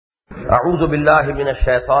اعوذ باللہ من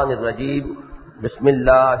الشیطان الرجیم بسم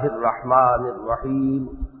اللہ الرحمن الرحیم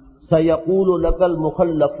سیقول لک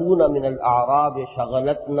المخلفون من الاعراب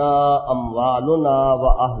شغلتنا اموالنا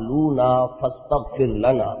واہلنا فاستغفر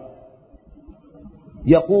لنا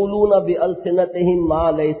یقولون بألسنتهم ما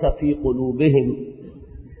لیس فی قلوبهم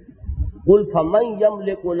قل فمن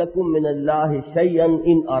یملک لکم من اللہ شیئا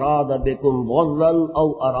ان اراد بکم ضرا او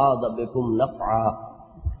اراد بکم نفعا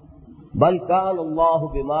بل کان اللہ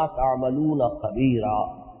بما تعملون خبیرا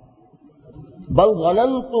بل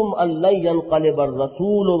ظننتم ان لن ينقلب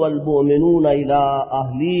الرسول والمؤمنون الى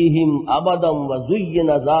اہلیہم ابدا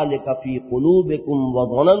وزین ذلک فی قلوبکم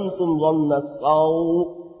وظننتم ظن السوء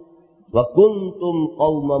وکنتم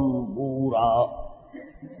قوما بورا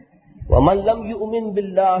ومن لم يؤمن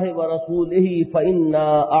باللہ ورسولہ فإنا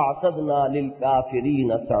اعتدنا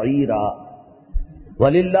للکافرین سعیرا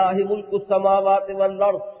وللہ ملک السماوات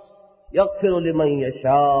والارض یغفر لمن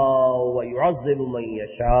یشاء ویعذب من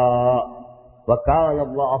یشاء وکان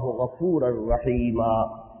اللہ غفورا رحیما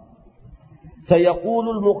سیقول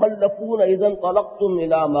المخلفون اذا انطلقتم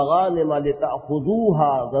الى مغانم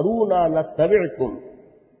لتأخذوها ذرونا نتبعكم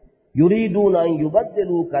يريدون ان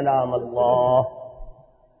يبدلوا كلام الله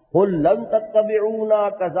قل لن تتبعونا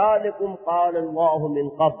كذلكم قال الله من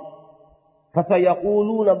قبل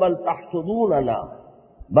فسيقولون بل تحسدوننا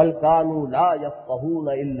بل كانوا لا يفقهون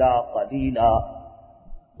إلا قليلا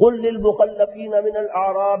قل للمخلفين من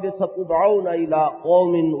الأعراب ستدعون إلى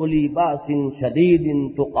قوم أولي بأس شديد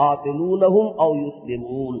تقاتلونهم أو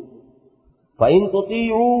يسلمون فإن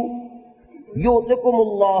تطيعوا يؤتكم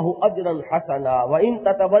الله أجرا حسنا وإن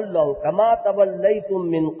تتولوا كما توليتم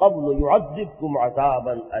من قبل يعذبكم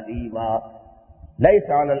عذابا أليما ليس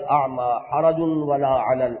على الأعمى حرج ولا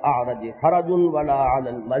على الأعرج حرج ولا على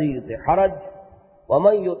المريض حرج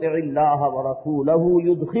ومن يطع الله ورسوله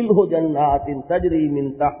يدخله جنات تجري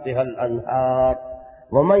من تحتها الأنهار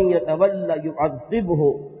ومن يتولى يعذبه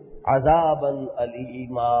عذابا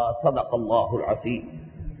أليما صدق الله العظيم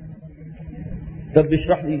رب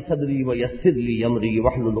اشرح لي صدري ويسر لي أمري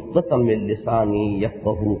واحلل عقدة من لساني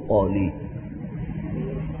يفقهوا قولي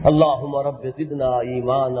اللهم رب زدنا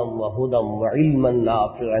إيمانا وهدى وعلما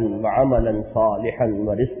نافعا وعملا صالحا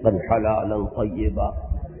ورزقا حلالا طيبا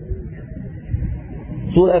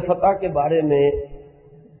سورہ فتح کے بارے میں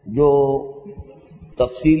جو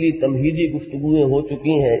تفصیلی تمہیدی گفتگویں ہو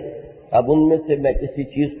چکی ہیں، اب ان میں سے میں کسی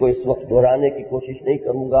چیز کو اس وقت دہرانے کی کوشش نہیں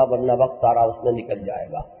کروں گا ورنہ وقت سارا اس میں نکل جائے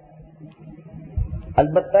گا۔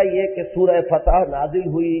 البتہ یہ کہ سورہ فتح نازل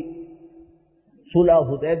ہوئی صلح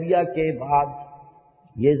حدیبیہ کے بعد،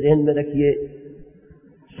 یہ ذہن میں رکھیے،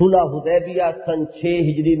 صلح حدیبیہ سن 6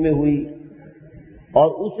 ہجری میں ہوئی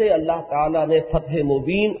اور اسے اللہ تعالیٰ نے فتح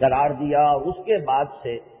مبین قرار دیا، اور اس کے بعد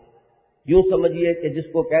سے یوں سمجھیے کہ جس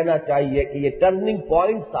کو کہنا چاہیے کہ یہ ٹرننگ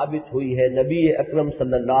پوائنٹ ثابت ہوئی ہے نبی اکرم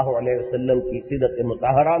صلی اللہ علیہ وسلم کی سیرت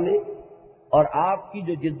مطہرہ میں، اور آپ کی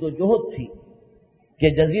جو جد و جہد تھی کہ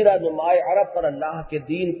جزیرہ نماء عرب پر اللہ کے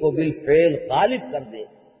دین کو بالفعل غالب کر دیں،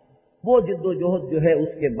 وہ جد و جہد جو ہے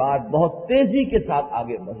اس کے بعد بہت تیزی کے ساتھ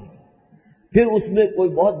آگے بڑھی، پھر اس میں کوئی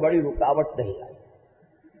بہت بڑی رکاوٹ نہیں آئی۔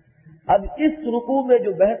 اب اس رکوع میں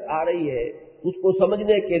جو بحث آ رہی ہے اس کو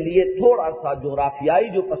سمجھنے کے لیے تھوڑا سا جغرافیائی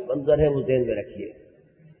جو پس منظر ہے وہ ذہن میں رکھیے۔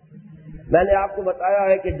 میں نے آپ کو بتایا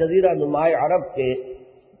ہے کہ جزیرہ نماء عرب کے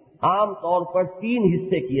عام طور پر 3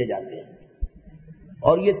 حصے کیے جاتے ہیں،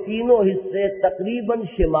 اور یہ تینوں حصے تقریباً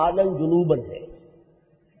شمالاً جنوباً ہیں،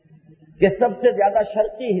 کہ سب سے زیادہ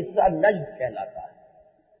شرقی حصہ نجد کہلاتا ہے،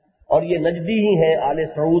 اور یہ نجدی ہی ہیں آل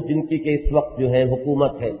سعود جن کی کہ اس وقت جو ہے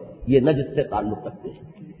حکومت ہے، یہ نجد سے تعلق رکھتے ہیں۔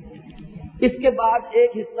 اس کے بعد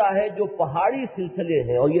ایک حصہ ہے جو پہاڑی سلسلے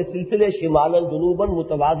ہیں، اور یہ سلسلے شمالاً جنوباً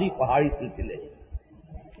متوازی پہاڑی سلسلے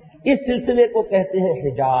ہیں۔ اس سلسلے کو کہتے ہیں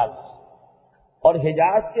حجاز، اور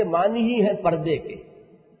حجاز کے معنی ہی ہیں پردے کے،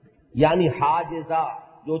 یعنی حاجزہ،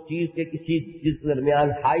 جو چیز کے کسی چیز کے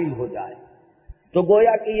درمیان حائل ہو جائے۔ تو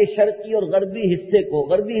گویا کہ یہ شرقی اور غربی حصے کو،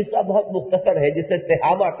 غربی حصہ بہت مختصر ہے جسے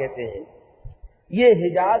تہامہ کہتے ہیں، یہ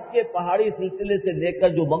حجاز کے پہاڑی سلسلے سے لے کر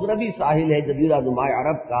جو مغربی ساحل ہے جزیرہ نماء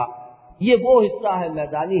عرب کا، یہ وہ حصہ ہے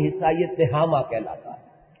میدانی حصہ، یہ تہامہ کہلاتا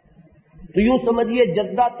ہے۔ تو یوں سمجھیے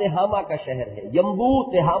جدہ تہامہ کا شہر ہے، یمبو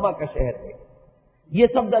تہامہ کا شہر ہے۔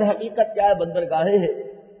 یہ سب در حقیقت کیا ہے؟ بندرگاہیں ہیں۔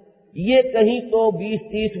 یہ کہیں تو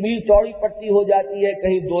 20-30 میل چوڑی پٹی ہو جاتی ہے،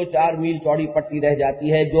 کہیں 2-4 میل چوڑی پٹی رہ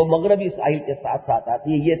جاتی ہے جو مغربی ساحل کے ساتھ ساتھ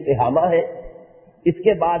آتی ہے، یہ تہامہ ہے۔ اس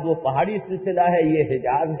کے بعد وہ پہاڑی سلسلہ ہے، یہ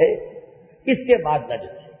حجاز ہے، اس کے بعد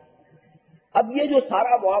نجد ہے۔ اب یہ جو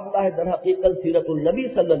سارا معاملہ ہے در حقیقت سیرت النبی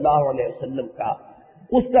صلی اللہ علیہ وسلم کا،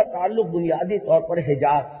 اس کا تعلق بنیادی طور پر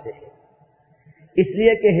حجاز سے ہے، اس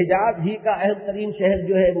لیے کہ حجاز ہی کا اہم ترین شہر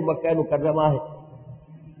جو ہے وہ مکہ مکرمہ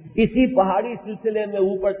ہے۔ اسی پہاڑی سلسلے میں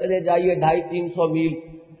اوپر چلے جائیے 250-300 میل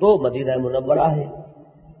تو مدینہ منورہ ہے.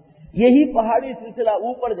 یہی پہاڑی سلسلہ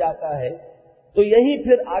اوپر جاتا ہے تو یہیں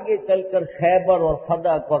پھر آگے چل کر خیبر اور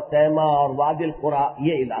فدق اور تیمہ اور وادی القریٰ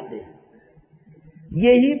یہ علاقے ہیں.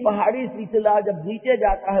 یہی پہاڑی سلسلہ جب نیچے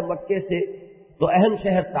جاتا ہے مکے سے تو اہم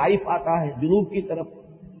شہر طائف آتا ہے جنوب کی طرف.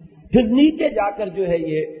 پھر نیچے جا کر جو ہے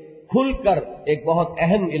یہ کھل کر ایک بہت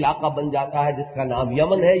اہم علاقہ بن جاتا ہے جس کا نام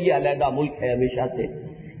یمن ہے. یہ علیحدہ ملک ہے ہمیشہ سے،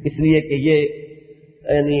 اس لیے کہ یہ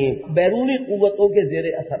یعنی بیرونی قوتوں کے زیر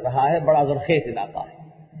اثر رہا ہے، بڑا زرخیز علاقہ ہے.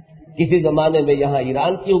 کسی زمانے میں یہاں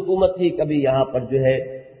ایران کی حکومت تھی، کبھی یہاں پر جو ہے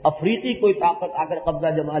افریقی کوئی طاقت آ کر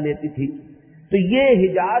قبضہ جما لیتی تھی. تو یہ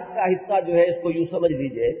حجاز کا حصہ جو ہے اس کو یوں سمجھ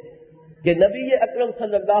لیجئے کہ نبی اکرم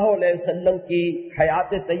صلی اللہ علیہ وسلم کی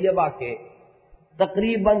حیات طیبہ کے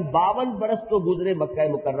تقریباً 52 برس تو گزرے مکہ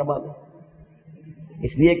مکرمہ میں،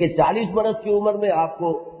 اس لیے کہ 40 برس کی عمر میں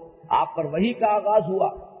آپ پر وحی کا آغاز ہوا.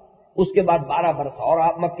 اس کے بعد 12 برس اور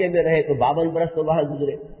آپ مکے میں رہے تو 52 برس تو وہاں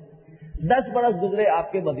گزرے. 10 برس گزرے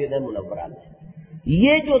آپ کے مدینہ منورہ میں.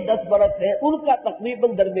 یہ جو 10 برس ہیں ان کا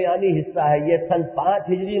تقریباً درمیانی حصہ ہے. یہ سن 5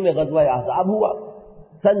 ہجری میں غزوہ احزاب ہوا،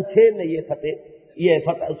 سن 6 میں یہ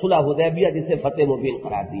فتح صلح حدیبیہ جسے فتح مبین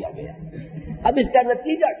قرار دیا گیا. اب اس کا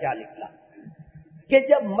نتیجہ کیا نکلا کہ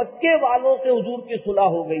جب مکے والوں سے حضور کی صلح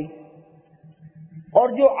ہو گئی اور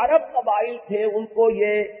جو عرب قبائل تھے ان کو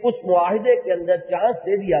یہ اس معاہدے کے اندر چوائس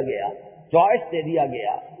دے دیا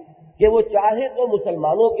گیا کہ وہ چاہے تو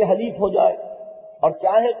مسلمانوں کے حلیف ہو جائے اور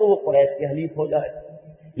چاہے تو وہ قریش کے حلیف ہو جائے،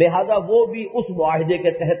 لہذا وہ بھی اس معاہدے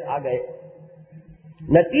کے تحت آ گئے.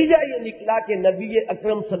 نتیجہ یہ نکلا کہ نبی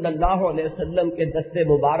اکرم صلی اللہ علیہ وسلم کے دستے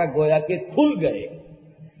مبارک گویا کہ کھل گئے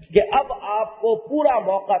کہ اب آپ کو پورا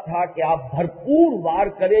موقع تھا کہ آپ بھرپور وار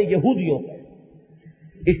کریں یہودیوں پر،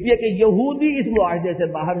 اس لیے کہ یہودی اس معاہدے سے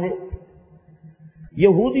باہر ہیں.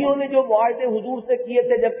 یہودیوں نے جو معاہدے حضور سے کیے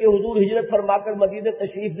تھے جبکہ حضور ہجرت فرما کر مدینہ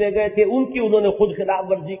تشریف لے گئے تھے ان کی انہوں نے خود خلاف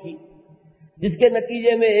ورزی کی، جس کے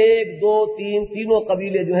نتیجے میں 1 2 3 تینوں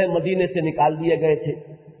قبیلے جو ہیں مدینے سے نکال دیے گئے تھے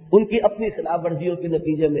ان کی اپنی خلاف ورزیوں کے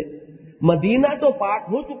نتیجے میں. مدینہ تو پاک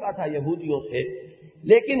ہو چکا تھا یہودیوں سے،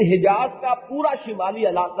 لیکن حجاز کا پورا شمالی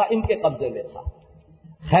علاقہ ان کے قبضے میں تھا.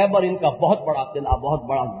 خیبر ان کا بہت بڑا قلعہ، بہت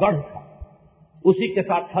بڑا گڑھ تھا. اسی کے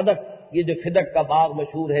ساتھ فدق، یہ جو فدق کا باغ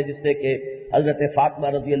مشہور ہے جس سے کہ حضرت فاطمہ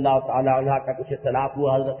رضی اللہ تعالی عنہا کا کچھ اختلاف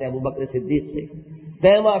ہوا حضرت ابوبکر صدیق سے.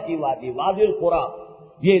 تیمہ کی وادی، وادی القریٰ،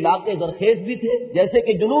 یہ علاقے زرخیز بھی تھے جیسے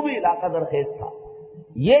کہ جنوبی علاقہ زرخیز تھا.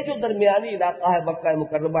 یہ جو درمیانی علاقہ ہے مکہ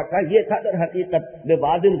مکرمہ کا یہ تھا در حقیقت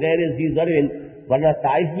بواد غیر ذی زرع، ورنہ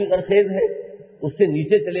طائف بھی زرخیز ہے، اس سے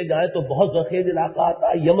نیچے چلے جائیں تو بہت زرخیز علاقہ آتا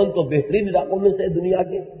ہے. یمن تو بہترین علاقوں میں سے دنیا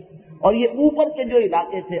کے، اور یہ اوپر کے جو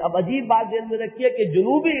علاقے تھے. اب عجیب بات ذہن میں رکھیے کہ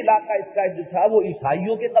جنوبی علاقہ اس کا جو تھا وہ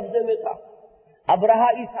عیسائیوں کے قبضے میں تھا. ابرہہ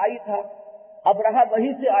عیسائی تھا، ابرہہ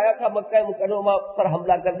وہیں سے آیا تھا مکہ مکرمہ پر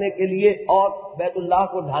حملہ کرنے کے لیے اور بیت اللہ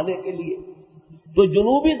کو ڈھانے کے لیے. تو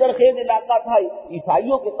جنوبی زرخیز علاقہ تھا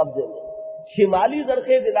عیسائیوں کے قبضے میں، شمالی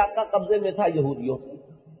زرخیز علاقہ قبضے میں تھا یہودیوں کے.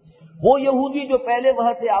 وہ یہودی جو پہلے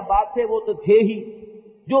وہاں سے آباد تھے وہ تو تھے ہی،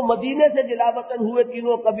 جو مدینے سے جلا وطن ہوئے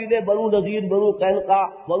تینوں قبیلے بنو نذیر، بنو قینقاع،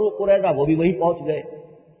 بنو قریظہ، وہ بھی وہیں پہنچ گئے.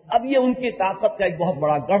 اب یہ ان کی طاقت کا ایک بہت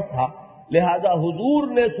بڑا گڑھ تھا، لہذا حضور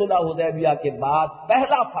نے صلح حدیبیہ کے بعد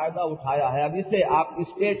پہلا فائدہ اٹھایا ہے. اب اسے آپ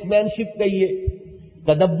اسٹیٹس مین شپ کہیے،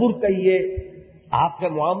 تدبر کہیے، آپ کا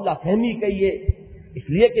معاملہ فہمی کہیے، اس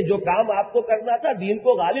لیے کہ جو کام آپ کو کرنا تھا دین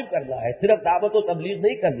کو غالب کرنا ہے، صرف دعوت و تبلیغ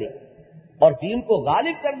نہیں کرنی. اور دین کو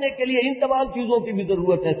غالب کرنے کے لیے ان تمام چیزوں کی بھی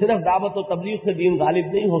ضرورت ہے. صرف دعوت و تبلیغ سے دین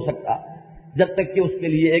غالب نہیں ہو سکتا جب تک کہ اس کے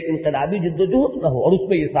لیے ایک انقلابی جدوجہد نہ ہو، اور اس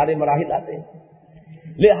میں یہ سارے مراحل آتے ہیں.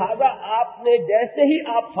 لہذا آپ نے جیسے ہی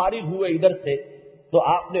آپ فارغ ہوئے ادھر سے تو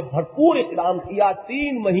آپ نے بھرپور اقدام کیا.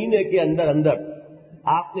 3 مہینے کے اندر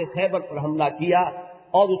آپ نے خیبر پر حملہ کیا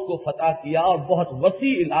اور اس کو فتح کیا، اور بہت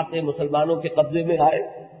وسیع علاقے مسلمانوں کے قبضے میں آئے.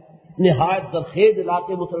 نہایت زرخیز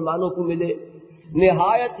علاقے مسلمانوں کو ملے،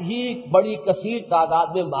 نہایت ہی بڑی کثیر تعداد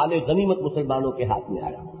میں مال غنیمت مسلمانوں کے ہاتھ میں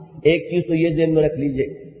آیا. ایک چیز تو یہ ذہن میں رکھ لیجئے.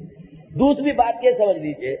 دوسری بات یہ سمجھ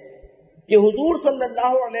لیجئے کہ حضور صلی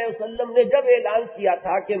اللہ علیہ وسلم نے جب اعلان کیا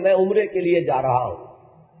تھا کہ میں عمرے کے لیے جا رہا ہوں،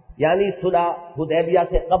 یعنی صلح حدیبیہ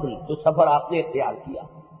سے قبل جو سفر آپ نے اختیار کیا،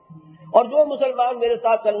 اور جو مسلمان میرے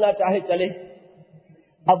ساتھ چلنا چاہے چلے.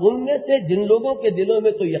 اب ان میں سے جن لوگوں کے دلوں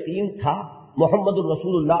میں تو یقین تھا محمد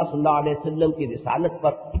الرسول اللہ صلی اللہ علیہ وسلم کی رسالت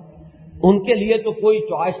پر، ان کے لیے تو کوئی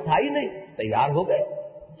چوائس تھا ہی نہیں، تیار ہو گئے،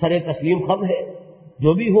 سر تسلیم خم ہے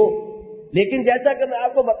جو بھی ہو. لیکن جیسا کہ میں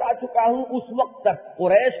آپ کو بتا چکا ہوں اس وقت تک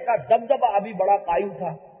قریش کا دبدبہ ابھی بڑا قائم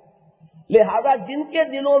تھا. لہذا جن کے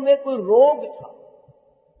دلوں میں کوئی روگ تھا،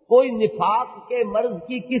 کوئی نفاق کے مرض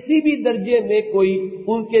کی کسی بھی درجے میں کوئی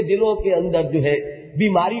ان کے دلوں کے اندر جو ہے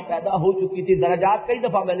بیماری پیدا ہو چکی تھی. درجات کئی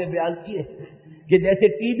دفعہ میں نے بیان کیے کہ جیسے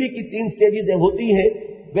ٹی بی کی 3 سٹیجز ہوتی ہیں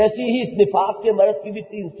ویسی ہی اس نفاق کے مرض کی بھی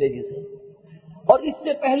 3 سٹیجز ہیں, اور اس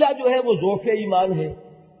سے پہلا جو ہے وہ ضعف ایمان ہے.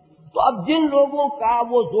 تو اب جن لوگوں کا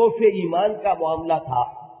وہ ضعف ایمان کا معاملہ تھا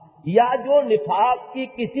یا جو نفاق کی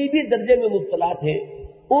کسی بھی درجے میں مبتلا تھے,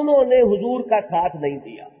 انہوں نے حضور کا ساتھ نہیں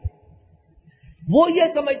دیا. وہ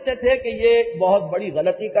یہ سمجھتے تھے کہ یہ بہت بڑی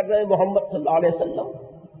غلطی کر رہے ہیں محمد صلی اللہ علیہ وسلم,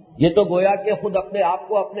 یہ تو گویا کہ خود اپنے آپ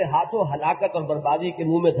کو اپنے ہاتھوں ہلاکت اور بربادی کے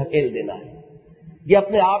منہ میں دھکیل دینا ہے, یہ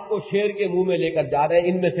اپنے آپ کو شیر کے منہ میں لے کر جا رہے ہیں,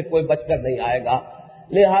 ان میں سے کوئی بچ کر نہیں آئے گا.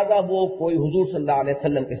 لہذا وہ کوئی حضور صلی اللہ علیہ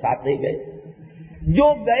وسلم کے ساتھ نہیں گئے.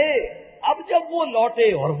 جو گئے اب جب وہ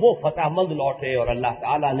لوٹے اور وہ فتح مند لوٹے اور اللہ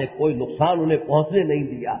تعالیٰ نے کوئی نقصان انہیں پہنچنے نہیں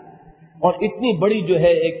دیا, اور اتنی بڑی جو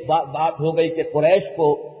ہے ایک بات ہو گئی کہ قریش کو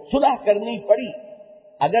صلح کرنی پڑی.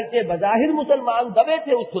 اگرچہ بظاہر مسلمان دبے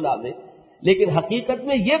تھے اس صلح میں, لیکن حقیقت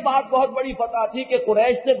میں یہ بات بہت بڑی فتح تھی کہ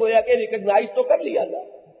قریش نے گویا کہ ریکگنائز تو کر لیا تھا,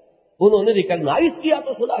 انہوں نے ریکگنائز کیا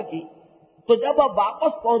تو صلح کی. تو جب اب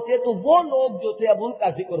واپس پہنچے تو وہ لوگ جو تھے اب ان کا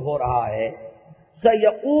ذکر ہو رہا ہے.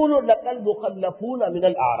 سَيَقُولُ لَكَ الْمُخَلَّفُونَ مِنَ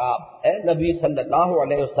الْأَعْرَابِ, اے نبی صلی اللہ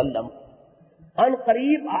علیہ وسلم ان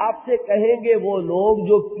قریب آپ سے کہیں گے وہ لوگ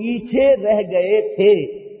جو پیچھے رہ گئے تھے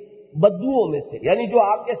بدوؤں میں سے, یعنی جو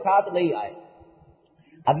آپ کے ساتھ نہیں آئے.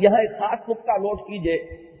 اب یہاں ایک خاص نقطہ نوٹ کیجئے,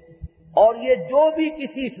 اور یہ جو بھی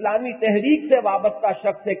کسی اسلامی تحریک سے وابستہ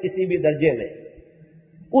شخص ہے کسی بھی درجے میں,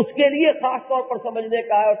 اس کے لیے خاص طور پر سمجھنے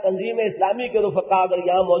کا ہے, اور تنظیم اسلامی کے رفقا اگر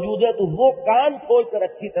یہاں موجود ہے تو وہ کان کھول کر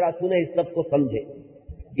اچھی طرح سنیں, اس لفظ کو سمجھے.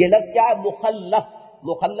 یہ لفظ کیا ہے؟ مخلف.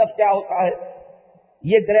 مخلف کیا ہوتا ہے؟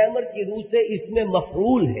 یہ گرامر کی روح سے اس میں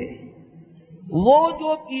مفعول ہے. وہ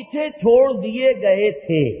جو پیچھے چھوڑ دیے گئے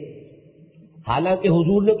تھے, حالانکہ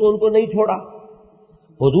حضور نے تو ان کو نہیں چھوڑا,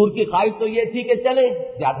 حضور کی خواہش تو یہ تھی کہ چلیں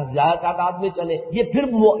زیادہ سے زیادہ تعداد میں چلیں. یہ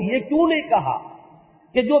پھر یہ کیوں نہیں کہا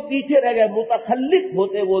کہ جو پیچھے رہ گئے؟ متخلف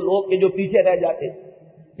ہوتے وہ لوگ کہ جو پیچھے رہ جاتے,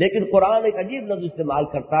 لیکن قرآن ایک عجیب لفظ استعمال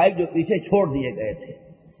کرتا ہے جو پیچھے چھوڑ دیے گئے تھے.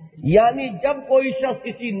 یعنی جب کوئی شخص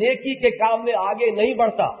کسی نیکی کے کام میں آگے نہیں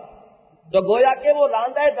بڑھتا تو گویا کہ وہ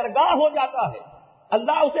راندہ درگاہ ہو جاتا ہے,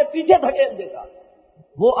 اللہ اسے پیچھے دھکیل دیتا.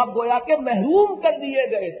 وہ اب گویا کہ محروم کر دیے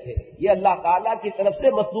گئے تھے, یہ اللہ تعالیٰ کی طرف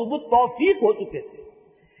سے مطلوب التوفیق ہو چکے تھے.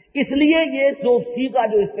 اس لیے یہ جو سیغہ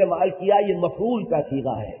جو استعمال کیا یہ مفعول کا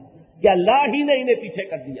سیغہ ہے کہ اللہ ہی نے انہیں پیچھے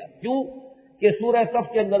کر دیا. کیوں کہ سورہ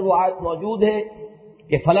صف کے اندر وہ آیت موجود ہے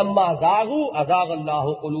کہ فلما زاغوا ازاغ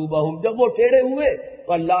اللہ قلوبہم, جب وہ ٹیڑھے ہوئے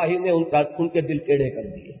تو اللہ ہی نے ان کے دل ٹیڑھے کر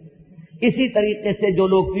دیے. اسی طریقے سے جو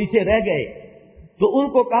لوگ پیچھے رہ گئے تو ان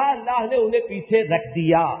کو کہا اللہ نے انہیں پیچھے رکھ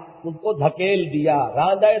دیا, ان کو دھکیل دیا,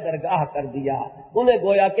 راندہ درگاہ کر دیا, انہیں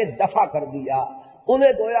گویا کہ دفع کر دیا,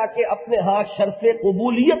 انہیں گویا کہ اپنے ہاں شرف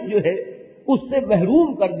قبولیت جو ہے اس سے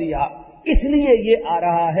محروم کر دیا. اس لیے یہ آ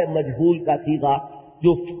رہا ہے مجہول کا صیغہ,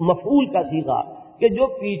 جو مفعول کا صیغہ, کہ جو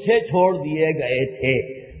پیچھے چھوڑ دیے گئے تھے.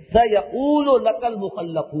 سَيَقُولُ لَكَ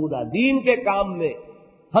الْمُخَلَّفُونَ, دین کے کام میں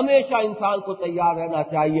ہمیشہ انسان کو تیار رہنا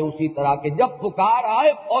چاہیے اسی طرح کہ جب پکار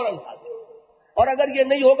آئے فوراً حاضر, اور اگر یہ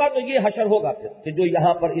نہیں ہوگا تو یہ حشر ہوگا پھر کہ جو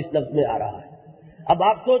یہاں پر اس لفظ میں آ رہا ہے. اب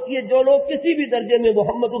آپ سوچئے جو لوگ کسی بھی درجے میں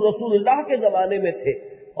محمد الرسول اللہ کے زمانے میں تھے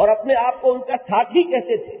اور اپنے آپ کو ان کا ساتھی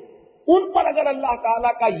کہتے تھے, ان پر اگر اللہ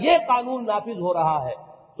تعالیٰ کا یہ قانون نافذ ہو رہا ہے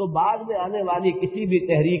تو بعد میں آنے والی کسی بھی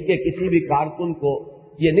تحریک کے کسی بھی کارکن کو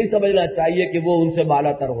یہ نہیں سمجھنا چاہیے کہ وہ ان سے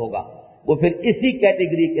بالا تر ہوگا, وہ پھر اسی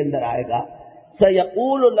کیٹیگری کے اندر آئے گا.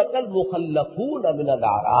 سَيَقُولُ لَكَ الْمُخَلَّفُونَ مِنَ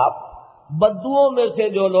الْأَعْرَابِ, بدوؤں میں سے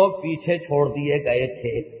جو لوگ پیچھے چھوڑ دیے گئے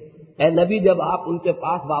تھے. اے نبی جب آپ ان کے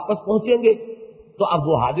پاس واپس پہنچیں گے تو اب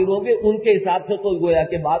وہ حاضر ہوں گے, ان کے حساب سے تو گویا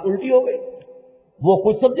کہ بات الٹی ہو گئی. وہ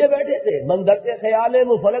خود سمجھے بیٹھے تھے, من درتے خیال ہے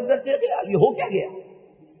وہ فلک درتے خیال, یہ ہو کیا گیا؟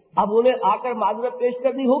 اب انہیں آ کر معذرت پیش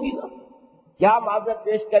کرنی ہوگی نا. کیا معذرت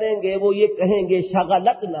پیش کریں گے؟ وہ یہ کہیں گے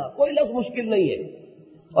شغلتنا, کوئی لفظ مشکل نہیں ہے,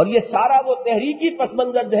 اور یہ سارا وہ تحریکی پس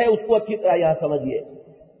منظر جو ہے اس کو اچھی طرح یہاں سمجھیے.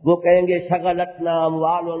 وہ کہیں گے شغلتنا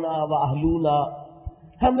اموالنا واہلونا,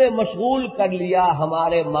 ہمیں مشغول کر لیا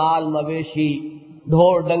ہمارے مال مویشی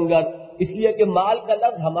ڈھور ڈنگر. اس لیے کہ مال کا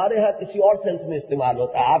لفظ ہمارے ہاں کسی اور سینس میں استعمال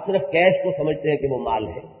ہوتا ہے, آپ صرف کیش کو سمجھتے ہیں کہ وہ مال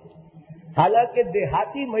ہے, حالانکہ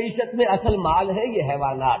دیہاتی معیشت میں اصل مال ہے یہ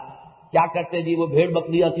حیوانات. کیا کرتے جی, وہ بھیڑ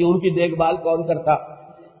بکریاں تھیں, ان کی دیکھ بھال کون کرتا؟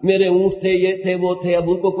 میرے اونٹ تھے, یہ تھے, وہ تھے, اب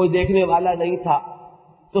ان کو کوئی دیکھنے والا نہیں تھا.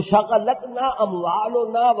 تو شغلتنا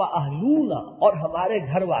اموالنا واہلونا, اور ہمارے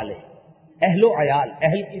گھر والے, اہل و عیال,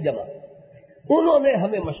 اہل کی جمع, انہوں نے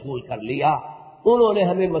ہمیں مشغول کر لیا, انہوں نے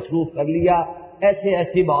ہمیں مصروف کر لیا. ایسے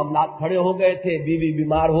ایسے معاملات کھڑے ہو گئے تھے, بیوی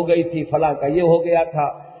بیمار ہو گئی تھی, فلاں کا یہ ہو گیا تھا,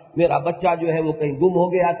 میرا بچہ جو ہے وہ کہیں گم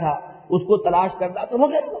ہو گیا تھا, اس کو تلاش کرنا تو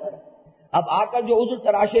وغیرہ وغیرہ. اب آ کر جو عذر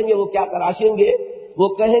تراشیں گے وہ کیا تراشیں گے وہ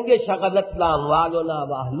کہیں گے شغلتنا اموالنا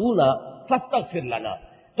واہلونا فاستغفر لنا،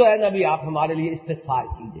 تو اے نبی آپ ہمارے لیے استغفار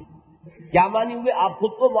کیجیے۔ کیا مانی ہوئے آپ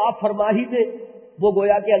خود کو معاف فرما ہی دیں، وہ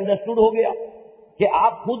گویا کہ انڈرسٹوڈ ہو گیا کہ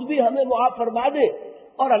آپ خود بھی ہمیں معاف فرما دیں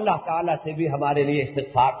اور اللہ تعالیٰ سے بھی ہمارے لیے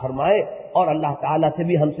استغفار فرمائیں اور اللہ تعالیٰ سے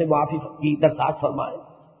بھی ہم سے معافی کی درخواست فرمائیں۔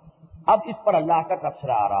 اب اس پر اللہ کا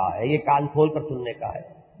تبصرہ آ رہا ہے، یہ کان کھول کر سننے کا ہے۔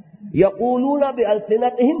 یقولون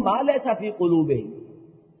بألسنتہم ما لیس فی قلوبہم،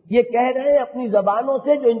 یہ کہہ رہے ہیں اپنی زبانوں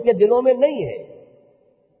سے جو ان کے دلوں میں نہیں ہے۔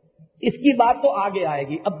 اس کی بات تو آگے آئے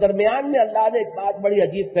گی۔ اب درمیان میں اللہ نے ایک بات بڑی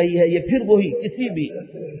عجیب کہی ہے، یہ پھر وہی کسی بھی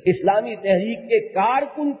اسلامی تحریک کے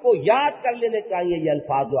کارکن کو یاد کر لینے چاہیے یہ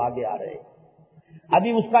الفاظ جو آگے آ رہے ہیں۔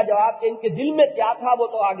 ابھی اس کا جواب کہ ان کے دل میں کیا تھا وہ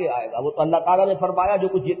تو آگے آئے گا، وہ تو اللہ تعالیٰ نے فرمایا جو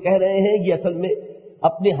کچھ یہ کہہ رہے ہیں یہ اصل میں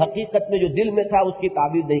اپنی حقیقت میں جو دل میں تھا اس کی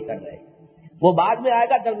تعبیر نہیں کر رہے، وہ بعد میں آئے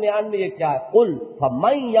گا۔ درمیان میں یہ کیا ہے، قل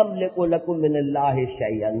فمن یملک لکم من اللہ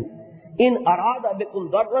شیئا ان اراد بکم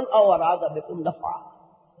ضرا او اراد بکم نفعا،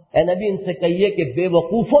 اے نبی ان سے کہیے کہ بے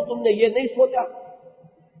وقوفو تم نے یہ نہیں سوچا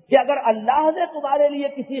کہ اگر اللہ نے تمہارے لیے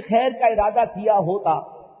کسی خیر کا ارادہ کیا ہوتا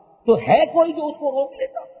تو ہے کوئی جو اس کو روک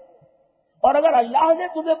لیتا، اور اگر اللہ نے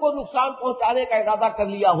تمہیں کوئی نقصان پہنچانے کا ارادہ کر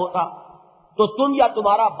لیا ہوتا تو تم یا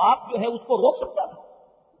تمہارا باپ جو ہے اس کو روک سکتا تھا؟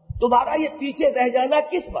 تمہارا یہ پیچھے رہ جانا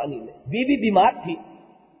کس معنی میں؟ بیوی بیمار تھی،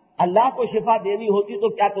 اللہ کو شفا دینی ہوتی تو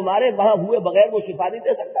کیا تمہارے وہاں ہوئے بغیر وہ شفا نہیں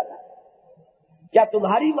دے سکتا تھا؟ کیا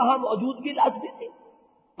تمہاری وہاں موجودگی لازمی تھی؟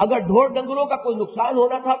 اگر ڈھور ڈنگروں کا کوئی نقصان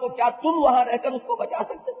ہونا تھا تو کیا تم وہاں رہ کر اس کو بچا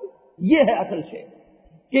سکتے تھے؟ یہ ہے اصل شے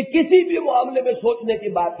کہ کسی بھی معاملے میں سوچنے کی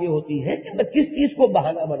بات یہ ہوتی ہے کہ میں کس چیز کو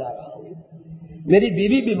بہانہ بنا رہا ہوں۔ میری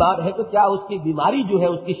بیوی بیمار ہے تو کیا اس کی بیماری جو ہے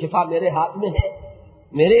اس کی شفا میرے ہاتھ میں ہے،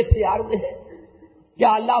 میرے اختیار میں ہے؟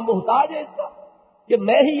 کیا اللہ محتاج ہے اس کا کہ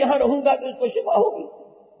میں ہی یہاں رہوں گا تو اس کو شفا ہوگی؟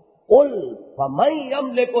 قل فمن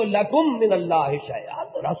یملک لکم من اللہ شیئا،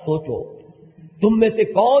 ذرا سوچو تم میں سے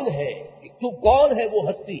کون ہے، کون ہے وہ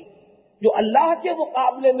ہستی جو اللہ کے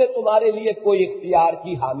مقابلے میں تمہارے لیے کوئی اختیار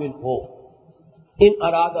کی حامل ہو؟ ان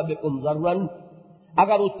اراد بکم ضرا،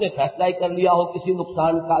 اگر اس نے فیصلہ ہی کر لیا ہو کسی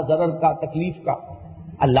نقصان کا، ضرر کا، تکلیف کا،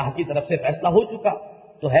 اللہ کی طرف سے فیصلہ ہو چکا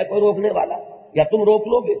تو ہے کوئی روکنے والا یا تم روک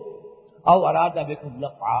لو گے؟ او اراد بکم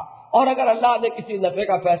نفعا، اور اگر اللہ نے کسی نفع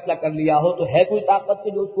کا فیصلہ کر لیا ہو تو ہے کوئی طاقت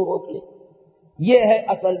جو اس کو روک لے؟ یہ ہے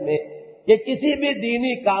اصل میں کہ کسی بھی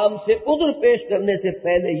دینی کام سے عذر پیش کرنے سے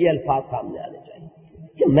پہلے یہ الفاظ سامنے آنے چاہیے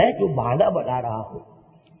کہ میں جو بہانہ بنا رہا ہوں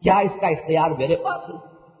کیا اس کا اختیار میرے پاس ہے؟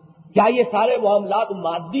 کیا یہ سارے معاملات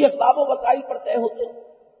مادی اسباب و وسائل پر طے ہوتے ہیں،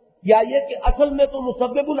 یا یہ کہ اصل میں تو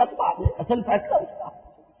مسبب الاسباب ہے، اصل فیصلہ اس کا؟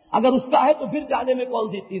 اگر اس کا ہے تو پھر جانے میں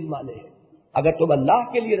کون سی چیز مانے ہے؟ اگر تم اللہ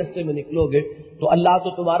کے لیے رستے میں نکلو گے تو اللہ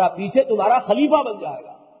تو تمہارا پیچھے تمہارا خلیفہ بن جائے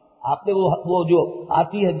گا۔ آپ نے وہ جو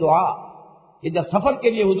آتی ہے دعا کہ جب سفر کے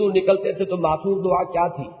لیے حضور نکلتے تھے تو معصوم دعا کیا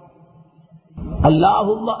تھی؟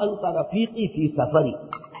 اللہم انت رفیقی فی سفری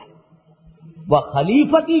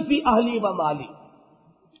وخلیفتی فی اہلی و مالی،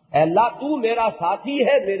 اے اللہ تو میرا ساتھی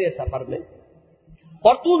ہے میرے سفر میں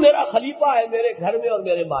اور تو میرا خلیفہ ہے میرے گھر میں اور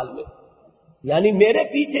میرے مال میں، یعنی میرے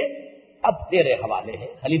پیچھے اب تیرے حوالے ہے۔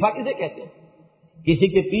 خلیفہ کسے کہتے ہیں؟ کسی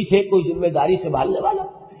کے پیچھے کوئی ذمہ داری سنبھالنے والا۔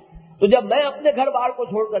 تو جب میں اپنے گھر بار کو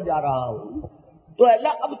چھوڑ کر جا رہا ہوں تو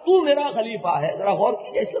اللہ اب تو میرا خلیفہ ہے۔ ذرا غور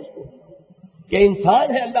کیجیے اس لفظ کو کہ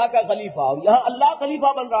انسان ہے اللہ کا خلیفہ، اور یہاں اللہ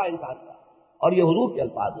خلیفہ بن رہا ہے انسان کا، اور یہ حضور کے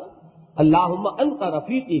الفاظ ہیں اللہم انت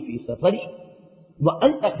رفیقی فی سفری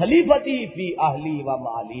وانت خلیفتی فی اہلی و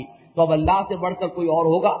مالی۔ تو اب اللہ سے بڑھ کر کوئی اور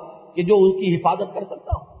ہوگا کہ جو ان کی حفاظت کر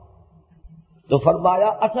سکتا ہو؟ تو فرمایا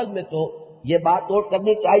اصل میں تو یہ بات نوٹ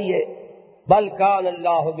کرنی چاہیے، بل کان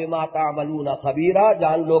اللہ بما تعملون خبیرا،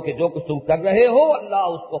 جان لو کہ جو کچھ تم کر رہے ہو اللہ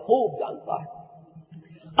اس کو خوب جانتا ہے۔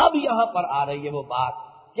 اب یہاں پر آ رہی ہے وہ بات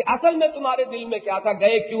کہ اصل میں تمہارے دل میں کیا تھا،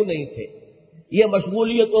 گئے کیوں نہیں تھے؟ یہ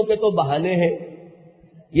مشغولیتوں کے تو بہانے ہیں،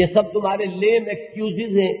 یہ سب تمہارے لیم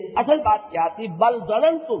ایکسکیوزز ہیں۔ اصل بات کیا تھی؟ بل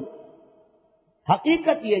ظننتم،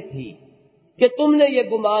 حقیقت یہ تھی کہ تم نے یہ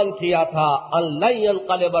گمان کیا تھا ان لن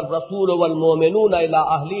ينقلب الرسول والمؤمنون الى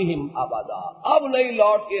اہلیہم ابدا، اب نہیں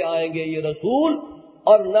لوٹ کے آئیں گے یہ رسول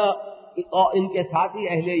اور نہ ان کے ساتھی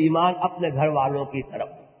اہل ایمان اپنے گھر والوں کی طرف،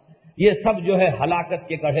 یہ سب جو ہے ہلاکت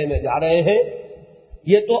کے گڑھے میں جا رہے ہیں،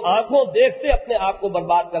 یہ تو آنکھوں دیکھتے اپنے آپ کو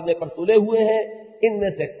برباد کرنے پر تلے ہوئے ہیں، ان میں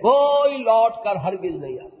سے کوئی لوٹ کر ہرگز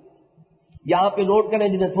نہیں آتا۔ یہاں پہ نوٹ کریں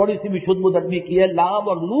جنہیں تھوڑی سی بھی شد مدربی کی ہے، لام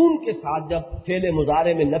اور نون کے ساتھ جب فعل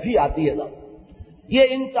مضارع میں نفی آتی ہے نا، یہ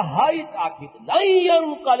انتہائی تاکید، لن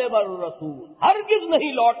ينقلب الرسول، ہرگز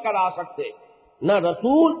نہیں لوٹ کر آ سکتے نہ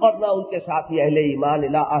رسول اور نہ ان کے ساتھی اہل ایمان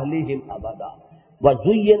الی اہلیہم ابدا،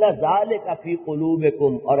 وزین ذلک فی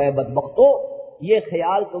قلوبکم، اور اے بدبختو یہ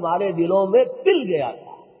خیال تمہارے دلوں میں پل گیا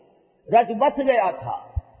تھا، رچ بس گیا تھا،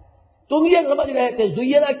 تم یہ سمجھ رہے تھے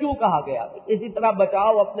زینا کیوں کہا گیا؟ اسی طرح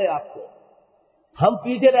بچاؤ اپنے آپ کو. ہم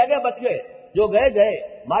پیچھے رہ گئے، بچ گئے، جو گئے گئے،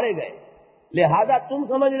 مارے گئے. لہذا تم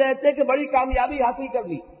سمجھ رہے تھے کہ بڑی کامیابی حاصل کر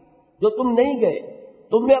لی، جو تم نہیں گئے،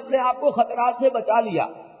 تم نے اپنے آپ کو خطرات سے بچا لیا.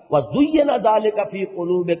 وَزُيِّنَ ذَلِكَ فِي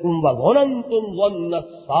قُلُوبِكُمْ وَظَنَنتُمْ ظَنَّ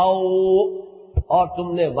السَّوْءِ، اور تم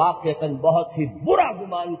نے واقعتاً بہت ہی برا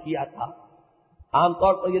گمان کیا تھا. عام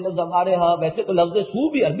طور پر یہ لفظ ہمارے ہاں، ویسے تو لفظ سو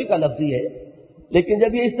بھی عربی کا لفظ ہی ہے، لیکن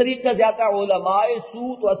جب یہ اس طریقے سے آتا ہے علماء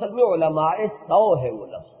سو، تو اصل میں علماء سو ہے وہ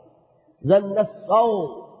لفظ. ظن السوء،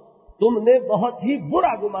 تم نے بہت ہی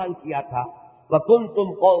برا گمان کیا تھا.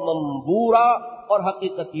 وَكُنْتُمْ قَوْمًا بُورًا، اور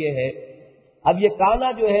حقیقت یہ ہے، اب یہ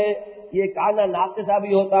کانا جو ہے، یہ کانا ناقصہ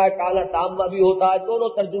بھی ہوتا ہے، کانا تامہ بھی ہوتا ہے. دونوں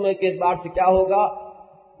ترجمے کے اعتبار سے کیا ہوگا؟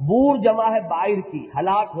 بور جمع ہے بائر کی،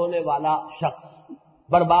 ہلاک ہونے والا شخص،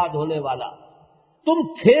 برباد ہونے والا. تم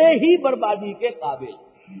تھے ہی بربادی کے قابل،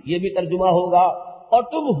 یہ بھی ترجمہ ہوگا. اور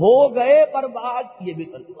تم ہو گئے برباد، یہ بھی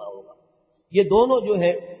ترجمہ ہوگا. یہ دونوں جو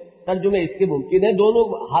ہے ترجمے اس کے ممکن ہیں، دونوں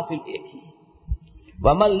حاصل ایک ہی.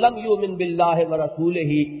 وَمَن لَّمْ يُؤْمِن بِاللَّهِ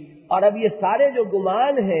وَرَسُولِهِ، اور اب یہ سارے جو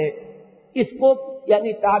گمان ہیں، اس کو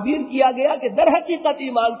یعنی تعبیر کیا گیا کہ در حقیقت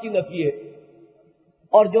ایمان کی نفی ہے.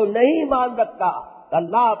 اور جو نہیں ایمان رکھتا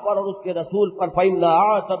اللہ پر اور اس کے رسول پر، فَإِنَّا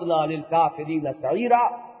أَعْتَدْنَا لِلْكَافِرِينَ سَعِيرًا،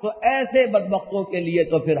 تو ایسے بدبختوں کے لیے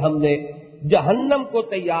تو پھر ہم نے جہنم کو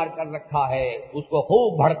تیار کر رکھا ہے. اس کو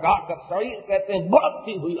خوب بھڑکا کر، سعیر کہتے ہیں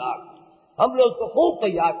بھڑکتی ہوئی آگ، ہم نے اس کو خوب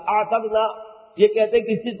تیار. اعتدنا یہ کہتے ہیں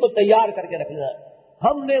کہ اس چیز کو تیار کر کے رکھنا ہے.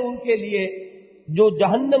 ہم نے ان کے لیے جو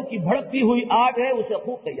جہنم کی بھڑکتی ہوئی آگ ہے اسے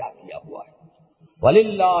خوب تیار کیا ہوا ہے.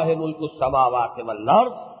 وَلِلَّهِ مُلْكُ السَّمَاوَاتِ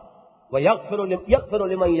وَالْأَرْضِ وَيَغْفِرُ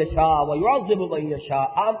لِمَن يَشَاءُ وَيُعَذِّبُ مَن يَشَاءُ.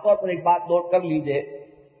 عام طور پر ایک بات نوٹ کر لیجئے،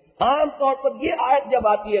 عام طور پر یہ آیت جب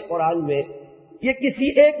آتی ہے قرآن میں، یہ کسی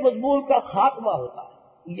ایک مضمون کا خاتمہ ہوتا ہے.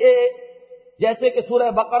 یہ جیسے کہ سورہ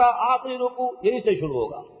بقرہ آخری رکوع یہیں سے شروع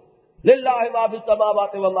ہوگا، لِلَّهِ مَا فِي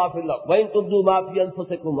السَّمَاوَاتِ وَمَا فِي الْأَرْضِ وَإِن تُبْدُوا مَا فِي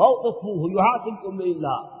أَنفُسِكُمْ أَوْ تُخْفُوهُ يُحَاسِبْكُم بِهِ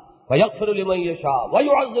اللَّهُ فَيَغْفِرُ لِمَن يَشَاءُ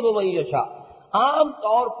وَيُعَذِّبُ مَن يَشَاءُ. عام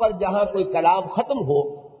طور پر جہاں کوئی کلام ختم ہو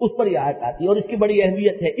اس پر یہ آیت آتی ہے، اور اس کی بڑی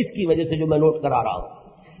اہمیت ہے اس کی وجہ سے جو میں نوٹ کرا رہا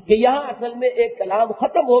ہوں کہ یہاں اصل میں ایک کلام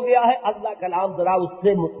ختم ہو گیا ہے، اگلا کلام ذرا اس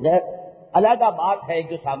سے علیحدہ بات ہے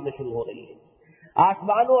جو سامنے شروع ہو رہی ہے.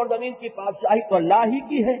 آسمانوں اور زمین کی بادشاہی تو اللہ ہی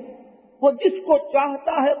کی ہے، وہ جس کو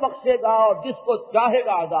چاہتا ہے بخشے گا اور جس کو چاہے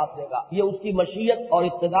گا عذاب دے گا. یہ اس کی مشیت اور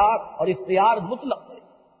اقتدار اور اختیار مطلق ہے.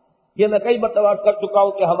 یہ میں کئی مرتبہ کر چکا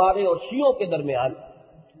ہوں کہ ہمارے اور شیعوں کے درمیان،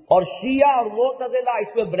 اور شیعہ اور معتزلہ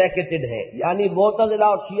اس میں بریکٹڈ ہے، یعنی معتزلہ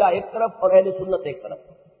اور شیعہ ایک طرف اور اہل سنت ایک طرف.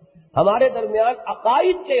 ہمارے درمیان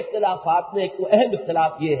عقائد کے اختلافات میں ایک تو اہم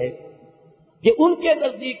اختلاف یہ ہے کہ ان کے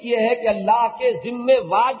نزدیک یہ ہے کہ اللہ کے ذمے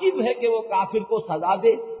واجب ہے کہ وہ کافر کو سزا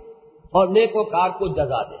دے اور نیکوکار کو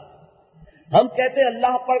جزا دے. ہم کہتے ہیں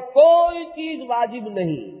اللہ پر کوئی چیز واجب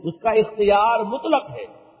نہیں، اس کا اختیار مطلق ہے.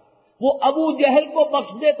 وہ ابو جہل کو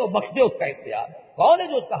بخش دے تو بخش دے، اس کا اختیار ہے. کون ہے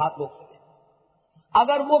جو اس کا ہاتھ روک سکے؟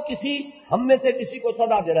 اگر وہ ہم میں سے کسی کو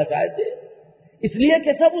سزا دینا چاہتے، اس لیے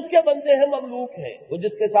کہ سب اس کے بندے ہیں، مملوک ہیں، وہ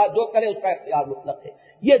جس کے ساتھ جو کرے اس کا اختیار مطلق ہے.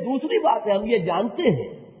 یہ دوسری بات ہے، ہم یہ جانتے ہیں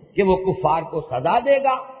کہ وہ کفار کو سزا دے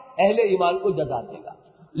گا، اہل ایمان کو جزا دے گا،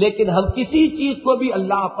 لیکن ہم کسی چیز کو بھی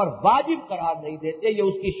اللہ پر واجب قرار نہیں دیتے. یہ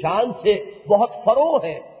اس کی شان سے بہت فروغ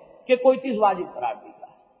ہے کہ کوئی چیز واجب قرار دی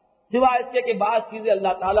جائے، سوائے اس کے کہ بعض چیزیں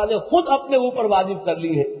اللہ تعالیٰ نے خود اپنے اوپر واجب کر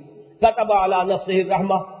لی ہے. کتب علی نفسہ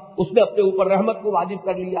الرحمہ، اس نے اپنے اوپر رحمت کو واجب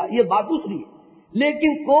کر لیا، یہ بات دوسری ہے.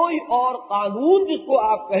 لیکن کوئی اور قانون جس کو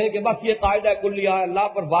آپ کہیں کہ بس یہ قاعدہ کلیہ اللہ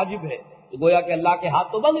پر واجب ہے، تو گویا کہ اللہ کے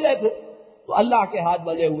ہاتھ تو بن گئے تھے. تو اللہ کے ہاتھ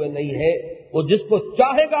بنے ہوئے نہیں ہے، وہ جس کو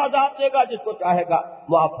چاہے گا عذاب دے گا، جس کو چاہے گا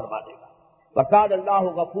معاف فرما دے گا. وَكَانَ اللَّهُ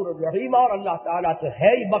غَفُورًا رَحِيمًا، اور اللہ تعالیٰ تو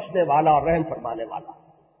ہے ہی بخشنے والا اور رحم فرمانے والا.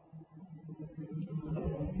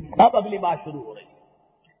 اب اگلی بات شروع ہو رہی ہے.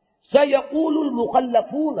 سَيَقُولُ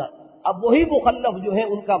الْمُخَلَّفُونَ، اب وہی مخلف جو ہیں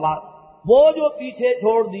ان کا بات، وہ جو پیچھے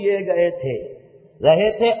چھوڑ دیے گئے تھے، رہے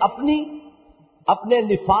تھے اپنے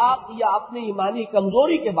نفاق یا اپنی ایمانی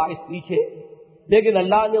کمزوری کے باعث پیچھے، لیکن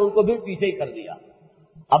اللہ نے ان کو بھی پیچھے ہی کر دیا.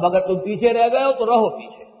 اب اگر تم پیچھے رہ گئے ہو تو رہو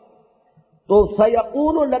پیچھے. تو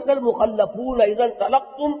سَيَقُولُ لَكَ الْمُخَلَّفُونَ إِذَا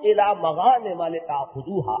انطَلَقْتُمْ إِلَىٰ مَغَانِمَ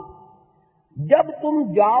لِتَأْخُذُوهَا، جب تم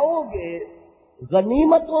جاؤ گے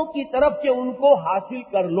غنیمتوں کی طرف کہ ان کو حاصل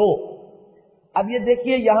کر لو. اب یہ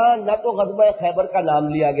دیکھیے یہاں نہ تو غزوہ خیبر کا نام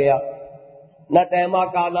لیا گیا، نہ تیمہ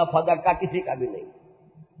کا، نہ فدر کا، کسی کا بھی نہیں.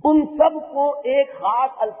 ان سب کو ایک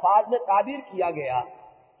خاص الفاظ میں تعبیر کیا گیا.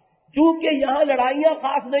 چونکہ یہاں لڑائیاں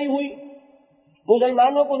خاص نہیں ہوئی،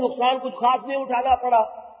 مسلمانوں کو نقصان کچھ خاص نہیں اٹھانا پڑا،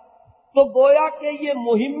 تو گویا کہ یہ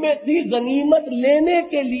مہمیں تھی غنیمت لینے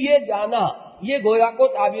کے لیے جانا، یہ گویا کو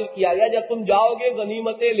تعبیر کیا گیا جب تم جاؤ گے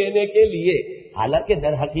غنیمتیں لینے کے لیے. حالانکہ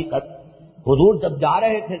در حقیقت حضور جب جا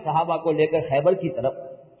رہے تھے صحابہ کو لے کر خیبر کی طرف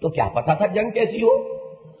تو کیا پتا تھا جنگ کیسی ہو,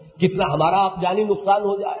 کتنا ہمارا جانی نقصان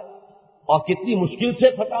ہو جائے اور کتنی مشکل سے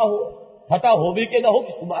فتح ہو بھی کہ نہ ہو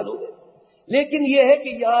کس کو معلوم ہے. لیکن یہ ہے کہ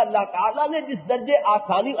یہاں اللہ تعالیٰ نے جس درجے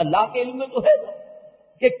آسانی, اللہ کے علم میں تو ہے نا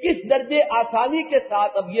کہ کس درجے آسانی کے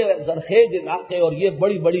ساتھ اب یہ زرخیز علاقے اور یہ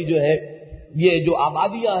بڑی بڑی جو ہے یہ جو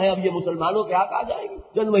آبادیاں ہیں اب یہ مسلمانوں کے ہاتھ آ جائیں گی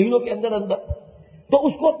چند مہینوں کے اندر اندر. تو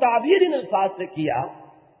اس کو تعبیر ان الفاظ سے کیا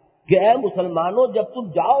کہ اے مسلمانوں جب تم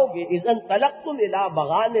جاؤ گے اذن طلقتم الی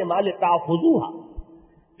مغانم لتاخذوها,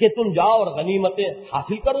 کہ تم جاؤ اور غنیمتیں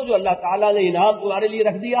حاصل کرو جو اللہ تعالیٰ نے انعام تمہارے لیے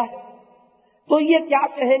رکھ دیا ہے. تو یہ کیا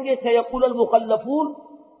کہیں گے سیقول المخلفون,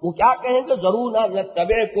 وہ کیا کہیں گے ضرونا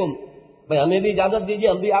نتبعکم, بھائی ہمیں بھی اجازت دیجیے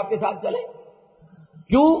ہم بھی آپ کے ساتھ چلیں.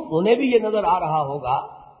 کیوں؟ انہیں بھی یہ نظر آ رہا ہوگا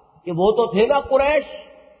کہ وہ تو تھے نا قریش,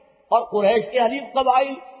 اور قریش کے حلیف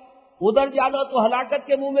قبائل, ادھر جانا تو ہلاکت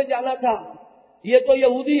کے منہ میں جانا تھا. یہ تو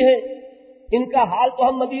یہودی ہیں, ان کا حال تو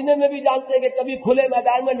ہم مدینے میں بھی جانتے ہیں کہ کبھی کھلے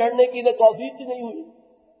میدان میں لڑنے کی انہیں توفیق ہی نہیں ہوئی.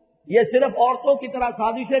 یہ صرف عورتوں کی طرح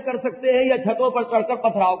سازشیں کر سکتے ہیں یا چھتوں پر چڑھ کر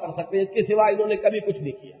پتھراؤ کر سکتے ہیں, اس کے سوا انہوں نے کبھی کچھ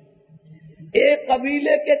نہیں کیا. ایک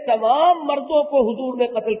قبیلے کے تمام مردوں کو حضور نے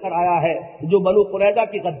قتل کرایا ہے, جو بنو قریظہ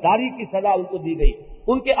کی غداری کی سزا ان کو دی گئی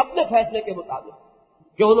ان کے اپنے فیصلے کے مطابق,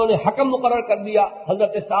 کہ انہوں نے حکم مقرر کر دیا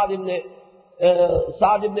حضرت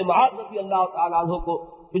سعد ابن معاذ رضی اللہ تعالیٰ عنہ کو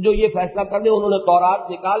کہ جو یہ فیصلہ کر دے. انہوں نے تورات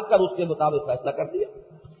نکال کر اس کے مطابق فیصلہ کر دیا.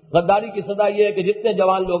 غداری کی سزا یہ ہے کہ جتنے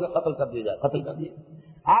جوان لوگ قتل کر دیے.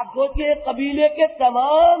 آپ سوچئے قبیلے کے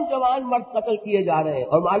تمام جوان مرد قتل کیے جا رہے ہیں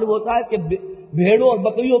اور معلوم ہوتا ہے کہ بھیڑوں اور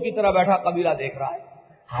بکریوں کی طرح بیٹھا قبیلہ دیکھ رہا ہے.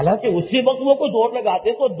 حالانکہ اسی وقت وہ کوئی زور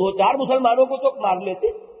لگاتے تو 2-4 مسلمانوں کو تو مار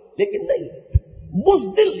لیتے, لیکن نہیں.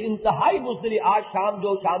 بزدل, انتہائی بزدلی. آج شام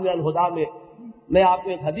جو شام الہدیٰ میں آپ کو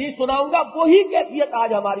ایک حدیث سناؤں گا, وہی کیفیت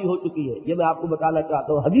آج ہماری ہو چکی ہے. یہ میں آپ کو بتانا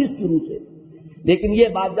چاہتا ہوں حدیث کی روح سے. لیکن یہ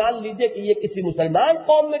بات جان لیجئے کہ یہ کسی مسلمان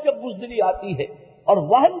قوم میں جب بزدلی آتی ہے اور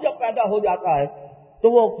وہن جب پیدا ہو جاتا ہے تو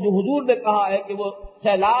وہ جو حضور نے کہا ہے کہ وہ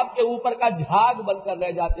سیلاب کے اوپر کا جھاگ بن کر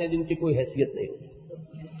رہ جاتے ہیں جن کی کوئی حیثیت نہیں ہوتی.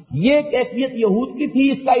 یہ کیفیت یہود کی تھی,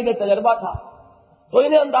 اس کا انہیں تجربہ تھا. تو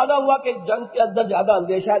انہیں اندازہ ہوا کہ جنگ کے اندر زیادہ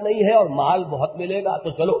اندیشہ نہیں ہے اور مال بہت ملے گا, تو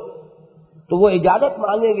چلو. تو وہ اجازت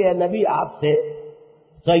مانگیں گے نبی آپ سے,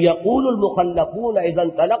 سیقول المخلفون اذا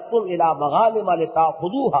انطلقتم الى مغانم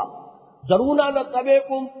لتاخذوها ذرونا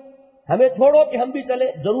نتبعکم, ہمیں چھوڑو کہ ہم بھی چلیں.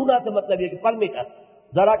 ذرونا سے مطلب یہ کہ پرمٹ اس,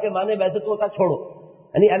 ذرا کے معنی ویسے تو ہوتا چھوڑو,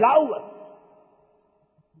 یعنی الاؤ اس.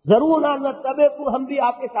 ذرونا نتبعکم, ہم بھی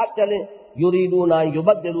آپ کے ساتھ چلیں. یریدون ان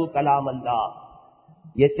یبدلوا کلام اللہ,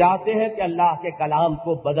 یہ چاہتے ہیں کہ اللہ کے کلام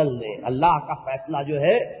کو بدل دیں. اللہ کا فیصلہ جو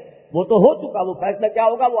ہے وہ تو ہو چکا, وہ فیصلہ کیا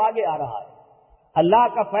ہوگا وہ آگے آ رہا ہے. اللہ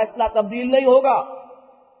کا فیصلہ تبدیل نہیں ہوگا.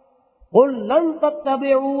 قل لن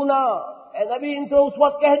تتبعونا, اے نبی ان سے اس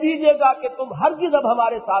وقت کہہ دیجیے گا کہ تم ہرگز اب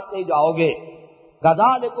ہمارے ساتھ نہیں جاؤ گے.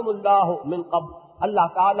 کذالکم اللہ من قبل, اللہ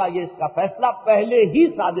تعالیٰ یہ اس کا فیصلہ پہلے ہی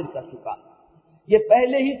صادر کر چکا. یہ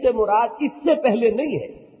پہلے ہی سے مراد اس سے پہلے نہیں ہے,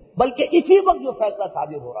 بلکہ اسی وقت جو فیصلہ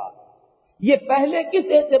صادر ہو رہا ہے. یہ پہلے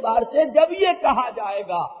کس اعتبار سے, جب یہ کہا جائے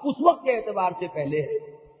گا اس وقت کے اعتبار سے پہلے ہے.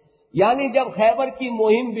 یعنی جب خیبر کی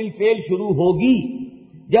مہم بالفعل شروع ہوگی,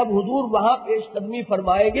 جب حضور وہاں پیش قدمی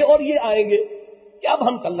فرمائیں گے اور یہ آئیں گے کہ اب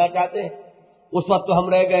ہم چلنا چاہتے ہیں. اس وقت تو ہم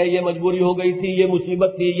رہ گئے, یہ مجبوری ہو گئی تھی, یہ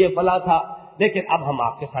مصیبت تھی, یہ فلاں تھا, لیکن اب ہم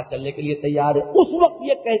آپ کے ساتھ چلنے کے لیے تیار ہیں. اس وقت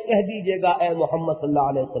یہ کہہ دیجیے گا اے محمد صلی اللہ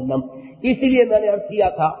علیہ وسلم. اسی لیے میں نے عرض کیا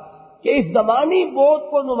تھا کہ اس زمانی بوجھ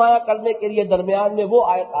کو نمایاں کرنے کے لیے درمیان میں وہ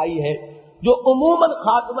آیت آئی ہے جو عموماً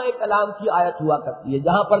خاتمہ کلام کی آیت ہوا کرتی ہے,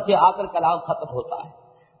 جہاں پر سے آ کر کلام ختم ہوتا ہے,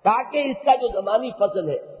 تاکہ اس کا جو زمانی فصل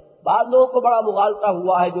ہے, بعض لوگوں کو بڑا مغالطہ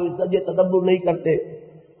ہوا ہے جو اس درجے تدبر نہیں کرتے.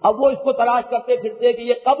 اب وہ اس کو تلاش کرتے پھرتے کہ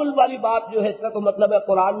یہ قبل والی بات جو ہے اس کا تو مطلب ہے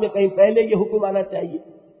قرآن میں کہیں پہلے یہ حکم آنا چاہیے,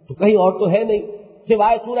 تو کہیں اور تو ہے نہیں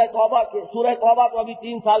سوائے سورہ توبہ کے. سورہ توبہ تو ابھی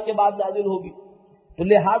 3 سال کے بعد نازل ہوگی, تو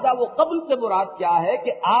لہذا وہ قبل سے مراد کیا ہے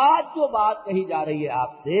کہ آج جو بات کہی جا رہی ہے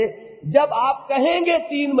آپ سے, جب آپ کہیں گے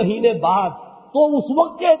 3 مہینے بعد تو اس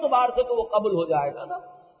وقت کے اعتبار سے تو وہ قبل ہو جائے گا نا.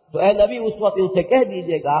 تو اے نبی اس وقت ان سے کہہ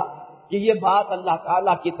دیجیے گا کہ یہ بات اللہ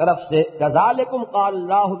تعالیٰ کی طرف سے, کذالکم قال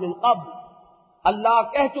اللہ من قبل, اللہ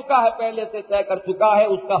کہہ چکا ہے, پہلے سے طے کر چکا ہے,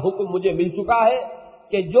 اس کا حکم مجھے مل چکا ہے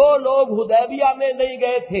کہ جو لوگ حدیبیہ میں نہیں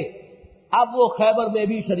گئے تھے اب وہ خیبر میں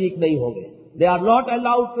بھی شریک نہیں ہوں گے. They are not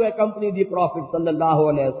allowed to accompany the Prophet صلی اللہ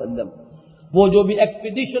علیہ وسلم. وہ جو بھی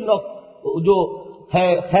ایکسپیڈیشن جو ہے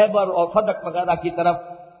خیبر اور فتح وغیرہ کی طرف,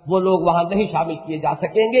 وہ لوگ وہاں نہیں شامل کیے جا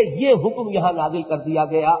سکیں گے. یہ حکم یہاں نازل کر دیا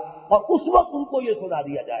گیا اور اس وقت ان کو یہ سنا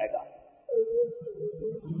دیا جائے گا.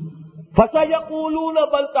 فَسَيَقُولُونَ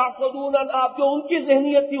بَلْ تَحْسُدُونَ، آپ جو ان کی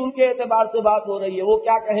ذہنیت تھی ان کے اعتبار سے بات ہو رہی ہے، وہ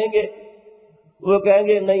کیا کہیں گے؟ وہ کہیں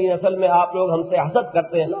گے نہیں، اصل میں آپ لوگ ہم سے حسد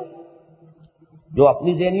کرتے ہیں نا۔ جو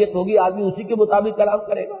اپنی ذہنیت ہوگی آدمی اسی کے مطابق کلام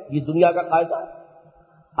کرے گا، یہ دنیا کا قاعدہ ہے۔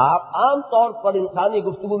 آپ عام طور پر انسانی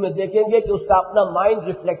گفتگو میں دیکھیں گے کہ اس کا اپنا مائنڈ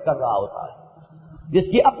ریفلیکٹ کر رہا ہوتا ہے۔ جس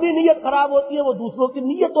کی اپنی نیت خراب ہوتی ہے وہ دوسروں کی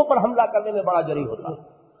نیتوں پر حملہ کرنے میں بڑا جری ہوتا ہے۔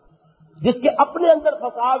 جس کے اپنے اندر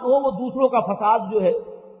فساد ہو وہ دوسروں کا فساد جو ہے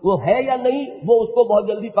وہ ہے یا نہیں وہ اس کو بہت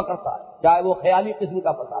جلدی پکڑتا ہے، چاہے وہ خیالی قسم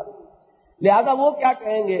کا فساد ہو۔ لہذا وہ کیا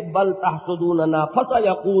کہیں گے؟ بل تحسدوننا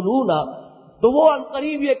فسیقولون، تو وہ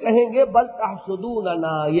عنقریب یہ کہیں گے بل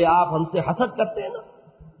تحسدوننا، یہ آپ ہم سے حسد کرتے ہیں نا،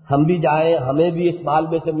 ہم بھی جائیں ہمیں بھی اس مال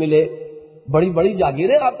میں سے ملے۔ بڑی بڑی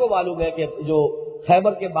جاگیریں آپ کو معلوم ہے کہ جو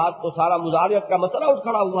خیبر کے بعد تو سارا مزارعت کا مسئلہ اٹھ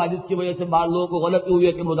کھڑا ہوا ہے، جس کی وجہ سے بعض لوگوں کو غلطی ہوئی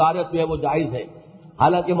ہے کہ مزارعت جو ہے وہ جائز ہے،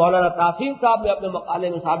 حالانکہ مولانا تفسیر صاحب نے اپنے مقالے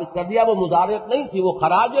میں ثابت کر دیا وہ مزارعت نہیں تھی، وہ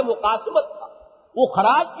خراج مقاسمت تھا، وہ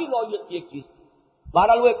خراج کی نوعیت کی ایک چیز تھی۔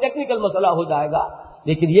 بہرحال وہ ایک ٹیکنیکل مسئلہ ہو جائے گا،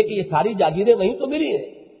 لیکن یہ کہ یہ ساری جاگیریں وہیں تو ملی ہیں۔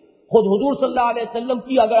 خود حضور صلی اللہ علیہ وسلم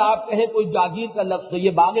کی اگر آپ کہیں کوئی جاگیر کا لفظ تو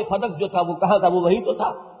یہ باغ فتح جو تھا وہ کہاں تھا؟ وہ وہیں تو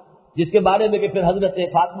تھا، جس کے بارے میں کہ پھر حضرت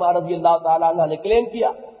فاطمہ رضی اللہ تعالیٰ عنہ نے کلیم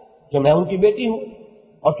کیا کہ میں ان کی بیٹی ہوں،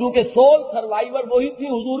 اور چونکہ سول سروائیور وہی تھی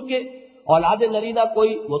حضور کے، اولاد نرینہ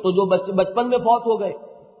کوئی، وہ تو جو بچپن میں فوت ہو گئے،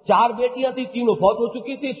 4 بیٹیاں تھیں، تینوں فوت ہو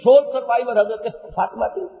چکی تھی، سول سروائیور حضرت فاطمہ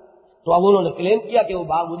تھی، تو اب انہوں نے کلیم کیا کہ وہ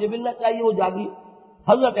باغ مجھے ملنا چاہیے، وہ جاگیر۔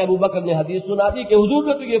 حضرت ابوبکر نے حدیث سنا دی کہ حضور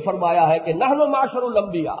نے تو یہ فرمایا ہے کہ نحن معاشر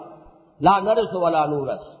الانبیاء لا نرث ولا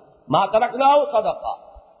نورث ما ترکنا صدقہ،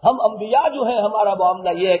 ہم انبیاء جو ہیں ہمارا معاملہ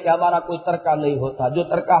یہ ہے کہ ہمارا کوئی ترکہ نہیں ہوتا، جو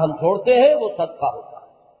ترکہ ہم چھوڑتے ہیں وہ صدقہ ہوتا ہے۔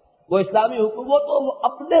 وہ اسلامی حکومت وہ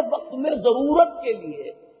اپنے وقت میں ضرورت کے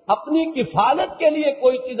لیے، اپنی کفالت کے لیے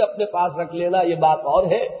کوئی چیز اپنے پاس رکھ لینا یہ بات اور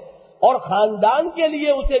ہے، اور خاندان کے لیے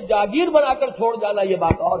اسے جاگیر بنا کر چھوڑ جانا یہ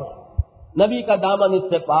بات اور ہے۔ نبی کا دامن اس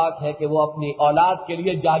سے پاک ہے کہ وہ اپنی اولاد کے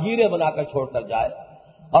لیے جاگیریں بنا کر چھوڑ کر جائے،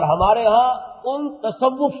 اور ہمارے ہاں ان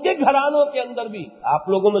تصوف کے گھرانوں کے اندر بھی آپ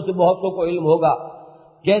لوگوں میں سے بہتوں کو علم ہوگا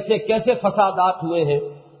کیسے کیسے فسادات ہوئے ہیں۔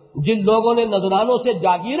 جن لوگوں نے نذرانوں سے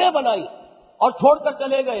جاگیریں بنائی اور چھوڑ کر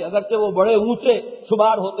چلے گئے، اگرچہ وہ بڑے اونچے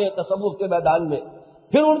شمار ہوتے ہیں تصوف کے میدان میں،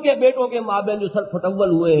 پھر ان کے بیٹوں کے مابین جو سر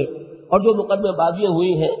پھٹول ہوئے ہیں اور جو مقدمے بازیاں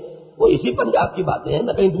ہوئی ہیں وہ اسی پنجاب کی باتیں ہیں،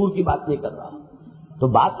 میں کہیں دور کی بات نہیں کر رہا۔ تو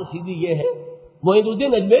بات تو سیدھی یہ ہے، معین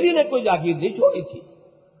الدین اجمیری نے کوئی جاگیر نہیں چھوڑی تھی،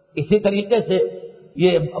 اسی طریقے سے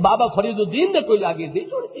یہ بابا فرید الدین نے کوئی جاگیر نہیں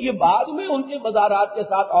چھوڑی تھی، یہ بعد میں ان کے مزارات کے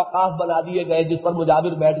ساتھ اوقاف بنا دیے گئے جس پر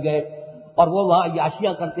مجاور بیٹھ گئے اور وہ وہاں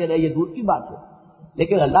عیاشیاں کرتے رہے، یہ دور کی بات ہے،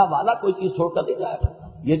 لیکن اللہ والا کوئی چیز چھوڑ کر نہیں جائے گا۔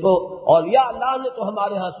 یہ تو اولیاء اللہ نے تو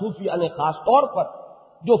ہمارے ہاں صوفیاء نے خاص طور پر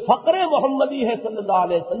جو فقر محمدی ہے صلی اللہ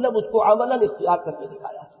علیہ وسلم اس کو عملاً اختیار کر کے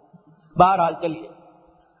دکھایا۔ بہرحال چلیے،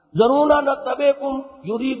 ذرونا نتبعکم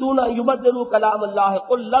یریدون ان یبدلوا کلام اللہ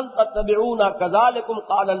قل لن تتبعونا کذلکم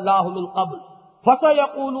قال اللہ من قبل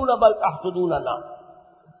فسیقولون بل تحسدوننا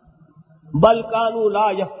بل كانوا لا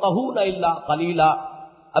يفقهون الا قلیلا۔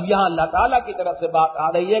 اب یہاں اللہ تعالیٰ کی طرف سے بات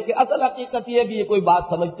آ رہی ہے کہ اصل حقیقت یہ ہے کہ یہ کوئی بات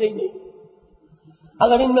سمجھتے ہی نہیں،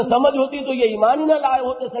 اگر ان میں سمجھ ہوتی تو یہ ایمان ہی نہ لائے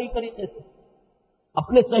ہوتے صحیح طریقے سے،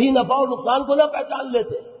 اپنے صحیح نفع اور نقصان کو نہ پہچان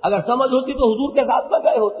لیتے، اگر سمجھ ہوتی تو حضور کے ساتھ نہ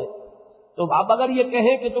گئے ہوتے۔ تو اب اگر یہ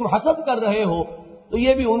کہیں کہ تم حسد کر رہے ہو تو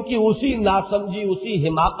یہ بھی ان کی اسی ناسمجھی، اسی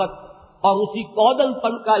حماقت اور اسی کودن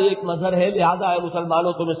پن کا ایک مظہر ہے، لہذا ہے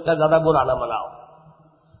مسلمانوں تم اس کا زیادہ برا نہ مناؤ۔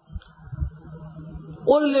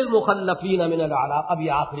 قل للمخلفین من الاعراب، اب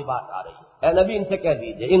یہ آخری بات آ رہی ہے، اے نبی ان سے کہہ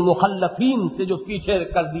دیجئے ان مخلفین سے جو پیچھے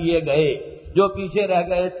کر دیے گئے، جو پیچھے رہ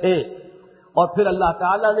گئے تھے، اور پھر اللہ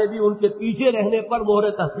تعالیٰ نے بھی ان کے پیچھے رہنے پر مہر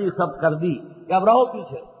تحقیق سب کر دی کہ اب رہو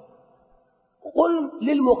پیچھے۔ قل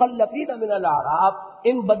للمخلفین من الاعراب،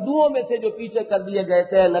 ان بدوؤں میں سے جو پیچھے کر دیے گئے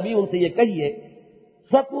تھے نبی ان سے یہ کہیے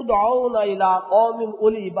ستدعون الی قوم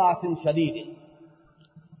اولی باس شدید،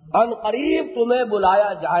 ان قریب تمہیں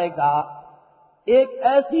بلایا جائے گا ایک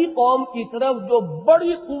ایسی قوم کی طرف جو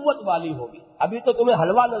بڑی قوت والی ہوگی۔ ابھی تو تمہیں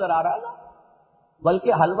حلوہ نظر آ رہا ہے نا،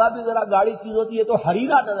 بلکہ حلوہ بھی ذرا گاڑی چیز ہوتی ہے، تو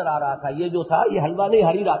حریرہ نظر آ رہا تھا، یہ جو تھا یہ حلوہ نہیں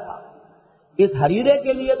حریرہ تھا۔ اس حریرے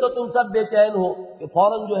کے لیے تو تم سب بے چین ہو کہ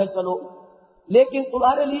فوراً جو ہے چلو، لیکن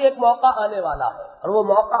تمہارے لیے ایک موقع آنے والا ہے، اور وہ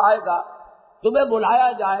موقع آئے گا تمہیں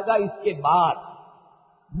بلایا جائے گا اس کے بعد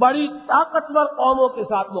بڑی طاقتور قوموں کے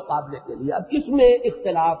ساتھ مقابلے کے لیے۔ اب اس میں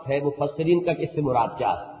اختلاف ہے مفسرین کا کہ اس سے مراد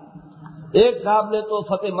کیا ہے۔ ایک صاحب نے تو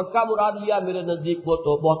فتح مکہ مراد لیا، میرے نزدیک وہ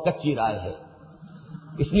تو بہت کچی رائے ہے،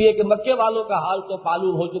 اس لیے کہ مکے والوں کا حال تو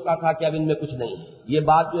معلوم ہو چکا تھا کہ اب ان میں کچھ نہیں ہے، یہ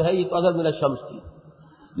بات جو ہے یہ تو اگر من الشمس تھی۔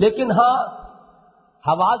 لیکن ہاں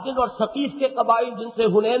حوازن اور ثقیف کے قبائل جن سے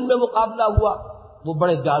حنین میں مقابلہ ہوا وہ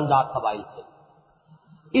بڑے جاندار قبائل تھے۔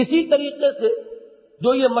 اسی طریقے سے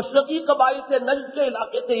جو یہ مشرقی قبائل تھے، نجد کے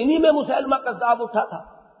علاقے تھے، انہی میں مسلمہ کذاب اٹھا تھا،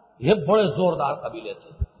 یہ بڑے زوردار قبیلے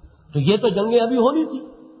تھے، تو یہ تو جنگیں ابھی ہونی تھی۔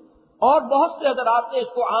 اور بہت سے حضرات نے اس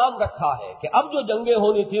کو عام رکھا ہے کہ اب جو جنگیں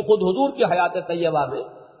ہونی تھی، خود حضور کی حیات طیبہ میں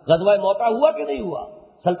غزوہ موطا ہوا کہ نہیں ہوا،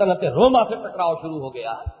 سلطنت روما سے ٹکراؤ شروع ہو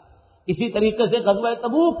گیا، اسی طریقے سے غزوہ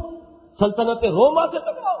تبوک سلطنت روما سے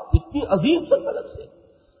ٹکراؤ، اتنی عظیم سلطنت سے۔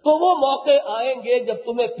 تو وہ موقع آئیں گے جب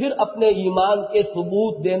تمہیں پھر اپنے ایمان کے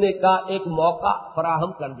ثبوت دینے کا ایک موقع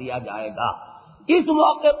فراہم کر دیا جائے گا۔ اس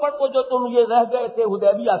موقع پر تو جو تم یہ رہ گئے تھے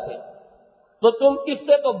حدیبیہ سے، تو تم اس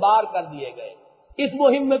سے تو باہر کر دیے گئے، اس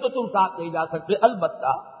مہم میں تو تم ساتھ نہیں جا سکتے۔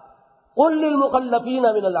 البتہ قل للمخلفین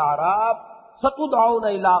من الاعراب ستدعون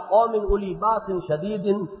الى قوم اولی باس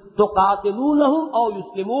شدید تقاتلونہم او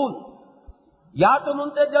یسلمون، یا تم ان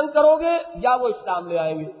سے جنگ کرو گے یا وہ اسلام لے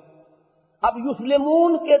آئیں گے۔ اب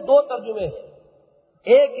یسلمون کے دو ترجمے ہیں،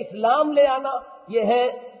 ایک اسلام لے آنا یہ ہے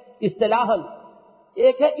اصطلاحاً،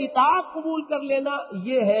 ایک ہے اطاعت قبول کر لینا،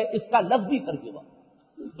 یہ ہے اس کا لفظی ترجمہ۔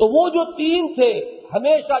 تو وہ جو تین تھے،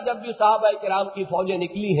 ہمیشہ جب بھی صحابہ کرام کی فوجیں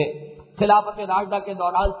نکلی ہیں خلافت راشدہ کے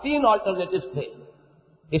دوران، تین آلٹرنیٹوز تھے۔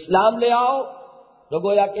 اسلام لے آؤ تو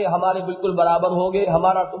گویا کہ ہمارے بالکل برابر ہوگے،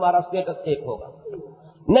 ہمارا تمہارا اسٹیٹس ایک ہوگا،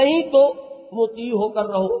 نہیں تو مطیع ہو کر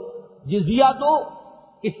رہو، جزیہ دو،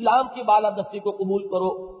 اسلام کی بالادستی کو قبول کرو۔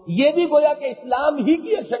 یہ بھی گویا کہ اسلام ہی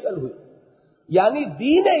کی شکل ہوئی، یعنی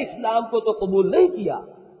دین اسلام کو تو قبول نہیں کیا،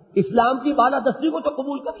 اسلام کی بالادستی کو تو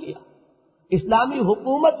قبول کر لیا، اسلامی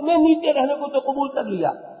حکومت میں نیچے رہنے کو تو قبول کر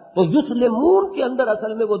لیا۔ تو یسلمون کے اندر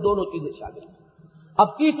اصل میں وہ دونوں چیزیں شامل ہیں۔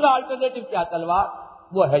 اب تیسرا الٹرنیٹو کیا تلوار،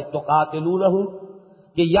 وہ ہے تقاتلونہم،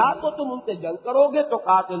 کہ یا تو تم ان سے جنگ کرو گے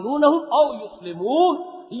تقاتلونہم او یسلمون،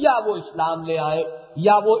 یا وہ اسلام لے آئے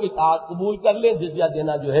یا وہ اطاعت قبول کر لیں، جزیہ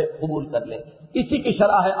دینا جو ہے قبول کر لیں۔ اسی کی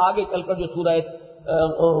شرح ہے آگے چل کر جو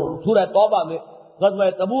سورہ توبہ میں غزوہ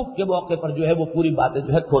تبوک کے موقع پر جو ہے وہ پوری باتیں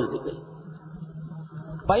جو ہے کھول دی گئی۔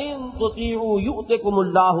 فَإِن تُطِيعُوا يُؤْتِكُمُ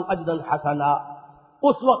اللَّهُ أَجْرًا حَسَنًا،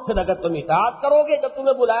 اس وقت پھر اگر تم اطاعت کرو گے جب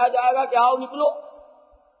تمہیں بلایا جائے گا کہ آؤ نکلو،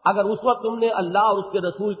 اگر اس وقت تم نے اللہ اور اس کے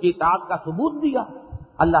رسول کی اطاعت کا ثبوت دیا،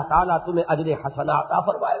 اللہ تعالیٰ تمہیں اجر حسنہ عطا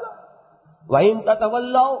فرمائے گا۔ وَإِن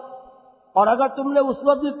تَتَوَلَّوْا، اور اگر تم نے اس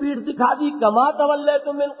وقت بھی پیٹھ دکھا دی، کما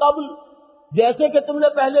تولیتم من قبل، جیسے کہ تم نے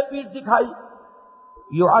پہلے پیٹھ دکھائی،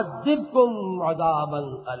 يُعَذِّبْكُمْ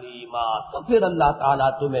عَذَابًا أَلِيمًا، تو پھر اللہ تعالیٰ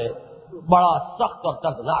تمہیں بڑا سخت اور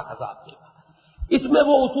دردناک عذاب دے گا۔ اس میں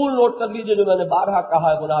وہ اصول نوٹ کر لیجئے جو میں نے بارہا کہا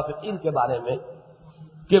ہے منافقین کے بارے میں،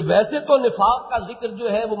 کہ ویسے تو نفاق کا ذکر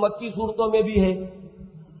جو ہے وہ مکی صورتوں میں بھی ہے،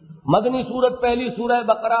 مدنی صورت پہلی سورہ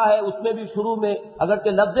بقرہ ہے، اس میں بھی شروع میں اگرچہ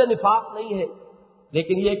لفظ نفاق نہیں ہے،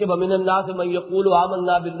 لیکن یہ کہ وَمِنَ النَّاسِ مَن يَقُولُ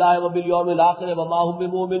آمَنَّا بِاللَّهِ وَبِالْيَوْمِ الْآخِرِ وَمَا هُم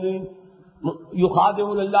بِمُؤْمِنِينَ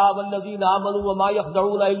يُخَادِعُونَ اللَّهَ وَالَّذِينَ آمَنُوا وَمَا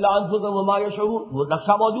يَخْدَعُونَ إِلَّا أَنفُسَهُمْ وَمَا يَشْعُرُونَ، وہ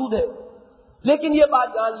نقشہ موجود ہے۔ لیکن یہ بات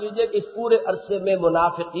جان لیجئے کہ اس پورے عرصے میں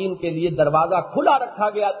منافقین کے لیے دروازہ کھلا رکھا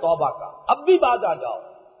گیا توبہ کا، اب بھی باز آ جاؤ،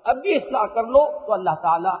 اب بھی اصلاح کر لو تو اللہ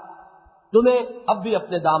تعالیٰ تمہیں اب بھی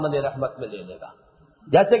اپنے دامن رحمت میں لے لے گا۔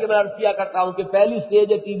 جیسے کہ میں عرض کیا کرتا ہوں کہ پہلی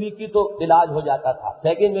سٹیج ہے ٹی بی کی تو علاج ہو جاتا تھا،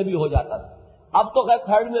 سیکنڈ میں بھی ہو جاتا تھا، اب تو خیر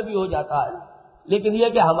تھرڈ میں بھی ہو جاتا ہے، لیکن یہ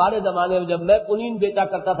کہ ہمارے زمانے میں جب میں کنین بیچا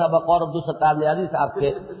کرتا تھا بقول عبدالستار نیازی صاحب کے،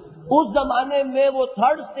 اس زمانے میں وہ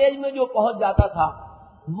تھرڈ سٹیج میں جو پہنچ جاتا تھا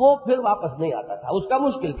وہ پھر واپس نہیں آتا تھا، اس کا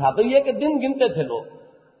مشکل تھا۔ تو یہ کہ دن گنتے تھے لوگ،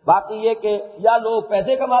 باقی یہ کہ یا لوگ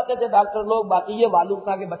پیسے کماتے تھے ڈاکٹر لوگ، باقی یہ معلوم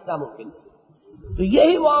تھا کہ بچنا ممکن نہیں۔ تو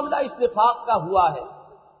یہی معاملہ اس نفاق کا ہوا ہے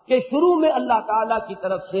کہ شروع میں اللہ تعالیٰ کی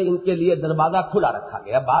طرف سے ان کے لیے دروازہ کھلا رکھا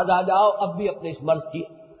گیا، بعد آ جاؤ اب بھی اپنے اس مرض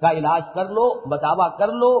کا علاج کر لو، بداوا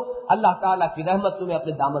کر لو، اللہ تعالیٰ کی رحمت تمہیں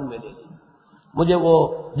اپنے دامن میں لے لے۔ مجھے وہ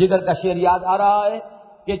جگر کا شعر یاد آ رہا ہے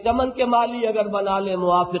کہ چمن کے مالی اگر بنا لے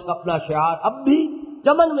موافق اپنا شعار، اب بھی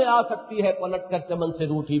چمن میں آ سکتی ہے پلٹ کر چمن سے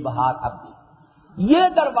روٹھی بہار، اب بھی یہ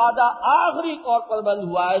دروازہ آخری طور پر بند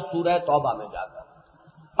ہوا ہے سورہ توبہ میں جا کر،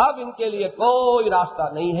 اب ان کے لیے کوئی راستہ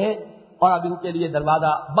نہیں ہے اور اب ان کے لیے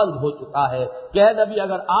دروازہ بند ہو چکا ہے کہ اے نبی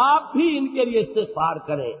اگر آپ بھی ان کے لیے استغفار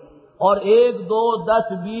کریں اور 1 2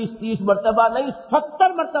 10 20 30 مرتبہ نہیں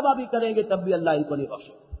 70 مرتبہ بھی کریں گے تب بھی اللہ ان کو نہیں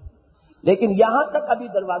بخشے، لیکن یہاں تک ابھی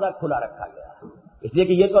دروازہ کھلا رکھا گیا ہے، اس لیے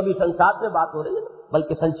کہ یہ تو ابھی سن 7 میں بات ہو رہی ہے،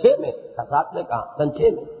 بلکہ سن 6 میں، 7 میں کہا سن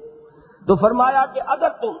 6 میں۔ تو فرمایا کہ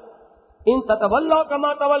اگر تم ان تتولوا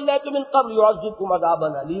کما تولیتم من قبل يعذبكم عذابا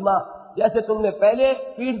علیما، جیسے تم نے پہلے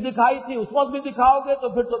پیٹھ دکھائی تھی اس وقت بھی دکھاؤ گے تو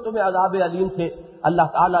پھر تو تمہیں عذاب علیم سے اللہ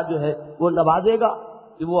تعالیٰ جو ہے وہ نوازے گا،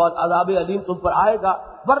 کہ وہ عذاب علیم تم پر آئے گا،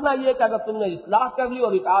 ورنہ یہ کہ اگر تم نے اصلاح کر لی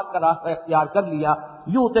اور اطاعت کا راستہ اختیار کر لیا،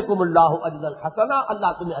 یؤتکم اللہ اجرا حسنا،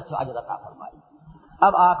 اللہ تمہیں اچھا اجر عطا فرمائے۔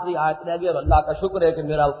 اب آخری آیت رہ گئی اور اللہ کا شکر ہے کہ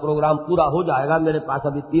میرا پروگرام پورا ہو جائے گا، میرے پاس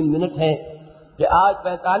ابھی 3 منٹ ہیں، کہ آج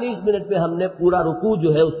 45 منٹ میں ہم نے پورا رکوع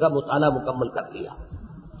جو ہے اس کا مطالعہ مکمل کر لیا.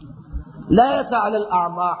 لیس علی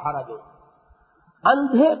الاعمى حرج،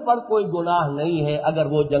 اندھے پر کوئی گناہ نہیں ہے اگر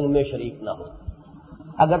وہ جنگ میں شریک نہ ہو.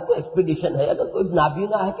 اگر کوئی ایکسپیڈیشن ہے، اگر کوئی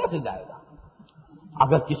نابینا ہے، کیسے جائے گا؟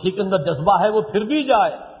 اگر کسی کے اندر جذبہ ہے وہ پھر بھی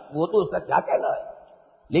جائے، وہ تو اس کا کیا کہنا ہے.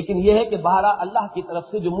 لیکن یہ ہے کہ بہرحال اللہ کی طرف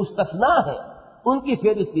سے جو مستثنیٰ ہیں ان کی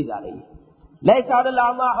فہرست کی جا رہی ہے. لیس علی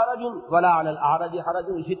الاعمى حرج ولا علی الاعرج حرج.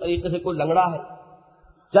 اسی طریقے سے کوئی لنگڑا ہے،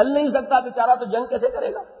 چل نہیں سکتا بیچارہ، تو جنگ کیسے کرے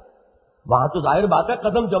گا؟ وہاں تو ظاہر بات ہے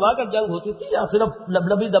قدم جما کر جنگ ہوتی تھی، یا صرف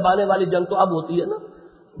لبلبی دبانے والی جنگ تو اب ہوتی ہے نا.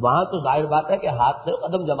 وہاں تو ظاہر بات ہے کہ ہاتھ سے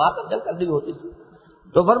قدم جما کر جنگ کرنی ہوتی تھی.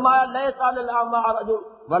 تو فرمایا لیس علی الاعمى حرج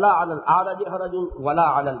ولا علی الاعرج حرج ولا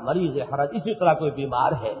علی المریض حرج. اسی طرح کوئی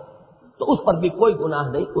بیمار ہے تو اس پر بھی کوئی گناہ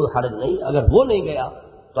نہیں، کوئی حرج نہیں. اگر وہ نہیں گیا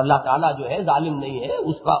تو اللہ تعالیٰ جو ہے ظالم نہیں ہے،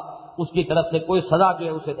 اس کی طرف سے کوئی سزا جو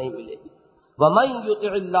ہے اسے نہیں ملے گی. وَمَن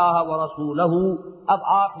يُطِعِ اللَّهَ وَرَسُولَهُ. اب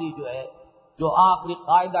آخری جو آخری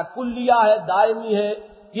قاعدہ کلیہ ہے، دائمی ہے،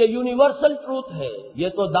 یہ یونیورسل ٹروتھ ہے، یہ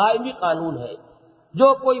تو دائمی قانون ہے. جو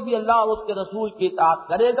کوئی بھی اللہ اور اس کے رسول کی اطاعت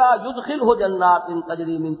کرے گا یدخلہ جنات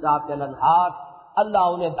تجری من تحتہا الانہار، اللہ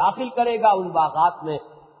انہیں داخل کرے گا ان باغات میں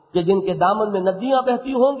کہ جن کے دامن میں ندیاں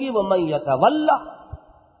بہتی ہوں گی. وَمَن يَتَوَلَّ،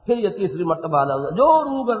 پھر یہ تیسری مرتبہ جو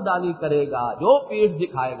روگردانی کرے گا، جو پیٹ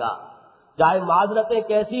دکھائے گا، چاہے معذرتیں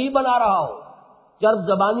کیسی ہی بنا رہا ہو، چرب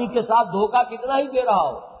زبانی کے ساتھ دھوکہ کتنا ہی دے رہا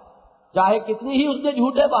ہو، چاہے کتنی ہی اس نے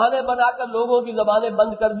جھوٹے بہانے بنا کر لوگوں کی زبانیں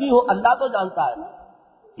بند کر دی ہوں، اللہ تو جانتا ہے نا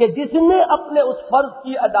کہ جس نے اپنے اس فرض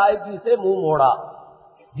کی ادائیگی سے منہ موڑا،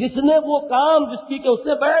 جس نے وہ کام جس کی کہ اس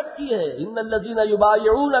نے بیعت کی ہے. ان الذین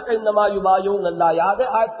یبایعونک انما یبایعون اللہ. یاد ہے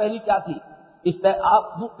آیت پہلی کیا تھی؟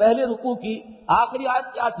 پہلے رکوع کی آخری آیت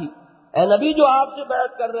کیا تھی؟ اے نبی جو آپ سے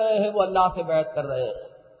بیعت کر رہے ہیں وہ اللہ سے بیعت کر رہے ہیں.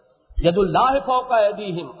 ید اللہ فوق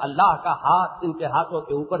ایدیہم، اللہ کا ہاتھ ان کے ہاتھوں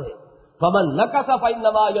کے اوپر ہے. فمن نکث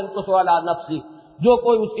فانما ینکث علی نفسہ، جو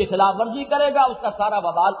کوئی اس کی خلاف ورزی کرے گا اس کا سارا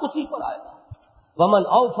وبال اسی پر آئے گا. ومن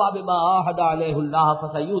اوفى بما عاهد عليه الله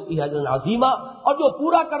فسيؤتيه اجرا عظيما. اور جو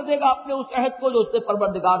پورا کر دے گا اپنے اس عہد کو جو اس نے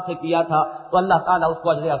پروردگار سے کیا تھا تو اللہ تعالیٰ اس کو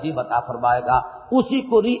اجر عظیم عطا فرمائے گا. اسی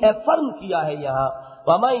کو ری افرم کیا ہے یہاں.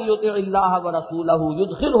 ومن يطع الله ورسوله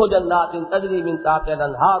يدخله جنات تجري من تحتها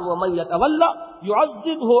الانهار ومن يتولى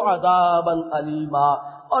يعذبه عذابا اليما.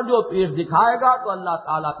 اور جو پیش دکھائے گا تو اللہ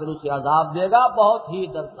تعالیٰ پھر اسے عذاب دے گا، بہت ہی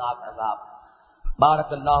دردناک عذاب. بارک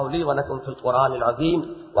اللہ لی ولکم فی القرآن العظیم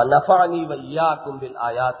ونفعنی وإیاکم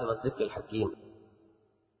بالآیات والذکر الحکیم.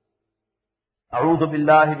 اعوذ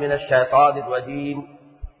باللہ من الشیطان الرجیم.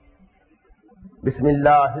 بسم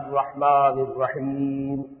اللہ الرحمن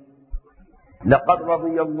الرحیم. لقد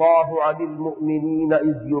رضی اللہ عن المؤمنین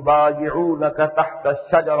اذ یبایعونک تحت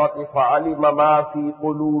الشجرة فعلم ما في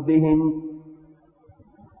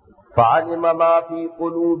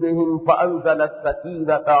قلوبهم فأنزل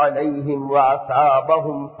السكينة عليهم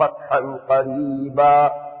وأصابهم فتحا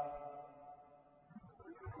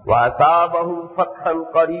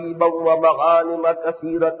قريبا ومغانم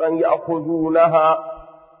كثيرة يأخذونها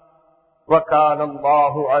وكان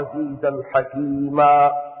الله عزيزا حكيما.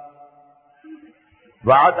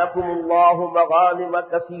 وعدكم الله مغانم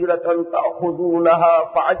كثيرة تأخذونها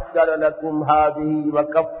فعجل لكم هذه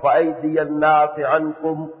وكف أيدي الناس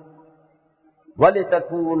عنكم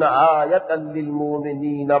وَلِتَكُونَ آيَةً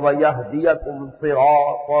لِّلْمُؤْمِنِينَ وَيَهْدِيَكُمْ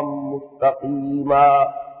صِرَاطًا مُّسْتَقِيمًا.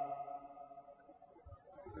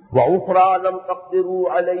 وَأُخْرَىٰ لَمْ تَقْدِرُوا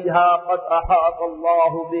عَلَيْهَا قَدْ أَحَاطَ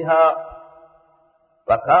اللَّهُ بِهَا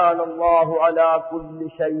وَكَانَ اللَّهُ عَلَىٰ كُلِّ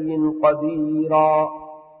شَيْءٍ قَدِيرًا.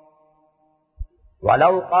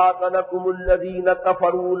 وَلَوْ قَاتَلَكُمُ الَّذِينَ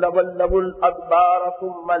كَفَرُوا لَوَلَّوُا الْأَدْبَارَ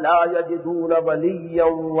ثُمَّ لَا يَجِدُونَ وَلِيًّا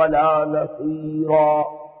وَلَا نَصِيرًا.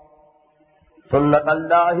 سنة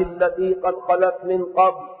الله التي قد خلت من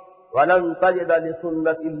قبل ولن تجد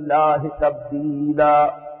لسنة الله تبديلا.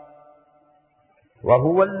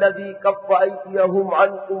 وهو الذي كف أيديهم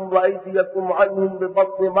عنكم وأيديكم عنهم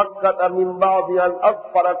ببطن مكة من بعد أن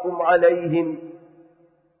أظفركم عليهم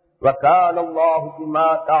وكان الله بما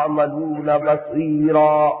تعملون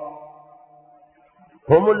بصيرا.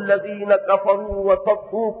 هم الذين كفروا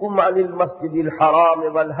وصدوكم عن المسجد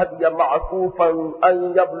الحرام والهدي معكوفا أن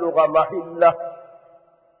يبلغ محله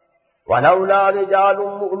ولولا رجال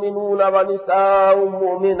مؤمنون ونساء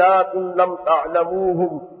مؤمنات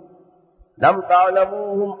لم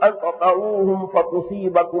تعلموهم أن تطؤوهم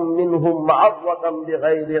فتصيبكم منهم معرة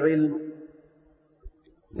بغير علم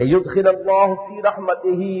ليدخل الله في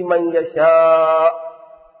رحمته من يشاء.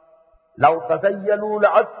 لو تزيلوا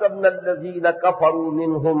لعذبنا الذين كفروا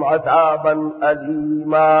منهم عذابا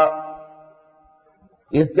أليما.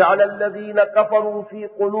 إذ جعل الذين كفروا في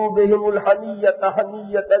قلوبهم الحمية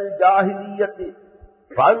حمية الجاهلية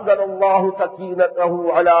فأنزل الله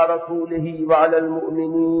سكينته على رسوله وعلى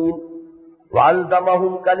المؤمنين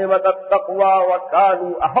وألزمهم كلمة التقوى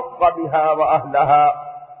وكانوا أحق بها وأهلها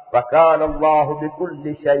وكان الله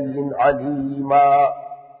بكل شيء عليما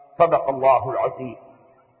صدق الله العظيم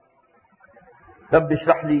رب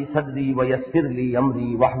اشرح لي صدري ويسر لي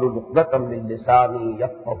أمري واحلل عقدة من لساني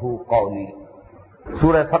يفقهوا قولي۔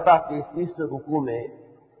 سورہ فتح کے اس تیسرے رکوع میں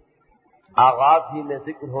آغاز ہی میں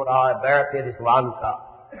ذکر ہو رہا ہے بیعت رضوان کا۔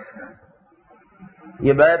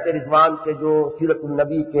 یہ بیعت رضوان کے جو سیرت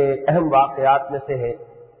النبی کے اہم واقعات میں سے ہے،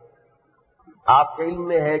 آپ کے علم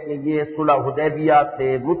میں ہے کہ یہ صلح حدیبیہ سے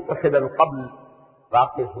متصلا قبل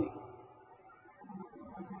واقع ہوئی۔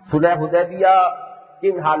 صلح حدیبیہ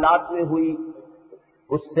کن حالات میں ہوئی،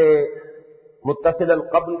 اس سے متصلا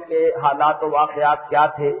قبل کے حالات و واقعات کیا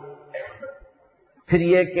تھے، پھر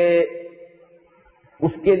یہ کہ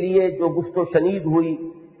اس کے لیے جو گفت و شنید ہوئی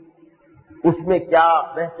اس میں کیا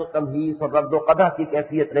بحث و تمہیز اور رد و قدح کی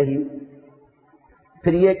کیفیت رہی،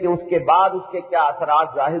 پھر یہ کہ اس کے بعد اس کے کیا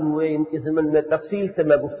اثرات ظاہر ہوئے، ان کے ضمن میں تفصیل سے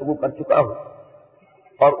میں گفتگو کر چکا ہوں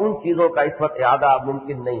اور ان چیزوں کا اس وقت اعادہ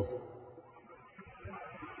ممکن نہیں ہے۔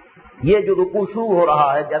 یہ جو رکوع شروع ہو رہا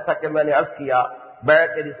ہے، جیسا کہ میں نے عرض کیا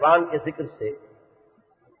بیعت رضوان کے ذکر سے،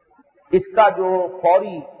 اس کا جو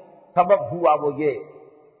فوری سبب ہوا وہ یہ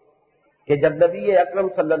کہ جب نبی اکرم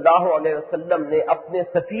صلی اللہ علیہ وسلم نے اپنے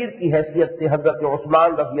سفیر کی حیثیت سے حضرت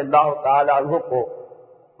عثمان رضی اللہ تعالی عنہ کو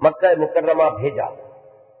مکہ مکرمہ بھیجا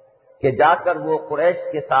کہ جا کر وہ قریش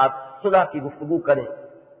کے ساتھ صلح کی گفتگو کریں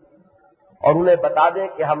اور انہیں بتا دیں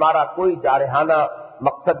کہ ہمارا کوئی جارحانہ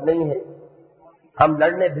مقصد نہیں ہے، ہم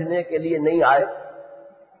لڑنے بھیڑنے کے لیے نہیں آئے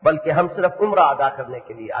بلکہ ہم صرف عمرہ ادا کرنے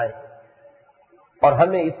کے لیے آئے اور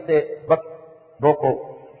ہمیں اس سے وقت روکو۔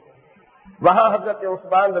 وہاں حضرت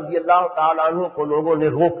عثمان رضی اللہ تعالیٰ عنہ کو لوگوں نے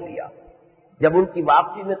روک لیا۔ جب ان کی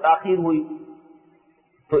واپسی میں تاخیر ہوئی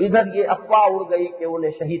تو ادھر یہ افواہ اڑ گئی کہ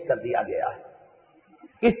انہیں شہید کر دیا گیا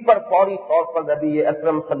ہے۔ اس پر فوری طور پر نبی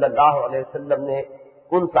اکرم صلی اللہ علیہ وسلم نے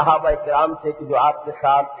ان صحابہ کرام سے کہ جو آپ کے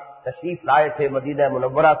ساتھ تشریف لائے تھے مدینہ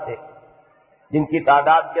منورہ سے، جن کی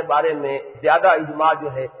تعداد کے بارے میں زیادہ اجماع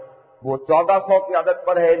جو ہے وہ 1400 کی عدد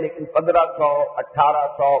پر ہے، لیکن 1500،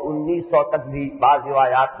 1800، 1900 تک بھی بعض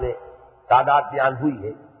روایات میں تعداد بیان ہوئی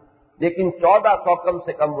ہے، لیکن 1400 کم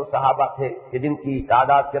سے کم وہ صحابہ تھے کہ جن کی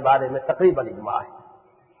تعداد کے بارے میں تقریباً اجماع ہے۔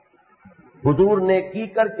 حضور نے کی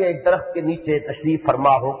کر کے ایک درخت کے نیچے تشریف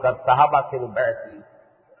فرما ہو کر صحابہ سے وہ بیعت لی۔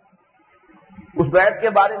 اس بیعت کے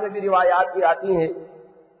بارے میں بھی روایات بھی آتی ہیں،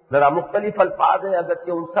 ذرا مختلف الفاظ ہیں،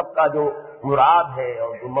 اگرچہ ان سب کا جو مراد ہے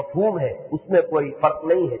اور جو مفہوم ہے اس میں کوئی فرق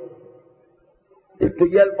نہیں ہے۔ تو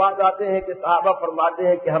یہ الفاظ آتے ہیں کہ صحابہ فرماتے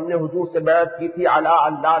ہیں کہ ہم نے حضور سے بیعت کی تھی علی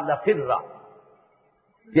اللہ نفر،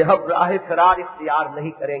 کہ ہم راہ فرار اختیار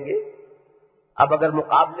نہیں کریں گے، اب اگر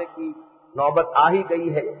مقابلے کی نوبت آ ہی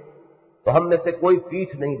گئی ہے تو ہم میں سے کوئی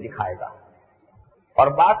پیٹھ نہیں دکھائے گا۔ اور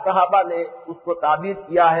بعض صحابہ نے اس کو تعبیر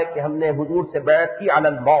کیا ہے کہ ہم نے حضور سے بیعت کی علی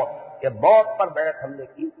الموت، کہ موت پر بیعت ہم نے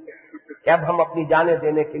کی کہ اب ہم اپنی جانیں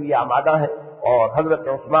دینے کے لیے آمادہ ہیں اور حضرت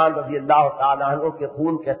عثمان رضی اللہ تعالیٰ عنہ کے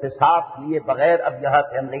خون کے احتساب لیے بغیر اب یہاں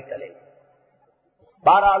سے ہم نہیں چلیں گے۔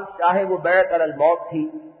 بہرحال چاہے وہ بیعت علی الموت تھی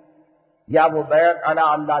یا وہ بیعت علی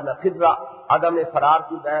اللہ نفر، عدم فرار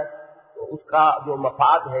کی بیعت، تو اس کا جو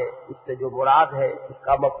مفاد ہے، اس سے جو مراد ہے، اس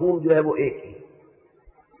کا مفہوم جو ہے وہ ایک ہی۔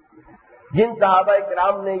 جن صحابہ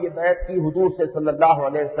کرام نے یہ بیعت کی حضور سے صلی اللہ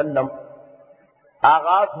علیہ وسلم،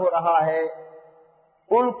 آغاز ہو رہا ہے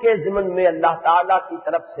ان کے ضمن میں اللہ تعالی کی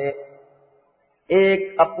طرف سے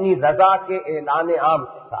ایک اپنی رضا کے اعلان عام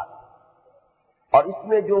کے ساتھ، اور اس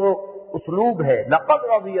میں جو اسلوب ہے لقد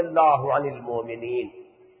رضی اللہ عن المؤمنین،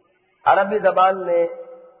 عربی زبان میں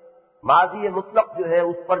ماضی مطلق جو ہے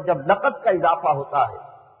اس پر جب لقد کا اضافہ ہوتا ہے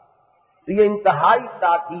تو یہ انتہائی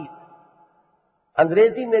تاکید۔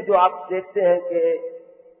 انگریزی میں جو آپ دیکھتے ہیں کہ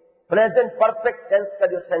پریزنٹ پرفیکٹ ٹینس کا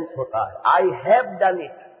جو سینس ہوتا ہے آئی ہیو ڈن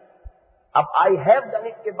اٹ، اب آئی ہیو ڈن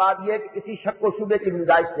اٹ کے بعد یہ کہ کسی شک و شبے کی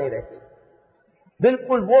گنجائش نہیں رہتی،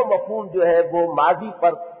 بالکل وہ مفہوم جو ہے وہ ماضی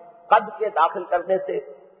پر قد کے داخل کرنے سے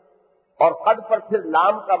اور قد پر پھر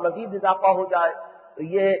لام کا مزید اضافہ ہو جائے تو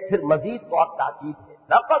یہ پھر مزید بہت تاکید ہے۔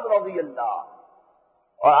 لقد رضی اللہ،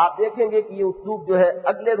 اور آپ دیکھیں گے کہ یہ اسلوب جو ہے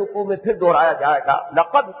اگلے رکوع میں پھر دہرایا جائے گا،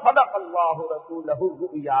 لقد صدق اللہ رسولہ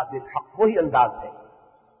الرؤیا بالحق، وہی انداز ہے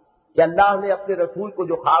کہ اللہ نے اپنے رسول کو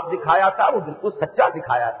جو خواب دکھایا تھا وہ بالکل سچا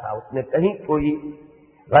دکھایا تھا، اس میں کہیں کوئی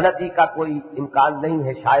غلطی کا کوئی امکان نہیں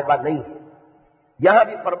ہے، شائبہ نہیں ہے۔ یہاں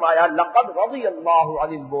بھی فرمایا لقد رضی اللہ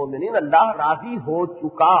عن المؤمنین، اللہ راضی ہو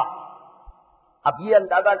چکا۔ اب یہ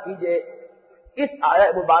اندازہ کیجئے اس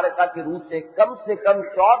آیت مبارکہ کی روح سے کم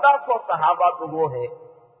 1400 صحابہ تو وہ ہیں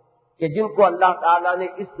کہ جن کو اللہ تعالیٰ نے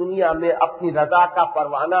اس دنیا میں اپنی رضا کا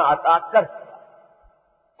پروانہ عطا کر دیا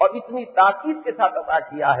اور اتنی تاکید کے ساتھ عطا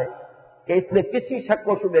کیا ہے کہ اس میں کسی شک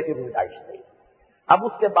و شبے کی گنجائش نہیں۔ اب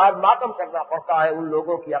اس کے بعد ماتم کرنا پڑتا ہے ان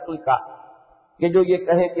لوگوں کی عقل کا کہ جو یہ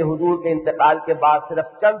کہیں کہ حضور کے انتقال کے بعد صرف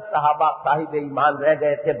چند صحابہ صاحب ایمان رہ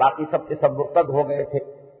گئے تھے، باقی سب کے سب مرتد ہو گئے تھے،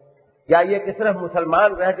 یا یہ کہ صرف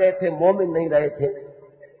مسلمان رہ گئے تھے، مومن نہیں رہے تھے۔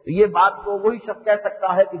 تو یہ بات کو وہی شخص کہہ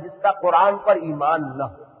سکتا ہے کہ جس کا قرآن پر ایمان نہ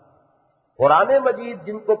ہو، قرآن مجید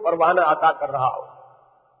جن کو پروانہ عطا کر رہا ہو۔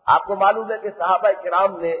 آپ کو معلوم ہے کہ صحابہ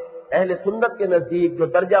کرام نے اہل سنت کے نزدیک جو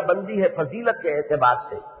درجہ بندی ہے فضیلت کے اعتبار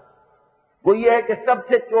سے، وہ یہ ہے کہ سب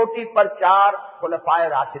سے چوٹی پر 4 خلفائے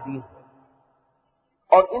راشدین ہیں،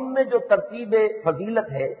 اور ان میں جو ترتیب فضیلت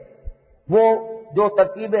ہے وہ جو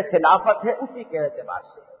ترتیب خلافت ہے اسی کے اعتبار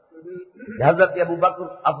سے حضرت ابو بکر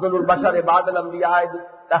افضل البشر بعد الانبیاء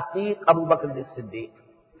تحقیق ابو بکر الصدیق،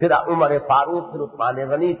 پھر عمر فاروق، پھر عثمان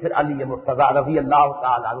غنی، پھر علی مرتضی رضی اللہ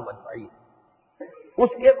تعالی عنہ اجمعین۔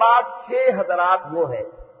 اس کے بعد 6 حضرات وہ ہیں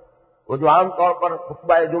وہ جو عام طور پر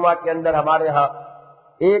خطبہ جمعہ کے اندر ہمارے ہاں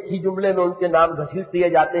ایک ہی جملے میں ان کے نام گھسیٹ دیے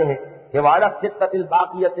جاتے ہیں کہ وعلى الستة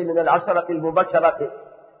الباقية من العشرة المبشرة،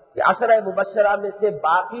 یہ عشرہ مبشرہ میں سے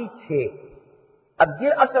باقی 6۔ اب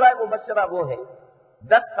یہ عشرہ مبشرہ وہ ہیں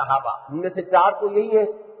 10 صحابہ، ان میں سے 4 تو یہی ہیں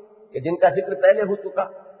کہ جن کا ذکر پہلے ہو چکا،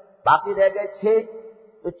 باقی رہ گئے 6۔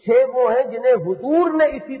 تو 6 وہ ہیں جنہیں حضور نے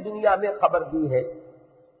اسی دنیا میں خبر دی ہے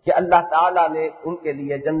کہ اللہ تعالیٰ نے ان کے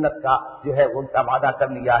لیے جنت کا جو ہے ان کا وعدہ کر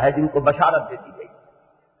لیا ہے، جن کو بشارت دے دی گئی۔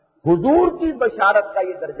 حضور کی بشارت کا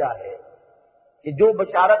یہ درجہ ہے کہ جو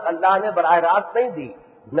بشارت اللہ نے براہ راست نہیں دی،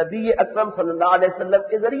 نبی اکرم صلی اللہ علیہ وسلم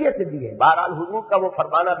کے ذریعے سے دی ہے۔ بہرحال حضور کا وہ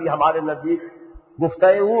فرمانا بھی ہمارے نزدیک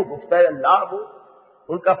گفتہ اللہ ہو،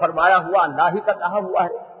 ان کا فرمایا ہوا اللہ ہی کا کہا ہوا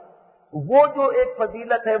ہے۔ وہ جو ایک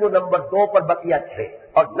فضیلت ہے وہ نمبر 2 پر، بقیہ 6،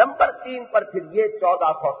 اور نمبر 3 پر پھر یہ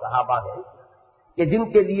 1400 صحابہ ہیں کہ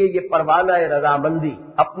جن کے لیے یہ پروانہ رضامندی،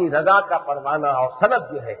 اپنی رضا کا پروانہ اور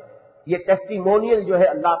سند جو ہے، یہ ٹیسٹیمونیل جو ہے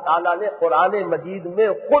اللہ تعالیٰ نے قرآن مجید میں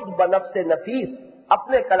خود بنفس نفیس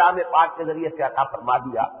اپنے کلام پاک کے ذریعے سے عطا فرما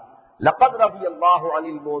دیا۔ لقد رضی اللہ عن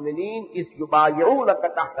المؤمنین اذ یبایعونک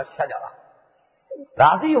تحت الشجرہ،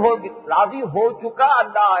 راضی ہو چکا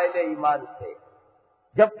اللہ اہل ایمان سے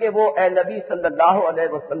جبکہ وہ اے نبی صلی اللہ علیہ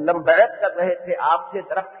وسلم بیعت کر رہے تھے آپ سے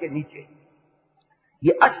درخت کے نیچے۔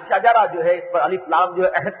 یہ الشجرہ جو ہے اس پر الف لام جو ہے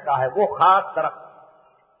عہد کا ہے، وہ خاص درخت،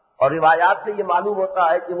 اور روایات سے یہ معلوم ہوتا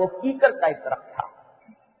ہے کہ وہ کیکر کا ایک درخت تھا۔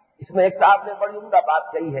 اس میں ایک صاحب نے بڑی عمدہ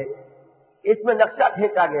بات کہی ہے، اس میں نقشہ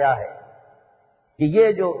کھینچا گیا ہے کہ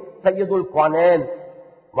یہ جو سید الکونین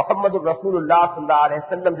محمد الرسول اللہ صلی اللہ علیہ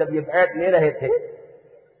وسلم جب یہ بیعت لے رہے تھے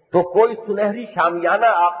تو کوئی سنہری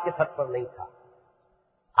شامیانہ آپ کے سر پر نہیں تھا،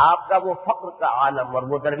 آپ کا وہ فقر کا عالم اور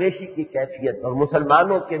وہ درویشی کی کیفیت اور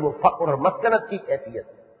مسلمانوں کے وہ فقر اور مسکنت کی کیفیت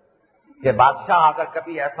کہ بادشاہ اگر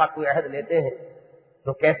کبھی ایسا کوئی عہد لیتے ہیں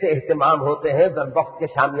تو کیسے اہتمام ہوتے ہیں، در وقت کے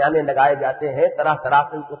شامیانے لگائے جاتے ہیں، طرح طرح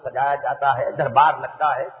سے ان کو سجایا جاتا ہے، دربار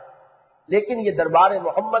لگتا ہے۔ لیکن یہ دربار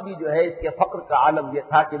محمدی جو ہے اس کے فقر کا عالم یہ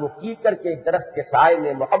تھا کہ وہ کیکر کے درخت کے سائے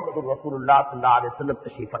میں محمد الرسول اللہ صلی اللہ علیہ وسلم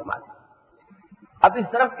تشریف فرما تھے۔ اب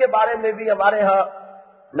اس درخت کے بارے میں بھی ہمارے ہاں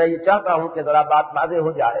میں یہ چاہتا ہوں کہ ذرا بات واضح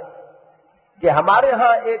ہو جائے کہ ہمارے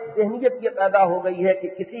ہاں ایک ذہنیت یہ پیدا ہو گئی ہے کہ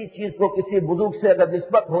کسی چیز کو کسی بزرگ سے اگر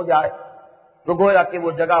نسبت ہو جائے تو گویا کہ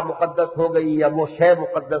وہ جگہ مقدس ہو گئی یا وہ شے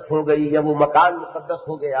مقدس ہو گئی یا وہ مکان مقدس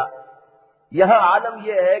ہو گیا۔ یہاں عالم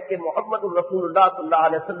یہ ہے کہ محمد الرسول اللہ صلی اللہ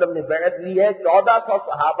علیہ وسلم نے بیعت لی ہے 1400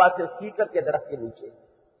 صحابہ سے کیکر کے درخت کے نیچے،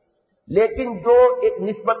 لیکن جو ایک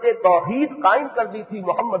نسبت توحید قائم کر دی تھی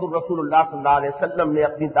محمد الرسول اللہ صلی اللہ علیہ وسلم نے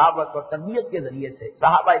اپنی دعوت اور تربیت کے ذریعے سے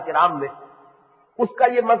صحابہ کرام میں، اس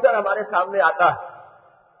کا یہ منظر ہمارے سامنے آتا ہے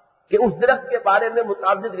کہ اس درخت کے بارے میں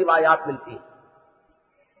متعدد روایات ملتی ہیں۔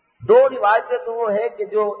 2 روایتیں تو وہ ہیں کہ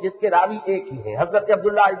جو جس کے راوی ایک ہی ہیں، حضرت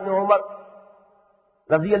عبداللہ ابن عمر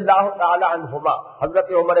رضی اللہ تعالی عنہما، حضرت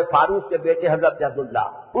عمر فاروق کے بیٹے حضرت عبداللہ،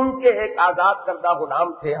 ان کے ایک آزاد کردہ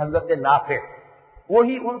غلام تھے حضرت نافع،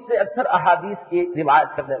 وہی ان سے اکثر احادیث کی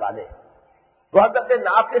روایت کرنے والے ہیں۔ تو حضرت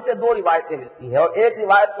نافع سے 2 روایتیں ملتی ہیں، اور ایک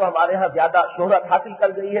روایت تو ہمارے ہاں زیادہ شہرت حاصل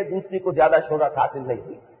کر گئی ہے، دوسری کو زیادہ شہرت حاصل نہیں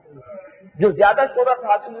ہوئی۔ جو زیادہ شہرت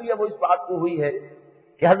حاصل ہوئی ہے وہ اس بات کو ہوئی ہے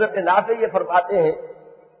کہ حضرت نافع یہ فرماتے ہیں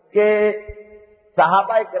کہ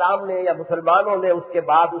صحابہ کرام نے یا مسلمانوں نے اس کے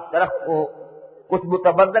بعد اس درخت کو کچھ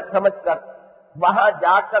متبرک سمجھ کر وہاں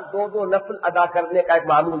جا کر 2 نفل ادا کرنے کا ایک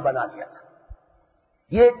معمول بنا دیا تھا۔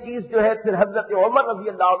 یہ چیز جو ہے پھر حضرت عمر رضی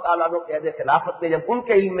اللہ تعالیٰ عنہ کے عہد خلافت میں جب ان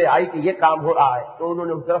کے علم میں آئی کہ یہ کام ہو رہا ہے تو انہوں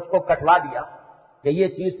نے اس درخت کو کٹوا دیا کہ یہ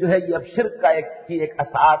چیز جو ہے یہ اب شرک کا ایک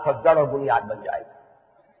اساس اور جڑ اور بنیاد بن جائے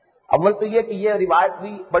گی۔ اول تو یہ کہ یہ روایت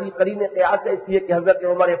بھی بڑی قرین قیاس ہے، اس لیے کہ حضرت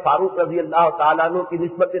عمر فاروق رضی اللہ تعالیٰ عنہ کی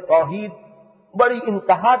نسبت توحید بڑی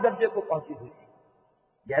انتہا درجے کو پہنچی ہوئی تھی،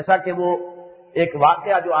 جیسا کہ وہ ایک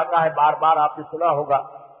واقعہ جو آتا ہے بار بار آپ نے سنا ہوگا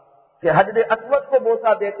کہ حجر اسود کو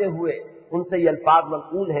بوسہ دیتے ہوئے ان سے یہ الفاظ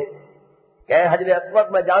منقول ہیں کہ اے حجر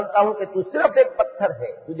اسود، میں جانتا ہوں کہ تو صرف ایک پتھر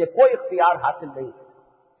ہے، تجھے کوئی اختیار حاصل نہیں،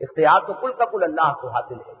 اختیار تو کل کا کل اللہ کو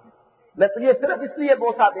حاصل ہے، میں تجھے صرف اس لیے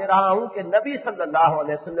بوسہ دے رہا ہوں کہ نبی صلی اللہ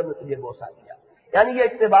علیہ وسلم نے تجھے بوسہ دیا، یعنی یہ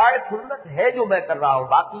اتباع سنت ہے جو میں کر رہا ہوں،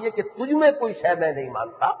 باقی یہ کہ تجھ میں کوئی شے میں نہیں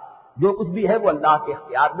مانتا، جو کچھ بھی ہے وہ اللہ کے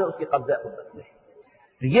اختیار میں، اس کے قبضہ قدرت میں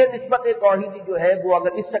ہے۔ یہ نسبت توحیدی جو ہے وہ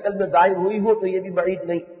اگر اس شکل میں ظاہر ہوئی ہو تو یہ بھی بعید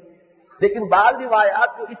نہیں، لیکن بعض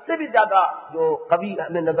روایات جو اس سے بھی زیادہ جو قوی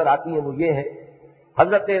ہمیں نظر آتی ہیں وہ یہ ہے،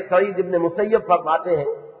 حضرت سعید ابن مسیب فرماتے ہیں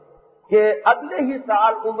کہ اگلے ہی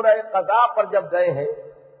سال عمرہ قضاء پر جب گئے ہیں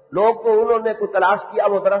لوگ تو انہوں نے کوئی تلاش کیا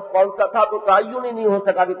وہ درخت کون سا تھا تو تعین ہی نہیں ہو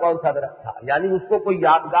سکا کہ کون سا درخت تھا، یعنی اس کو کوئی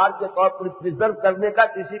یادگار کے طور پر پرزرو کرنے کا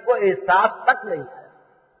کسی کو احساس تک نہیں ہے۔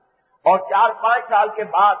 اور 4-5 سال کے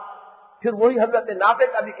بعد پھر وہی حضرت نافع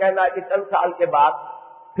کا بھی کہنا ہے کہ چند سال کے بعد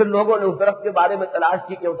پھر لوگوں نے اس درخت کے بارے میں تلاش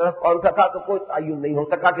کی کہ وہ درخت کون سا تھا تو کوئی تعین نہیں ہو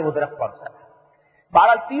سکا کہ وہ درخت کون سا تھا۔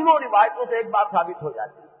 بہرحال تینوں روایتوں سے ایک بات ثابت ہو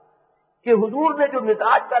جاتی ہے کہ حضور نے جو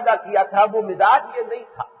مزاج پیدا کیا تھا وہ مزاج یہ نہیں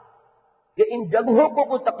تھا کہ ان جگہوں کو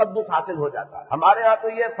کوئی تقدس حاصل ہو جاتا، ہمارے ہاں تو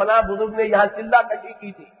یہ فلاں بزرگ نے یہاں چلہ کشی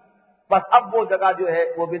کی تھی، بس اب وہ جگہ جو ہے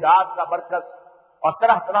وہ بدعات کا مرکز اور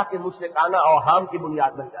طرح طرح کے مشرکانہ اوہام کی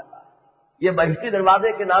بنیاد بن جاتا ہے۔ یہ بہشتی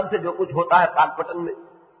دروازے کے نام سے جو کچھ ہوتا ہے پاک پٹن میں،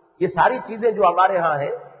 یہ ساری چیزیں جو ہمارے ہاں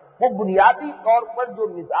ہیں وہ بنیادی طور پر جو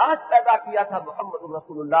مزاج پیدا کیا تھا محمد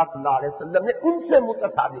رسول اللہ صلی اللہ علیہ وسلم نے ان سے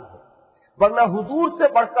متصادم ہے، ورنہ حضور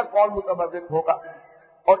سے بڑھ کر کون متبرک ہوگا،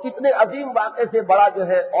 اور اتنے عظیم واقعے سے بڑا جو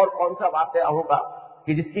ہے اور کون سا واقعہ ہوگا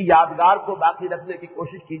کہ جس کی یادگار کو باقی رکھنے کی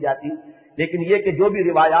کوشش کی جاتی۔ لیکن یہ کہ جو بھی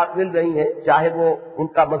روایات مل رہی ہیں چاہے وہ ان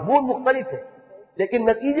کا مضمون مختلف ہے لیکن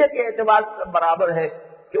نتیجے کے اعتبار سے برابر ہے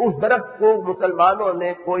کہ اس درخت کو مسلمانوں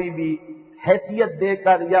نے کوئی بھی حیثیت دے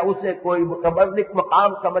کر یا اسے کوئی متبرک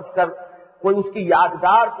مقام سمجھ کر کوئی اس کی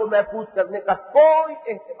یادگار کو محفوظ کرنے کا کوئی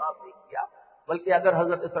اہتمام نہیں کیا، بلکہ اگر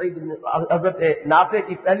حضرت نافع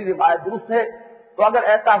کی پہلی روایت درست ہے تو اگر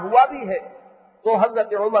ایسا ہوا بھی ہے تو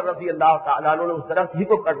حضرت عمر رضی اللہ تعالیٰ عنہ نے اس درخت ہی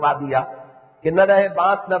کو کٹوا دیا کہ نہ رہے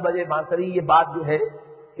بانس نہ بجے بانسری۔ یہ بات جو ہے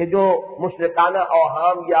کہ جو مشرکانہ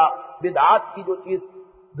اوہام یا بدعات کی جو چیز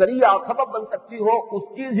ذریعہ اور سبب بن سکتی ہو اس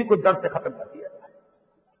چیز ہی کو جڑ سے ختم کر دیا جائے۔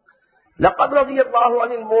 لقد رضی اللہ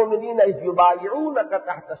عن المؤمنین اذ یبایعونک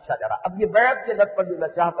تحت الشجرہ۔ اب یہ بیعت کے لفظ پر بھی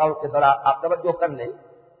میں چاہتا ہوں کہ ذرا آپ توجہ کر لیں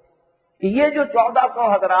کہ یہ جو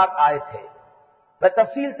 1400 حضرات آئے تھے، میں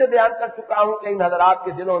تفصیل سے بیان کر چکا ہوں کہ ان حضرات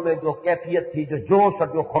کے دلوں میں جو کیفیت تھی، جو جوش اور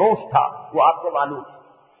جو خروش تھا وہ آپ کو معلوم ہے،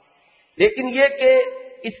 لیکن یہ کہ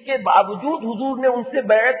اس کے باوجود حضور نے ان سے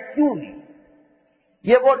بیعت کیوں لی؟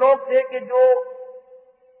 یہ وہ لوگ تھے کہ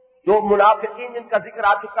جو منافقین جن کا ذکر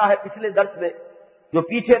آ چکا ہے پچھلے درس میں، جو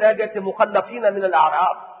پیچھے رہ گئے تھے، مخلفین من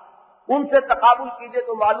الاعراب، ان سے تقابل کیجئے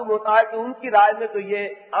تو معلوم ہوتا ہے کہ ان کی رائے میں تو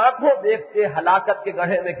یہ آنکھوں دیکھتے ہلاکت کے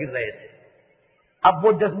گڑھے میں گر رہے تھے۔ اب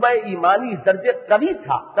وہ جذبہ ایمانی درجے قوی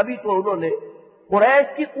تھا، تبھی تو انہوں نے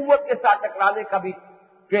قریش کی قوت کے ساتھ ٹکرانے کا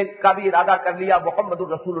بھی ارادہ کر لیا محمد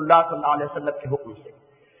الرسول اللہ صلی اللہ علیہ وسلم کے حکم سے۔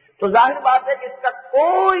 تو ظاہر بات ہے کہ اس کا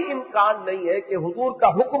کوئی امکان نہیں ہے کہ حضور کا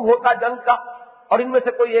حکم ہوتا جنگ کا اور ان میں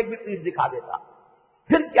سے کوئی ایک بھی چیز دکھا دیتا۔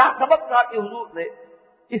 پھر کیا سبب تھا کہ حضور نے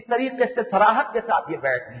اس طریقے سے صراحت کے ساتھ یہ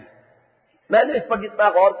بیعت لی؟ میں نے اس پر جتنا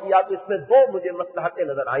غور کیا تو اس میں 2 مجھے مصلحتیں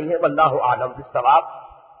نظر آئی ہیں، واللہ اعلم بالصواب۔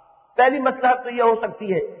 پہلی مصلحت تو یہ ہو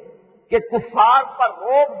سکتی ہے کہ کفار پر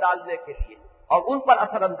روب ڈالنے کے لیے اور ان پر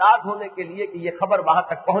اثر انداز ہونے کے لیے کہ یہ خبر وہاں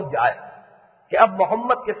تک پہنچ جائے کہ اب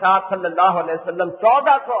محمد کے ساتھ صلی اللہ علیہ وسلم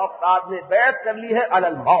 1400 افراد نے بیعت کر لی ہے علی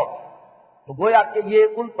الموت، تو گویا کہ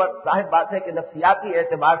یہ ان پر ظاہر بات ہے کہ نفسیاتی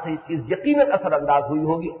اعتبار سے یہ چیز یقیناً اثر انداز ہوئی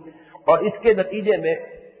ہوگی، اور اس کے نتیجے میں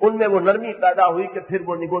ان میں وہ نرمی پیدا ہوئی کہ پھر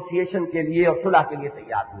وہ نیگوشیشن کے لیے اور صلح کے لیے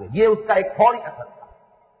تیار ہوئے۔ یہ اس کا ایک فوری اثر تھا۔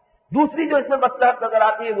 دوسری جو اس میں مصلحت نظر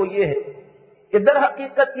آتی ہے وہ یہ ہے کہ در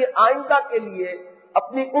حقیقت یہ آئندہ کے لیے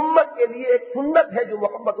اپنی امت کے لیے ایک سنت ہے جو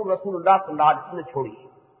محمد رسول اللہ صلی اللہ علیہ وسلم نے چھوڑی ہے،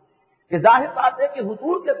 کہ ظاہر بات ہے کہ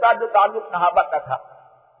حضور کے ساتھ جو تعلق صحابہ کا تھا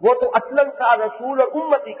وہ تو اصلاً تھا رسول اور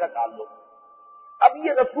امتی کا تعلق۔ اب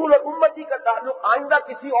یہ رسول اور امتی کا تعلق آئندہ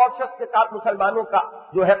کسی اور شخص کے ساتھ مسلمانوں کا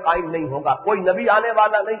جو ہے قائم نہیں ہوگا، کوئی نبی آنے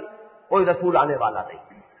والا نہیں، کوئی رسول آنے والا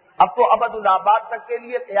نہیں۔ اب تو ابد الآباد تک کے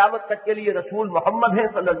لیے، قیامت تک کے لیے رسول محمد ہیں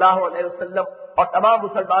صلی اللہ علیہ وسلم، اور تمام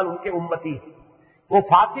مسلمان ان کے امتی ہیں۔ وہ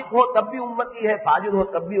فاسق ہو تب بھی امتی ہے، فاجر ہو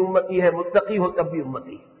تب بھی امتی ہے، متقی ہو تب بھی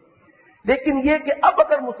امتی ہے۔ لیکن یہ کہ اب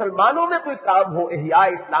اگر مسلمانوں میں کوئی کام ہو احیاء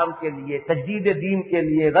اسلام کے لیے، تجدید دین کے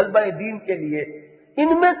لیے، غلبہ دین کے لیے،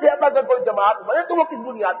 ان میں سے اب اگر کوئی جماعت بنے تو وہ کس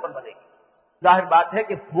بنیاد پر بنے گی؟ ظاہر بات ہے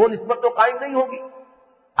کہ وہ نسبت تو قائم نہیں ہوگی۔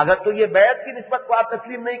 اگر تو یہ بیعت کی نسبت کو آپ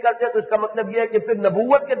تسلیم نہیں کرتے تو اس کا مطلب یہ ہے کہ پھر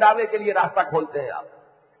نبوت کے دعوے کے لیے راستہ کھولتے ہیں آپ،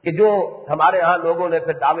 کہ جو ہمارے ہاں لوگوں نے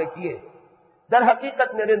پھر دعوے کیے۔ در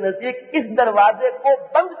حقیقت میرے نزدیک اس دروازے کو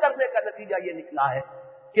بند کرنے کا نتیجہ یہ نکلا ہے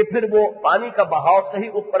کہ پھر وہ پانی کا بہاؤ صحیح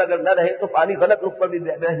رخ پر اگر نہ رہے تو پانی غلط رخ پر بھی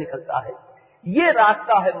بہہ نکلتا ہے۔ یہ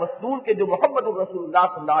راستہ ہے مسنون کے جو محمد رسول اللہ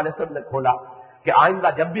صلی اللہ علیہ وسلم نے کھولا کہ آئندہ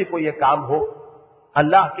جب بھی کوئی یہ کام ہو،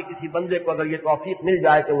 اللہ کے کسی بندے کو اگر یہ توفیق مل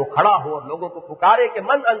جائے کہ وہ کھڑا ہو اور لوگوں کو پکارے کہ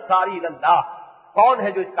من انصاری اللہ، کون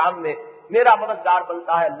ہے جو اس کام میں میرا مددگار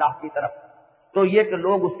بنتا ہے اللہ کی طرف، تو یہ کہ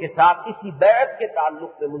لوگ اس کے ساتھ اسی بیعت کے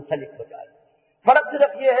تعلق میں منسلک ہو جائے۔ فرق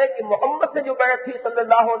صرف یہ ہے کہ محمد سے جو بیعت تھی صلی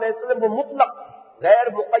اللہ علیہ وسلم وہ مطلق تھی، غیر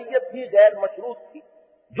مقید تھی، غیر مشروط تھی،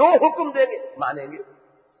 جو حکم دیں گے مانیں گے۔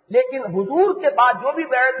 لیکن حضور کے بعد جو بھی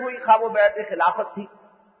بیعت ہوئی، خواہ وہ بیعت خلافت تھی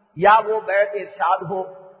یا وہ بیعت ارشاد ہو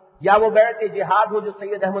یا وہ بیعت جہاد ہو جو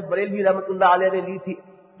سید احمد بریلوی رحمۃ اللہ علیہ نے لی تھی،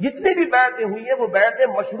 جتنی بھی بیعتیں ہوئی ہیں وہ بیعتیں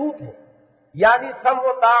مشروط ہیں، یعنی سمع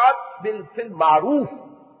و طاعت بالمعروف،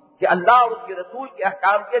 کہ اللہ اور اس کے رسول کے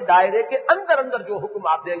احکام کے دائرے کے اندر اندر جو حکم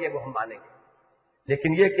آپ دیں گے وہ ہم مانیں گے۔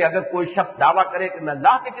 لیکن یہ کہ اگر کوئی شخص دعویٰ کرے کہ میں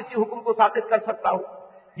اللہ کے کسی حکم کو ساقط کر سکتا ہوں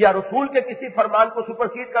یا رسول کے کسی فرمان کو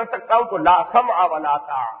سپرسیڈ کر سکتا ہوں تو لا سمع ولا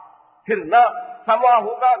طاعة، پھر نہ سمع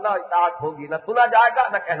ہوگا نہ اطاعت ہوگی، نہ سنا جائے گا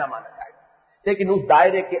نہ کہنا مانا جائے گا۔ لیکن اس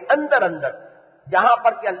دائرے کے اندر اندر جہاں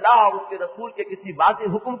پر کہ اللہ اور اس کے رسول کے کسی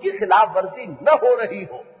واضح حکم کی خلاف ورزی نہ ہو رہی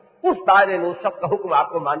ہو، اس دائرے میں اس سب کا حکم آپ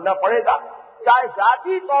کو ماننا پڑے گا، چاہے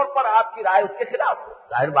ذاتی طور پر آپ کی رائے اس کے خلاف ہو۔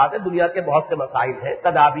 ظاہر بات ہے دنیا کے بہت سے مسائل ہیں،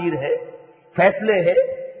 تدابیر ہے، فیصلے ہیں،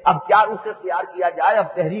 اب کیا اسے اختیار کیا جائے، اب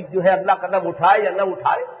تحریک جو ہے اگلا قدم اٹھائے یا نہ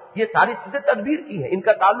اٹھائے، یہ ساری چیزیں تدبیر کی ہیں، ان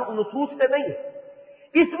کا تعلق نصوص سے نہیں ہے۔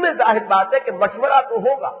 اس میں ظاہر بات ہے کہ مشورہ تو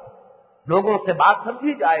ہوگا، لوگوں سے بات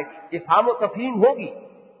سمجھی جائے گی، افہام و تفہیم ہوگی،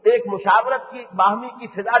 ایک مشاورت کی باہمی کی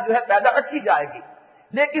فضا جو ہے پیدا رکھی جائے گی،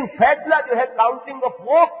 لیکن فیصلہ جو ہے کاؤنٹنگ آف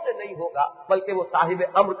ووٹ سے نہیں ہوگا، بلکہ وہ صاحب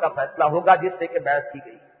امر کا فیصلہ ہوگا جس سے کہ بیعت کی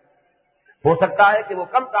گئی۔ ہو سکتا ہے کہ وہ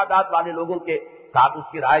کم تعداد والے لوگوں کے ساتھ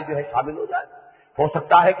اس کی رائے جو ہے شامل ہو جائے، ہو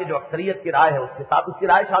سکتا ہے کہ جو اکثریت کی رائے ہے اس کے ساتھ اس کی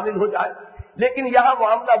رائے شامل ہو جائے، لیکن یہاں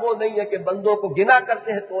معاملہ وہ نہیں ہے کہ بندوں کو گنا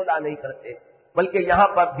کرتے ہیں تولا نہیں کرتے، بلکہ یہاں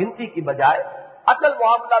پر گنتی کی بجائے اصل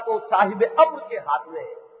معاملہ تو صاحب امر کے ہاتھ میں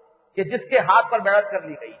ہے کہ جس کے ہاتھ پر بیعت کر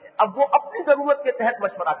لی گئی ہے، اب وہ اپنی ضرورت کے تحت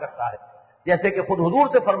مشورہ کرتا ہے، جیسے کہ خود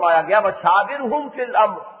حضور سے فرمایا گیا وَشَاوِرْهُمْ فِي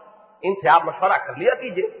الْأَمْرِ، ان سے آپ مشورہ کر لیا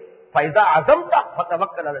کیجئے، فَإِذَا عَزَمْتَ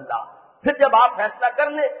فَتَوَكَّلْ عَلَى اللَّهِ، پھر جب آپ فیصلہ کر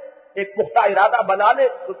لیں، ایک پختہ ارادہ بنا لیں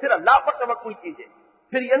تو پھر اللہ پر توکل کیجئے،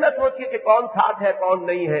 پھر یہ نہ سوچیے کہ کون ساتھ ہے کون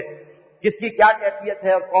نہیں ہے، کس کی کیا کیفیت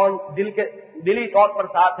ہے اور کون دلی طور پر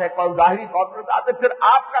ساتھ ہے کون ظاہری طور پر ساتھ ہے، پھر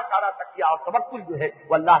آپ کا سارا تکیہ اور توکل جو ہے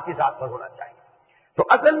وہ اللہ کی ذات پر ہونا چاہیے۔ تو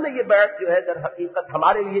اصل میں یہ بیعت جو ہے در حقیقت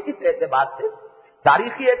ہمارے لیے اس اعتبار سے،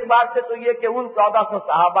 تاریخی اعتبار سے تو یہ کہ ان 1400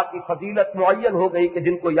 صحابہ کی فضیلت معین ہو گئی کہ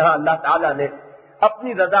جن کو یہاں اللہ تعالیٰ نے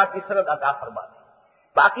اپنی رضا کی سند عطا فرما دی۔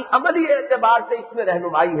 باقی عملی اعتبار سے اس میں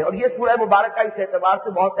رہنمائی ہے، اور یہ سورہ مبارکہ اس اعتبار سے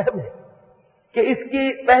بہت اہم ہے کہ اس کی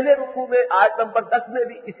پہلے رکوع میں آیت نمبر 10 میں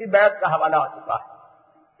بھی اسی بیعت کا حوالہ آ چکا ہے،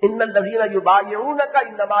 ان الذین یبایعونک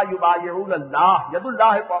انما یبایعون اللہ ید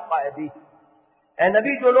اللہ فوق ایدیہم، اے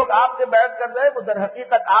نبی جو لوگ آپ سے بیعت کر رہے ہیں وہ در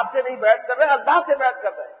حقیقت آپ سے نہیں بیعت کر رہے، اللہ سے بیعت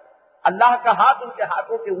کر رہے ہیں، اللہ کا ہاتھ ان کے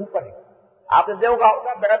ہاتھوں کے اوپر ہے۔ آپ نے دیکھا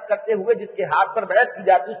ہوگا بیعت کرتے ہوئے جس کے ہاتھ پر بیعت کی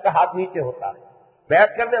جاتی ہے اس کا ہاتھ نیچے ہوتا ہے،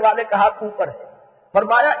 بیعت کرنے والے کا ہاتھ اوپر ہے۔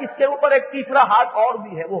 فرمایا اس کے اوپر ایک تیسرا ہاتھ اور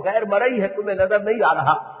بھی ہے، وہ غیر مرئی ہے، تمہیں نظر نہیں آ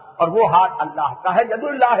رہا، اور وہ ہاتھ اللہ کا ہے، ید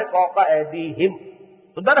اللہ فوق ایدیہم۔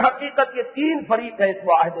 تو در حقیقت یہ تین فریق ہیں اس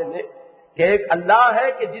معاہدے میں کہ ایک اللہ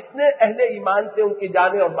ہے کہ جس نے اہل ایمان سے ان کی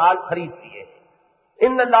جانیں اور مال خرید لیے،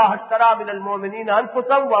 ان اللہ اشتری من المؤمنین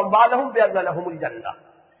انفسهم واموالهم بان لهم الجنہ،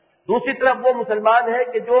 دوسری طرف وہ مسلمان ہے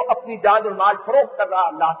کہ جو اپنی جان اور مال فروخت کر رہا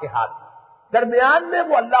اللہ کے ہاتھ، درمیان میں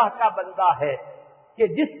وہ اللہ کا بندہ ہے کہ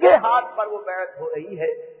جس کے ہاتھ پر وہ بیعت ہو رہی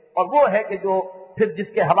ہے، اور وہ ہے کہ جو پھر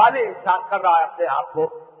جس کے حوالے انسان کر رہا ہے اپنے آپ کو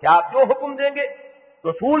کہ آپ جو حکم دیں گے،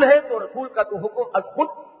 رسول ہے تو رسول کا تو حکم از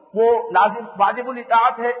خود وہ لازم واجب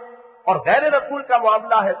الاطاعت ہے، اور غیر رسول کا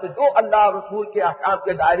معاملہ ہے تو جو اللہ اور رسول کے احکام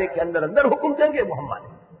کے دائرے کے اندر اندر حکم دیں گے وہ ہم مانیں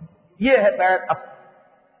گے۔ یہ ہے بیعت اصل۔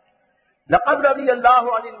 لقد رضی اللہ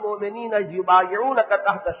عن المؤمنین اذ یبایعونک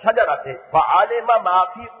تحت الشجرۃ فعلم ما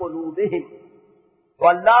فی قلوبہم، تو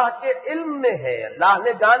اللہ کے علم میں ہے، اللہ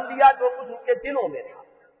نے جان لیا جو کچھ ان کے دلوں میں تھا۔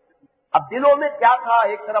 اب دلوں میں کیا تھا؟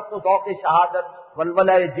 ایک طرف تو ذوق شہادت،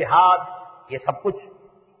 ولولہ جہاد، یہ سب کچھ،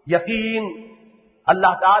 یقین،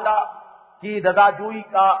 اللہ تعالی کی رضا جوئی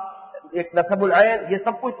کا ایک نصب العین، یہ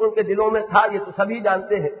سب کچھ ان کے دلوں میں تھا، یہ تو سبھی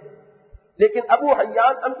جانتے ہیں۔ لیکن ابو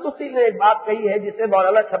حیان اندلسی نے ایک بات کہی ہے جسے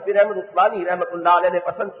مولانا شبیر احمد عثمانی رحمۃ اللہ علیہ نے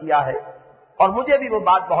پسند کیا ہے، اور مجھے بھی وہ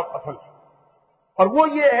بات بہت پسند ہے، اور وہ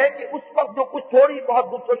یہ ہے کہ اس وقت جو کچھ تھوڑی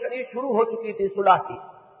بہت گفت و شنید شروع ہو چکی تھی صلح کی،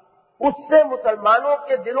 اس سے مسلمانوں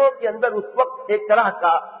کے دلوں کے اندر اس وقت ایک طرح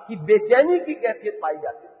کی بے چینی کی کیفیت پائی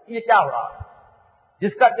جاتی ہے. یہ کیا ہو رہا ہے؟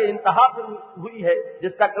 جس کا کہ انتہا ہوئی ہے،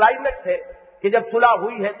 جس کا کلائمیکس ہے کہ جب صلح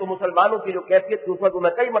ہوئی ہے تو مسلمانوں کی جو کیفیت تھی اس وقت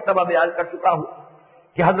میں کئی مرتبہ بیان کر چکا ہوں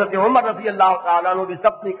کہ حضرت عمر رضی اللہ تعالیٰ عنہ بھی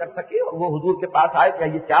ضبط نہیں کر سکے، اور وہ حضور کے پاس آئے کہ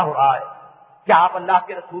یہ کیا ہو رہا ہے؟ کیا آپ اللہ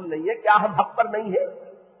کے رسول نہیں ہیں؟ کیا ہم حق پر نہیں ہیں؟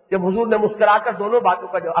 جب حضور نے مسکرا کر دونوں باتوں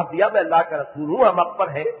کا جواب دیا، میں اللہ کا رسول ہوں، ہم حق پر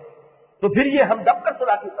ہیں، تو پھر یہ ہم دب کر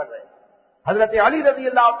صلح کیوں کر رہے ہیں؟ حضرت علی رضی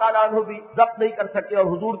اللہ تعالیٰ عنہ بھی ضبط نہیں کر سکے اور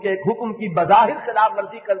حضور کے ایک حکم کی بظاہر خلاف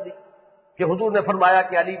ورزی کر دی کہ حضور نے فرمایا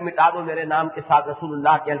کہ علی مٹا دو میرے نام کے ساتھ رسول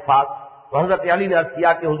اللہ کے الفاظ. تو حضرت علی نے عرض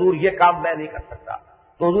کیا کہ حضور یہ کام میں نہیں کر سکتا.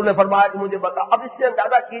 تو حضور نے فرمایا کہ مجھے بتا. اب اس سے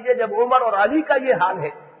اندازہ کیجئے جب عمر اور علی کا یہ حال ہے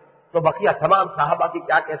تو بقیہ تمام صحابہ کی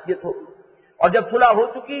کیا کیفیت ہو. اور جب صلح ہو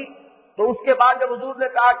چکی تو اس کے بعد جب حضور نے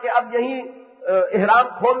کہا کہ اب یہیں احرام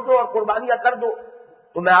کھول دو اور قربانیاں کر دو،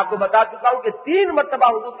 تو میں آپ کو بتا چکا ہوں کہ 3 مرتبہ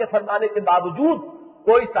حضور کے فرمانے کے باوجود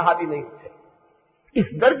کوئی صحابی نہیں اٹھے.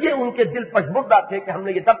 اس درجے ان کے دل پشمردہ تھے کہ ہم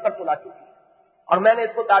نے یہ دب کر صلح کی. اور میں نے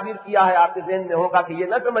اس کو تعبیر کیا ہے، آپ کے ذہن میں ہوگا کہ یہ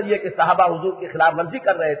نہ سمجھیے کہ صحابہ حضور کی خلاف ورزی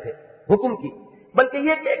کر رہے تھے حکم کی، بلکہ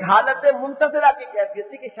یہ کہ ایک حالت منتظرہ کی کیفیت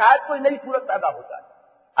تھی کہ شاید کوئی نئی صورت پیدا ہو جائے.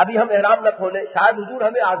 ابھی ہم احرام نہ کھولیں، شاید حضور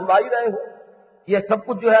ہمیں آزمائی رہے ہو، یہ سب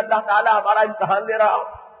کچھ جو ہے اللہ تعالیٰ ہمارا امتحان لے رہا ہو.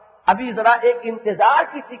 ابھی ذرا ایک انتظار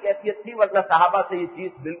کی سی کیفیت تھی، ورنہ صحابہ سے یہ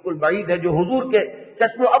چیز بالکل بعید ہے جو حضور کے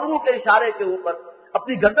چشم و ابرو کے اشارے کے اوپر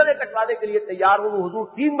اپنی گردنیں کٹوانے کے لیے تیار ہو. وہ حضور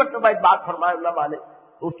 3 مرتبہ ایک بات فرمائے نہ مانے،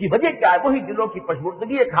 تو اس کی وجہ کیا ہے؟ وہی دلوں کی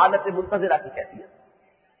پشمردگی، ایک حالت منتظرہ کی کیفیت.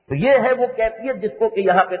 تو یہ ہے وہ کیفیت جس کو کہ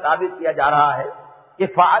یہاں پہ تعبیر کیا جا رہا ہے کہ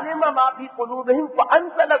فَعَلِمَ مَا فِي قُلُوبِهِمْ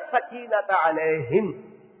فَأَنزَلَ السَّكِينَةَ عَلَيْهِمْ.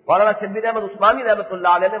 مولانا شبیر احمد عثمانی رحمۃ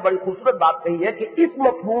اللہ علیہ نے بڑی خوبصورت بات کہی ہے کہ اس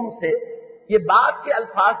مفہوم سے یہ بات کے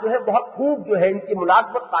الفاظ جو ہے بہت خوب جو ہے ان کی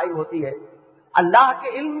ملازمت قائم ہوتی ہے. اللہ کے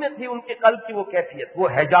علم میں تھی ان کے قلب کی وہ کیفیت، وہ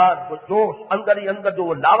حیجان، وہ جوش، اندر ہی اندر جو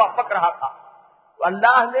وہ لاوا پک رہا تھا، تو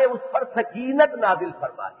اللہ نے اس پر سکینت نازل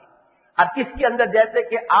فرما دی. اب کس کے اندر جیسے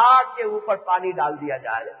کہ آگ کے اوپر پانی ڈال دیا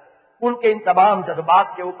جائے، ان کے ان تمام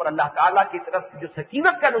جذبات کے اوپر اللہ تعالیٰ کی طرف سے جو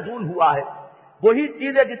سکینت کا نزول ہوا ہے، وہی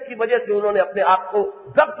چیز ہے جس کی وجہ سے انہوں نے اپنے آپ کو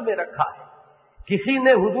ضبط میں رکھا ہے. کسی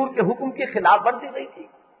نے حضور کے حکم کی خلاف ورزی نہیں کی.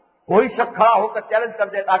 کوئی شخص کھڑا ہو کر چیلنج کر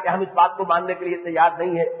دیتا کہ ہم اس بات کو ماننے کے لیے تیار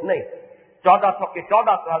نہیں ہے، نہیں. 1400 کے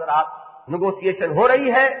 1400 حضرات نیگوسیشن ہو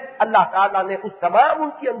رہی ہے. اللہ تعالیٰ نے اس تمام ان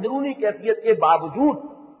کی اندرونی کیفیت کے باوجود،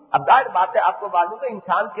 اب ظاہر بات ہے آپ کو معلوم ہے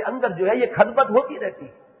انسان کے اندر جو ہے یہ خدمت ہوتی رہتی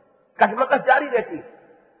ہے، کشمکش جاری رہتی ہے.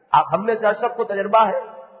 آپ ہم میں سے ہر شخص کو تجربہ ہے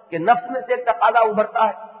کہ نفس میں سے ایک تقاضا ابھرتا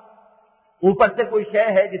ہے، اوپر سے کوئی شے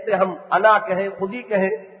ہے جسے ہم انا کہیں، خودی کہیں،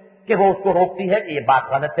 کہ وہ اس کو روکتی ہے کہ یہ بات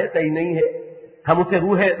غلط ہے، صحیح نہیں ہے. ہم اسے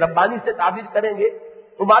روح ربانی سے تعبیر کریں گے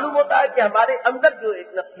تو معلوم ہوتا ہے کہ ہمارے اندر جو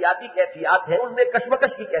ایک نفسیاتی کیفیات ہیں ان میں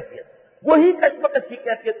کشمکش کی کیفیت، وہی کشمکش کی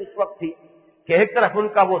کیفیت اس وقت تھی کہ ایک طرف ان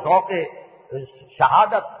کا وہ ذوق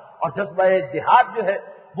شہادت اور جذبہ جہاد جو ہے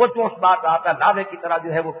وہ جوش مار رہا تھا، لاوے کی طرح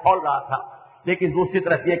جو ہے وہ کھول رہا تھا، لیکن دوسری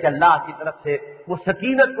طرف یہ کہ اللہ کی طرف سے وہ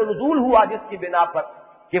سکینت کو نزول ہوا جس کی بنا پر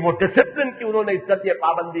کہ وہ ڈسپلن کی انہوں نے اس طرح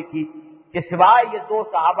پابندی کی کہ سوائے یہ 2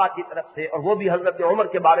 صحابہ کی طرف سے، اور وہ بھی حضرت عمر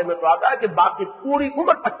کے بارے میں تو آتا ہے کہ باقی پوری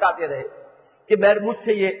عمر پچھتاتے رہے کہ مجھ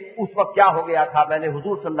سے یہ اس وقت کیا ہو گیا تھا، میں نے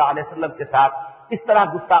حضور صلی اللہ علیہ وسلم کے ساتھ اس طرح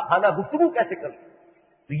گستاخانہ گفتگو کیسے کر لی.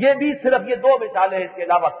 تو یہ بھی صرف یہ 2 مثالیں ہیں، اس کے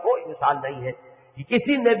علاوہ کوئی مثال نہیں ہے کہ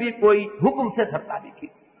کسی نے بھی کوئی حکم سے سرکاری کی.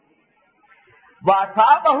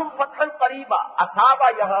 وَأَصَابَهُمْ فَتْحًا قَرِيبًا. اصابہ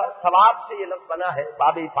یہاں ثواب سے یہ لفظ بنا ہے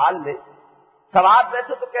باب افعال میں. ثواب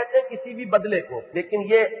ویسے تو کہتے ہیں کسی بھی بدلے کو، لیکن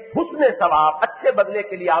یہ حسن ثواب، اچھے بدلے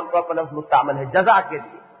کے لیے عام طور پر لفظ مستعمل ہے، جزا کے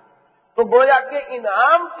لیے. تو گویا کہ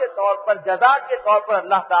انعام کے طور پر، جزا کے طور پر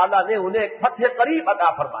اللہ تعالیٰ نے انہیں ایک فتح قریب عطا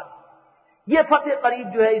فرما دی. یہ فتح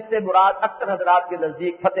قریب جو ہے اس سے مراد اکثر حضرات کے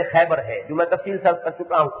نزدیک فتح خیبر ہے، جو میں تفصیل سے عرض کر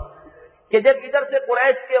چکا ہوں کہ جب ادھر سے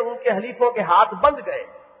قریش کے ان کے حلیفوں کے ہاتھ بند گئے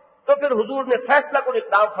تو پھر حضور نے فیصلہ کن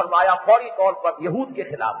اقدام فرمایا فوری طور پر یہود کے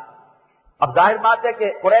خلاف. اب ظاہر بات ہے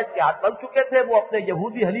کہ قریش کے ہاتھ بند چکے تھے، وہ اپنے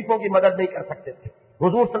یہودی حلیفوں کی مدد نہیں کر سکتے تھے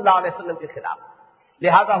حضور صلی اللہ علیہ وسلم کے خلاف.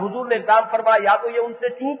 لہذا حضور نے اقدام فرمایا یا تو یہ ان سے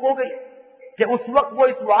چوک ہو گئی کہ اس وقت وہ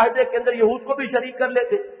اس معاہدے کے اندر یہود کو بھی شریک کر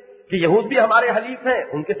لیتے کہ یہود بھی ہمارے حلیف ہیں،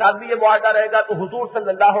 ان کے ساتھ بھی یہ معاہدہ رہے گا، تو حضور صلی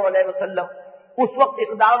اللہ علیہ وسلم اس وقت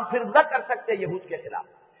اقدام پھر نہ کر سکتے یہود کے خلاف.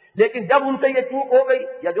 لیکن جب ان سے یہ چوک ہو گئی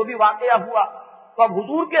یا جو بھی واقعہ ہوا تو اب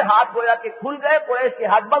حضور کے ہاتھ گویا کہ کھل گئے، قریش کے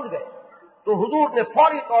ہاتھ بند گئے. تو حضور نے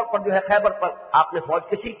فوری طور پر جو ہے خیبر پر آپ نے فوج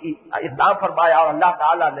کشی کی، اقدام فرمایا، اور اللہ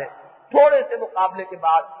تعالیٰ نے تھوڑے سے مقابلے کے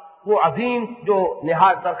بعد وہ عظیم جو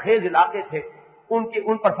نہایت زرخیز علاقے تھے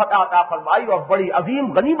ان پر فتح عطا فرمائی اور بڑی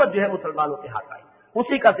عظیم غنیمت جو ہے مسلمانوں کے ہاتھ آئی،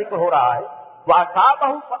 اسی کا ذکر ہو رہا ہے۔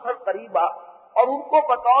 وَأَصَابَهُمْ فَتْحًا قَرِيبًا، اور ان کو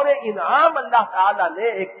بطور انعام اللہ تعالیٰ نے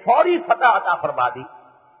ایک فوری فتح عطا فرما دی۔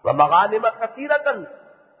 وَمَغَانِمَ كَثِيرَةً،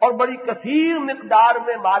 اور بڑی کثیر مقدار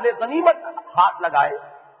میں مال غنیمت ہاتھ لگائے،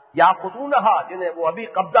 یَأْخُذُونَهَا، جنہیں وہ ابھی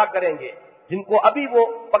قبضہ کریں گے، جن کو ابھی وہ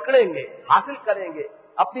پکڑیں گے، حاصل کریں گے،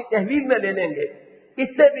 اپنی تحویل میں لے لیں گے۔ اس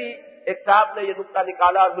سے بھی ایک صاحب نے یہ نقطہ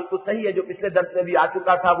نکالا اور بالکل صحیح ہے، جو پچھلے درس میں بھی آ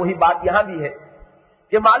چکا تھا، وہی بات یہاں بھی ہے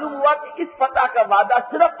کہ معلوم ہوا کہ اس فتح کا وعدہ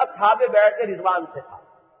صرف اصحاب بیعت رضوان سے تھا،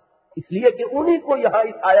 اس لیے کہ انہی کو یہاں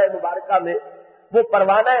اس آیہ مبارکہ میں وہ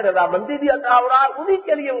پروانہ رضامندی بھی عطا ہو رہا، انہی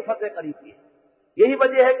کے لیے وہ فتح قریب کی ہے۔ یہی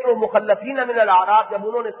وجہ ہے کہ وہ مخلفین من الاعراب جب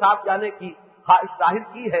انہوں نے ساتھ جانے کی خواہش ظاہر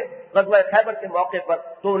کی ہے غزوہ خیبر کے موقع پر،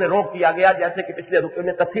 تو انہیں روک دیا گیا، جیسے کہ پچھلے رکوع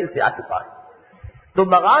میں تفصیل سے آ چکا ہے۔ تو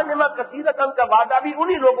مغانم کثیرۃ کا وعدہ بھی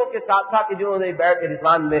انہی لوگوں کے ساتھ تھا کہ جنہوں نے بیعت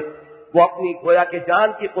رضوان میں وہ اپنی گویا کہ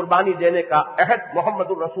جان کی قربانی دینے کا عہد محمد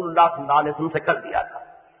الرسول اللہ صلی اللہ علیہ وسلم سے کر دیا تھا۔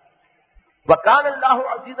 وَكَانَ اللَّهُ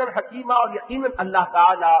عَزِيزًا حَكِيمًا، اور یقیناً اللہ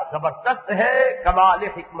تعالی زبردست ہے، کمال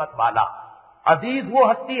حکمت والا۔ عزیز وہ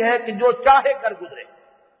ہستی ہے کہ جو چاہے کر گزرے،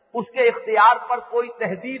 اس کے اختیار پر کوئی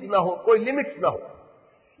تحدید نہ ہو، کوئی لمٹس نہ ہو،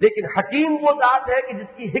 لیکن حکیم وہ ذات ہے کہ جس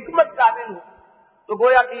کی حکمت کامل ہو۔ تو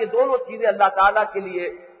گویا کہ یہ دونوں چیزیں اللہ تعالیٰ کے لیے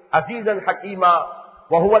عزیزاً حکیمہ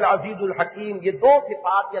وہو العزیز الحکیم، یہ دو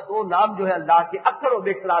صفات یا دو نام جو ہے اللہ کے اکثر و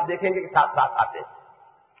بیشتر آپ دیکھیں گے کہ ساتھ ساتھ آتے ہیں۔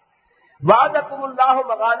 وعدکم اللہ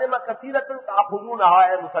مغانم کثیرۃ تأخذونہا،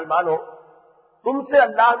 اے مسلمانوں تم سے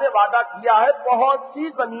اللہ نے وعدہ کیا ہے بہت سی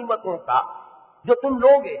غنیمتوں کا جو تم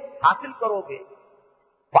لوگے، حاصل کرو گے۔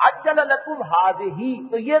 فعجل لکم ہذہ،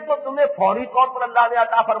 تو یہ تو تمہیں فوری طور پر اللہ نے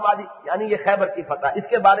عطا فرما دی، یعنی یہ خیبر کی فتح۔ اس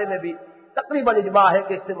کے بارے میں بھی تقریباً اجماع ہے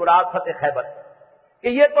کہ اس سے مراد فتح خیبر ہے، کہ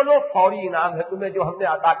یہ تو لو فوری انعام ہے تمہیں جو ہم نے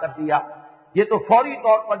عطا کر دیا، یہ تو فوری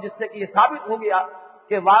طور پر، جس سے کہ یہ ثابت ہو گیا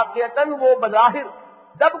کہ واقعتاً وہ بظاہر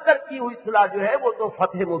دب کر کی ہوئی صلح جو ہے وہ تو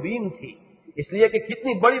فتح مبین تھی، اس لیے کہ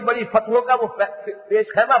کتنی بڑی بڑی فتحوں کا وہ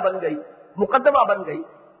پیش خیمہ بن گئی، مقدمہ بن گئی۔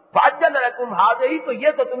 فعجل لکم ہذہ، تو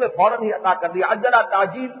یہ تو تمہیں فوراً ہی عطا کر دیا۔ عجلہ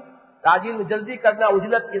تعجیل میں جلدی کرنا،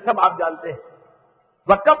 عجلت، یہ سب آپ جانتے ہیں۔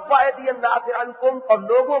 وَكَفَّ أَيْدِيَ النَّاسِ عَنْكُمْ، اور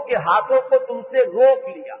لوگوں کے ہاتھوں کو تم سے روک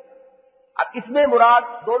لیا۔ اب اس میں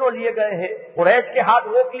مراد دونوں لیے گئے ہیں، قریش کے ہاتھ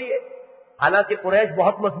روک لیے، حالانکہ قریش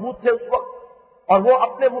بہت مضبوط تھے اس وقت اور وہ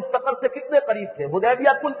اپنے مستقر سے کتنے قریب تھے،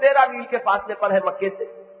 حدیبیہ کل 13 میل کے فاصلے پر ہے مکے سے،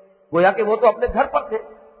 گویا کہ وہ تو اپنے گھر پر تھے،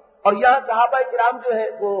 اور یہاں صحابہ کرام جو ہے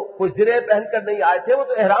وہ کوئی زرے پہن کر نہیں آئے تھے، وہ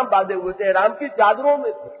تو احرام باندھے ہوئے تھے، احرام کی چادروں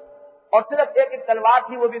میں تھے، اور صرف ایک تلوار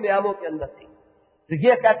تھی، وہ بھی نیاموں کے اندر تھی۔ تو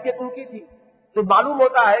یہ کیفیت ان کی تھی۔ تو معلوم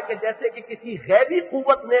ہوتا ہے کہ جیسے کہ کسی غیبی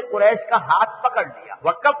قوت نے قریش کا ہاتھ پکڑ لیا،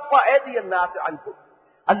 وَكَفَّ أَيْدِيَ النَّاسِ عَنْكُمْ،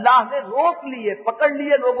 اللہ نے روک لیے، پکڑ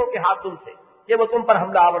لیے لوگوں کے ہاتھ تم سے کہ وہ تم پر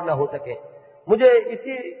حملہ آور نہ ہو سکے۔ مجھے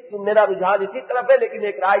میرا رجحان اسی طرف ہے، لیکن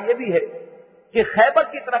ایک رائے یہ بھی ہے کہ خیبر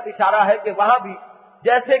کی طرف اشارہ ہے کہ وہاں بھی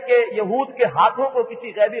جیسے کہ یہود کے ہاتھوں کو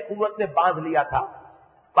کسی غیبی قوت نے باندھ لیا تھا۔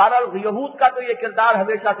 بہرحال یہود کا تو یہ کردار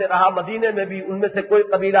ہمیشہ سے رہا، مدینے میں بھی ان میں سے کوئی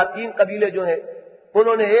قبیلہ، 3 قبیلے جو ہیں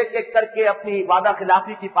انہوں نے ایک ایک کر کے اپنی وعدہ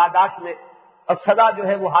خلافی کی پاداش میں اب سزا جو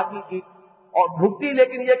ہے وہ حاصل کی اور بھگتی،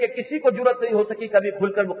 لیکن یہ کہ کسی کو جرأت نہیں ہو سکی کبھی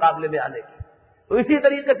کھل کر مقابلے میں آنے کی۔ تو اسی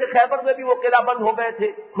طریقے سے خیبر میں بھی وہ قلعہ بند ہو گئے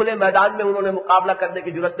تھے، کھلے میدان میں انہوں نے مقابلہ کرنے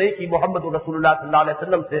کی جرأت نہیں کی محمد رسول اللہ صلی اللہ علیہ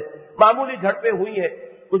وسلم سے۔ معمولی جھڑپیں ہوئی ہیں،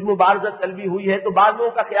 کچھ مبارزت طلبی ہوئی ہے، تو بعض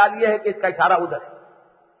لوگوں کا خیال یہ ہے کہ اس کا اشارہ ادھر ہے۔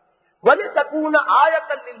 وَلِتَكُونَ آیَةً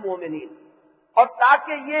لِّلْمُؤْمِنِينَ، اور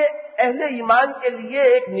تاکہ یہ اہل ایمان کے لیے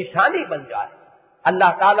ایک نشانی بن جائے،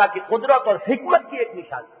 اللہ تعالیٰ کی قدرت اور حکمت کی ایک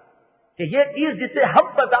نشانی، کہ یہ چیز جسے ہم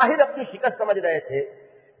بظاہر اپنی شکست سمجھ رہے تھے،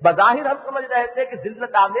 بظاہر ہم سمجھ رہے تھے کہ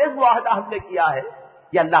ذلت آمیز معاہدہ ہم نے کیا ہے،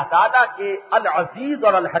 یہ اللہ تعالیٰ کے العزیز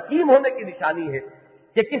اور الحکیم ہونے کی نشانی ہے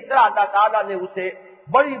کہ کس طرح اللہ تعالیٰ نے اسے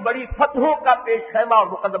بڑی بڑی فتحوں کا پیش خیمہ اور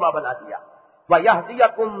مقدمہ بنا دیا۔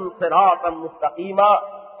 وَيَهْدِيَكُمْ صِرَاطًا مُسْتَقِيمًا،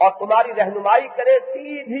 اور تمہاری رہنمائی کرے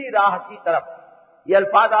سیدھی راہ کی طرف۔ یہ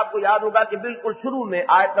الفاظ آپ کو یاد ہوگا کہ بالکل شروع میں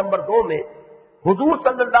آیت نمبر 2 میں حضور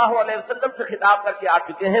صلی اللہ علیہ وسلم سے خطاب کر کے آ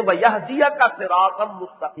چکے ہیں، وَيَهْدِيَكَ صِرَاطًا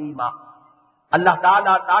مُسْتَقِيمًا، اللہ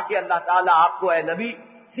تعالیٰ، تاکہ اللہ تعالیٰ آپ کو اے نبی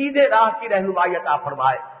سیدھے راہ کی رہنمائی عطا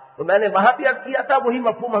فرمائے۔ تو میں نے وہاں بھی عرض کیا تھا، وہی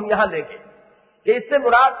مفہوم ہم یہاں لیں گے کہ اس سے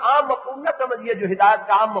مراد عام مفہوم نہ سمجھیے جو ہدایت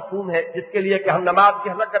کا عام مفہوم ہے، جس کے لیے کہ ہم نماز کی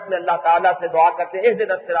حرکت میں اللہ تعالیٰ سے دعا کرتے ہیں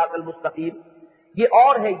اہدنا الصراط المستقیم، یہ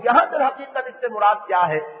اور ہے۔ یہاں در حقیقت اس سے مراد کیا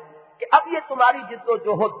ہے کہ اب یہ تمہاری جد و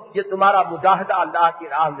جہد، یہ تمہارا مجاہدہ اللہ کی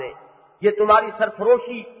راہ میں، یہ تمہاری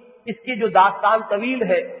سرفروشی، اس کی جو داستان طویل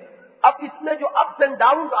ہے، اب اس میں جو اپس اینڈ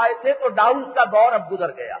ڈاؤنز آئے تھے تو ڈاؤنز کا دور اب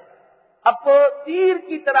گزر گیا، اب تیر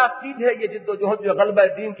کی طرح سیدھے یہ جد و جہد جو غلبہ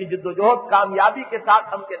دین کی جد و جہد کامیابی کے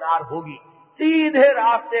ساتھ ہمکنار ہوگی. سیدھے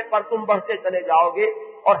راستے پر تم بڑھتے چلے جاؤ گے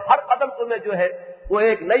اور ہر قدم تمہیں جو ہے وہ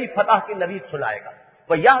ایک نئی فتح کی نوید سنائے گا.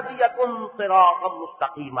 وَيَهْدِيَكُمْ صِرَاطًا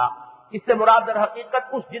مُسْتَقِيمًا. اس سے مراد در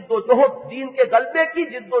حقیقت اس جد و جہد دین کے غلبے کی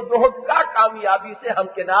جد و جہد کا کامیابی سے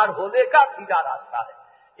ہمکنار ہونے کا سیدھا راستہ ہے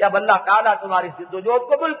کہ اب اللہ تعالیٰ تمہاری جد و جہد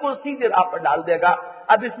کو بالکل سیدھے راہ پر ڈال دے گا.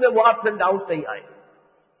 اب اس میں وہ اپس اینڈ ڈاؤن نہیں آئے.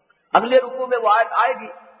 اگلے رکوع میں وہ آیت آئے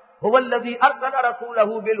گی هو الذی ارسل رسولہ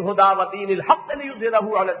بالہدی ودین الحق لیظہرہ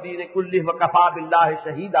علی الدین کلہ وکفی باللہ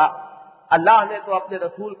شہیدا. اللہ نے تو اپنے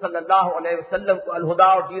رسول صلی اللہ علیہ وسلم کو الہدی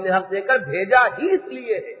اور دین حق دے کر بھیجا ہی اس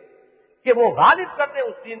لیے ہے کہ وہ غالب کر دیں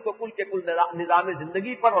اس دین کو کل کے کل نظام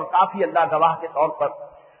زندگی پر اور کافی اللہ گواہ کے طور پر.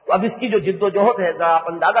 تو اب اس کی جو جد و جہد ہے ذرا آپ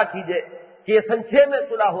اندازہ کیجئے کہ یہ سن 6 میں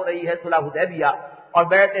صلح ہو رہی ہے، صلح حدیبیہ، اور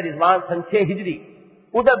بیعت رضوان سن 6 ہجری.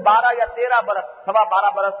 ادھر 12 یا 13 برس،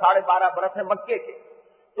 12.25 برس، 12.5 برس ہے مکے کے.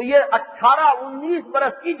 تو یہ 18-19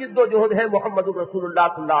 برس کی جد و جہد ہے محمد رسول اللہ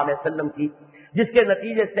صلی اللہ علیہ وسلم کی، جس کے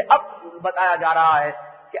نتیجے سے اب بتایا جا رہا ہے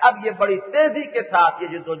کہ اب یہ بڑی تیزی کے ساتھ یہ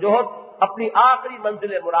جد و جہد اپنی آخری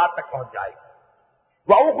منزل مراد تک پہنچ جائے گی.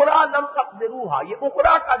 وَأُخْرَىٰ لَمْ تَقْدِرُوهَا. یہ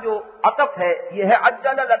اخرى کا جو عطف ہے یہ ہے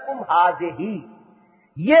عَجَّلَ لَكُمْ هَٰذِهِ.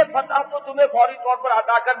 یہ فتح تو تمہیں فوری طور پر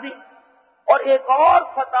عطا کر دی، اور ایک اور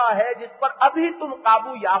فتح ہے جس پر ابھی تم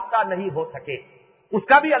قابو یافتہ نہیں ہو سکے، اس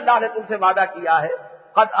کا بھی اللہ نے تم سے وعدہ کیا ہے.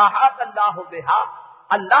 قد احاط اللہ بہا.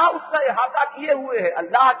 اللہ اس کا احاطہ کیے ہوئے ہے،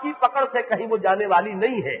 اللہ کی پکڑ سے کہیں وہ جانے والی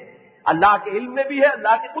نہیں ہے. اللہ کے علم میں بھی ہے،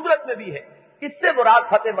 اللہ کی قدرت میں بھی ہے. اس سے مراد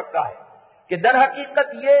فتح مکہ ہے کہ در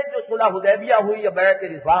حقیقت یہ جو صلح حدیبیہ ہوئی یا بیعت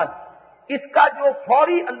رضوان، اس کا جو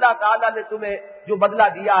فوری اللہ تعالیٰ نے تمہیں جو بدلہ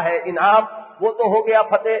دیا ہے انعام، وہ تو ہو گیا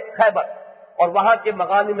فتح خیبر اور وہاں کے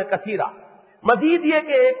مغانم کثیرہ. مزید یہ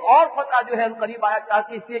کہ ایک اور فتح جو ہے ہم قریب آیا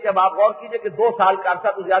چاہتی، اس لیے کہ اب آپ غور کیجئے کہ 2 سال کا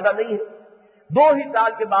عرصہ تو زیادہ نہیں ہے، 2 ہی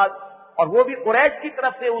سال کے بعد، اور وہ بھی قریش کی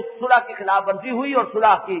طرف سے اس صلح کی خلاف ورزی ہوئی اور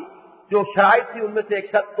صلح کی جو شرائط تھی ان میں سے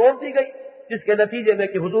ایک شرط توڑ دی گئی، جس کے نتیجے میں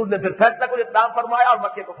کہ حضور نے پھر فیصلہ کو اقدام فرمایا اور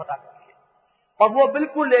مکے کو فتح کر لیا. اور وہ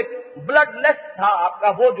بالکل ایک بلڈ لیس تھا آپ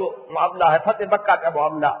کا وہ جو معاملہ ہے فتح مکہ کا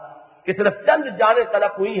معاملہ، کہ صرف چند جانیں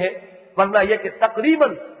طلب ہوئی ہیں، ورنہ یہ کہ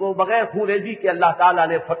تقریباً وہ بغیر خون ریزی کے اللہ تعالیٰ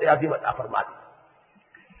نے فتح عظیم عطا فرما دی.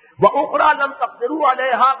 وَأُخْرَىٰ لَمْ تَقْدِرُوا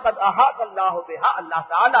عَلَيْهَا قَدْ أَحَاطَ اللَّهُ بِهَا. اللہ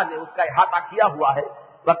تعالیٰ نے اس کا احاطہ کیا ہوا ہے.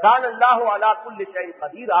 وَكَانَ اللَّهُ عَلَىٰ كُلِّ شَيْءٍ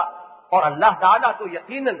قَدِيرًا. اور اللہ تعالیٰ تو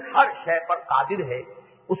یقیناً ہر شے پر قادر ہے،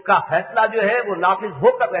 اس کا فیصلہ جو ہے وہ نافذ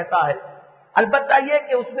ہو کر رہتا ہے. البتہ یہ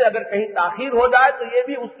کہ اس میں اگر کہیں تاخیر ہو جائے تو یہ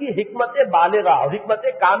بھی اس کی حکمت بالغہ اور حکمت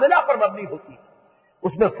کاملہ پر مبنی ہوتی ہے.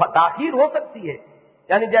 اس میں تاخیر ہو سکتی ہے،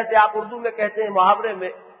 یعنی جیسے آپ اردو میں کہتے ہیں محاورے میں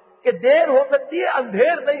کہ دیر ہو سکتی ہے،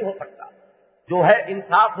 اندھیر نہیں ہو سکتا. جو ہے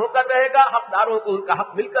انصاف ہو کر رہے گا، حقداروں کو ان کا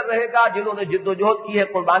حق مل کر رہے گا، جنہوں نے جد و جہد کی ہے،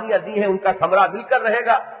 قربانیاں دی ہیں، ان کا ثمرہ مل کر رہے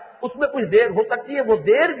گا. اس میں کچھ دیر ہو سکتی ہے، وہ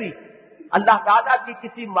دیر بھی اللہ تعالیٰ کی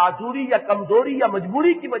کسی معذوری یا کمزوری یا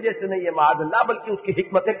مجبوری کی وجہ سے نہیں ہے معاذ اللہ، بلکہ اس کی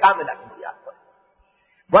حکمت کاملہ کی بنیاد پر.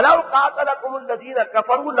 وَلَوْ قَاتَلَكُمُ الَّذِينَ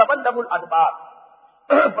كَفَرُوا لَوَلَّوُا الْأَدْبَارَ.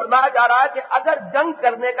 فرمایا جا رہا ہے کہ اگر جنگ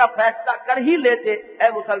کرنے کا فیصلہ کر ہی لیتے اے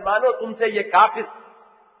مسلمانوں تم سے یہ کافر،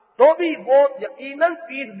 تو بھی وہ یقیناً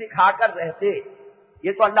پیٹھ دکھا کر رہتے.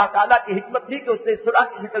 یہ تو اللہ تعالیٰ کی حکمت تھی کہ اس نے صلح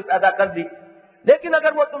کی شکل پیدا کر دی. لیکن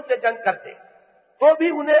اگر وہ تم سے جنگ کرتے تو بھی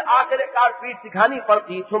انہیں آخر کار پیٹھ دکھانی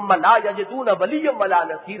پڑتی. ثم لا یجدون ولیا ولا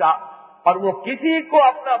نصیرا. اور وہ کسی کو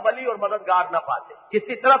اپنا ولی اور مددگار نہ پاتے،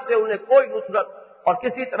 کسی طرف سے انہیں کوئی نصرت اور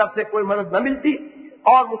کسی طرف سے کوئی مدد نہ ملتی،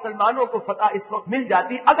 اور مسلمانوں کو فتح اس وقت مل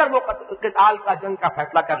جاتی اگر وہ قتال کا جنگ کا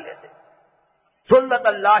فیصلہ کر لیتے. سنت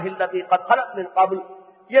اللہ التی قد خلت من قبل.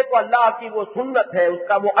 یہ تو اللہ کی وہ سنت ہے، اس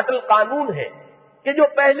کا وہ اٹل قانون ہے کہ جو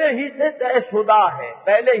پہلے ہی سے طے شدہ ہے،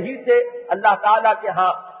 پہلے ہی سے اللہ تعالیٰ کے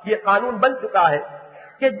ہاں یہ قانون بن چکا ہے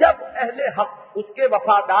کہ جب اہل حق اس کے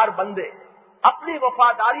وفادار بندے اپنی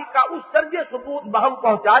وفاداری کا اس درجے ثبوت بہم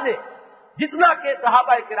پہنچا دیں جتنا کہ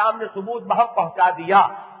صحابہ کرام نے ثبوت بہم پہنچا دیا،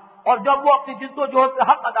 اور جب وہ اپنی جد و جہد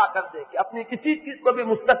کا حق ادا کر دے کہ اپنی کسی چیز کو بھی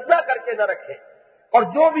مستثنیٰ کر کے نہ رکھے اور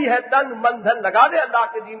جو بھی ہے تن من دھن لگا دے اللہ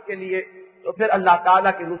کے دین کے لیے، تو پھر اللہ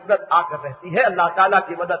تعالیٰ کی نصرت آ کر رہتی ہے، اللہ تعالیٰ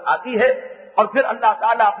کی مدد آتی ہے، اور پھر اللہ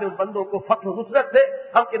تعالیٰ اپنے ان بندوں کو فتح و نصرت سے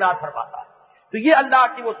ہمکنار فرماتا ہے. تو یہ اللہ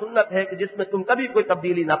کی وہ سنت ہے کہ جس میں تم کبھی کوئی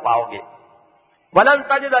تبدیلی نہ پاؤ گے. وَلَن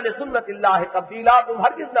تَجِدَ لِسُنَّتِ اللَّهِ تَبْدِيلًا. تم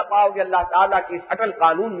ہرگز نہ پاؤ گے اللہ تعالیٰ کی اس اٹل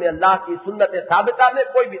قانون میں، اللہ کی سنت ثابتہ میں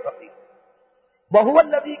کوئی بھی تبدیلی. وَهُوَ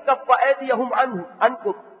الَّذِي كَفَّ أَيْدِيَهُمْ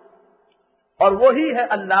عَنْكُمْ. اور وہی ہے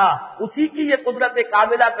اللہ، اسی کی یہ قدرت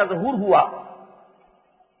کاملہ کا ظہور ہوا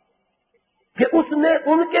کہ اس نے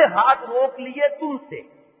ان کے ہاتھ روک لیے تم سے.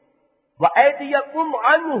 وَأَيْدِيَكُمْ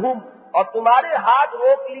عَنْهُمْ. اور تمہارے ہاتھ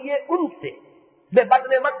روک لیے ان سے. بے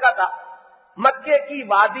بدن مکہ تھا مکے کی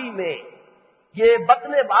وادی میں، یہ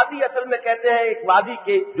بطن وادی اصل میں کہتے ہیں ایک وادی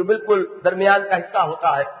کے جو بالکل درمیان کا حصہ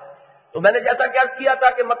ہوتا ہے. تو میں نے جیسا کہ عرض کیا تھا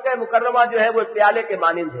کہ مکہ مکرمہ جو ہے وہ ایک پیالے کے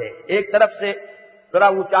مانند ہے، ایک طرف سے ذرا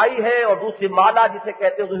اونچائی ہے اور دوسری مالا جسے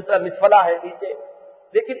کہتے ہیں دوسری طرف مسفلہ ہے نیچے،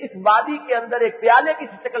 لیکن اس وادی کے اندر ایک پیالے کی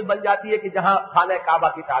شکل بن جاتی ہے کہ جہاں خانہ کعبہ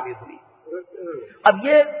کی تعمیر ہوئی. اب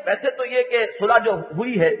یہ ویسے تو یہ کہ صلح جو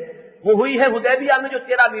ہوئی ہے وہ ہوئی ہے حدیبیہ میں جو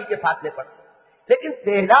 13 میل کے فاصلے پر، لیکن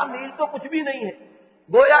 13 میل تو کچھ بھی نہیں ہے.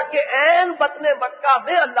 گویا کہ عین بطن مکہ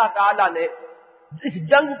میں اللہ تعالیٰ نے اس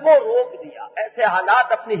جنگ کو روک دیا، ایسے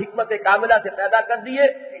حالات اپنی حکمت کاملہ سے پیدا کر دیے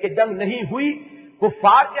کہ جنگ نہیں ہوئی.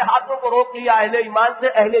 کفار کے ہاتھوں کو روک لیا اہل ایمان سے،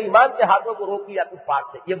 اہل ایمان کے ہاتھوں کو روک لیا کفار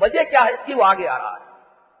سے. یہ وجہ کیا ہے اس کی وہ آگے آ رہا ہے.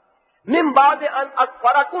 من بعد ان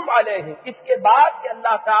اکفرکم علیہم، اس کے بعد کہ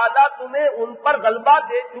اللہ تعالیٰ تمہیں ان پر غلبہ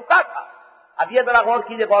دے چکا تھا. اب یہ ذرا غور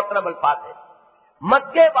کیجیے، غور طلب الفاظ ہے.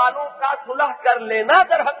 مکے والوں کا صلح کر لینا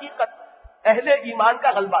در حقیقت اہل ایمان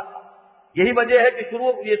کا غلبہ تھا. یہی وجہ ہے کہ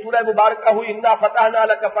شروع یہ سورہ مبارکہ ہوئی انا فتحنا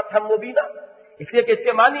لک فتحا مبینا، اس لیے کہ اس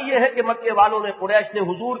کے معنی یہ ہے کہ مکے والوں نے، قریش نے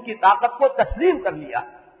حضور کی طاقت کو تسلیم کر لیا،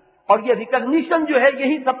 اور یہ ریکگنیشن جو ہے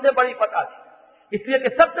یہی سب سے بڑی فتح تھی. اس لیے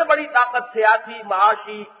کہ سب سے بڑی طاقت سیاسی،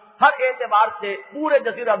 معاشی، ہر اعتبار سے پورے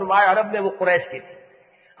جزیرہ نما عرب میں وہ قریش کی تھی.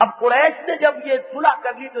 اب قریش نے جب یہ صلح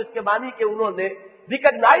کر لی تو اس کے معنی کہ انہوں نے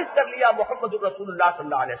ریکگنائز کر لیا محمد رسول اللہ صلی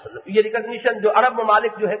اللہ علیہ وسلم. یہ ریکگنیشن جو عرب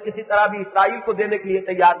ممالک جو ہے کسی طرح بھی اسرائیل کو دینے کے لیے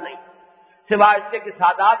تیار نہیں، سوائے اس کے کہ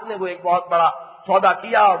سادات نے وہ ایک بہت بڑا سودا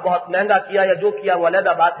کیا اور بہت مہنگا کیا، یا جو کیا وہ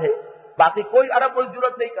علیحدہ بات ہے، باقی کوئی عرب ملک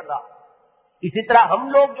جرأت نہیں کر رہا. اسی طرح ہم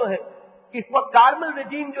لوگ جو ہے اس وقت کارمل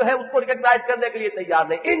رجیم جو ہے اس کو ریکگنائز کرنے کے لیے تیار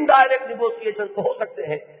نہیں. انڈائریکٹ نیگوسیشن تو ہو سکتے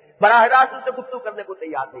ہیں، براہ راست ان سے گفتگو کرنے کو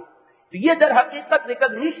تیار نہیں. تو یہ در حقیقت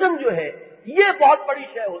ریکگنیشن جو ہے یہ بہت بڑی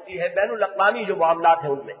شے ہوتی ہے بین الاقوامی جو معاملات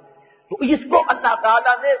ہیں ان میں. تو اس کو اللہ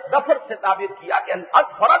تعالیٰ نے ظفر سے تعبیر کیا کہ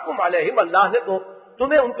اکفرکم علیہم، اللہ نے تو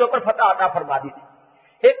تمہیں ان کے اوپر فتح عطا فرما دی تھی.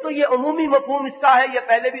 ایک تو یہ عمومی مفہوم اس کا ہے، یہ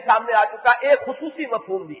پہلے بھی سامنے آ چکا. ایک خصوصی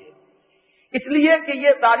مفہوم بھی ہے، اس لیے کہ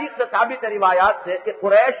یہ تاریخ سے ثابت روایات سے کہ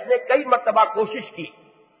قریش نے کئی مرتبہ کوشش کی،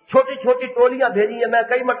 چھوٹی چھوٹی ٹولیاں بھیجی ہیں. میں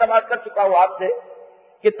کئی مرتبہ کر چکا ہوں آپ سے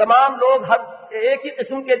کہ تمام لوگ ہر ایک ہی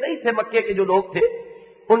قسم کے نہیں تھے. مکے کے جو لوگ تھے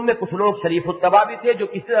ان میں کچھ لوگ شریف الطبع بھی تھے جو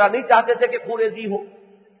کسی طرح نہیں چاہتے تھے کہ پورے دی ہو،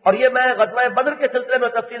 اور یہ میں غزوہ بدر کے سلسلے میں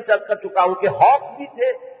تفصیل سے عرض کر چکا ہوں کہ ہاکس بھی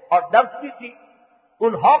تھے اور ڈبز بھی تھی.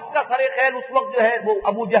 ان ہاکس کا سر خیر اس وقت جو ہے وہ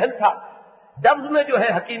ابو جہل تھا. ڈبز میں جو ہے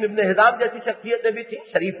حکیم ابن حزام جیسی شخصیتیں بھی تھیں،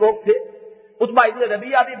 شریف لوگ تھے. عتبہ ابن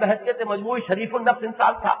ربیعہ بھی بحیثیت مجموعی شریف النفس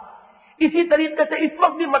انسان تھا. اسی طریقے سے اس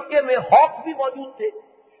وقت بھی مکے میں ہاکس بھی موجود تھے.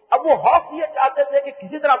 اب وہ ہاکس یہ چاہتے تھے کہ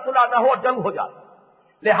کسی طرح صلح نہ ہو اور جنگ ہو جائے،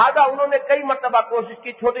 لہذا انہوں نے کئی مرتبہ کوشش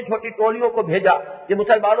کی، چھوٹی چھوٹی ٹولیوں کو بھیجا کہ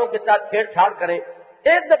مسلمانوں کے ساتھ چھیڑ چھاڑ کریں.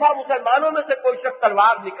 ایک دفعہ مسلمانوں میں سے کوئی شخص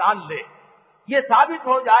تلوار نکال لے، یہ ثابت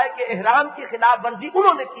ہو جائے کہ احرام کی خلاف ورزی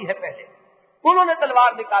انہوں نے کی ہے، پہلے انہوں نے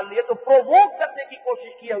تلوار نکال لی ہے، تو پروووک کرنے کی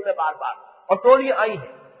کوشش کی ہے انہیں بار بار، اور ٹولیاں آئی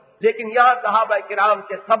ہیں. لیکن یہاں صحابہ کرام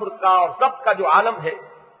کے صبر کا اور ضبط کا جو عالم ہے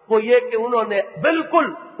وہ یہ کہ انہوں نے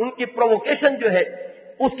بالکل ان کی پرووکیشن جو ہے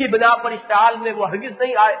اس کی بنا پر اشتعال میں وہ ہرگز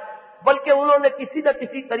نہیں آئے، بلکہ انہوں نے کسی نہ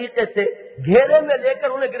کسی طریقے سے گھیرے میں لے کر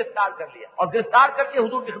انہیں گرفتار کر لیا اور گرفتار کر کے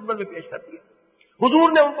حضور کی خدمت میں پیش کر دیا.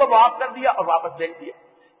 حضور نے ان کو معاف کر دیا اور واپس بھیج دیا.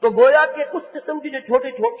 تو گویا کہ اس قسم کی جو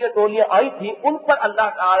چھوٹی چھوٹی ٹولیاں آئی تھیں ان پر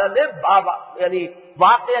اللہ تعالیٰ نے یعنی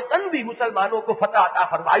واقعتاً بھی مسلمانوں کو فتح عطا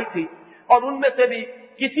فرمائی تھی، اور ان میں سے بھی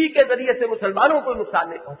کسی کے ذریعے سے مسلمانوں کو نقصان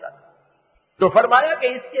نہیں پہنچا تھا. تو فرمایا کہ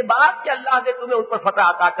اس کے بعد کہ اللہ نے تمہیں ان پر فتح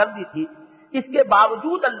عطا کر دی تھی، اس کے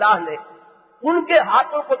باوجود اللہ نے ان کے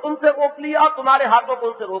ہاتھوں کو تم سے روک لیا اور تمہارے ہاتھوں کو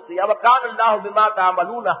ان سے روک لیا. وَكَانَ اللَّهُ بِمَا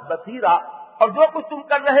تَعْمَلُونَ بَصِيرًا، اور جو کچھ تم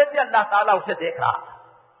کر رہے تھے اللہ تعالیٰ اسے دیکھ رہا تھا.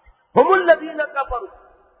 هُمُ الَّذِينَ كَفَرُوا،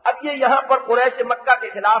 اب یہ یہاں پر قریش مکہ کے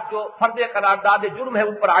خلاف جو فرض قرارداد جرم ہے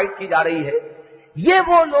ان پر عائد کی جا رہی ہے. یہ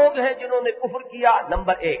وہ لوگ ہیں جنہوں نے کفر کیا.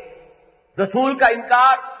 نمبر ایک، رسول کا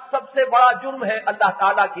انکار سب سے بڑا جرم ہے. اللہ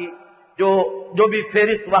تعالیٰ کی جو بھی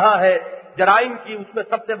فہرست وہاں ہے جرائم کی، اس میں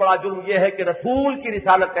سب سے بڑا جرم یہ ہے کہ رسول کی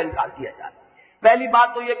رسالت کا انکار کیا جائے. پہلی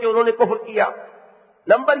بات تو یہ کہ انہوں نے کفر کیا.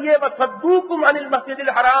 نمبر یہ وَصَدُّوكُمْ عَنِ الْمَسْجِدِ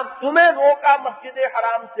الْحَرَامِ، تمہیں روکا مسجد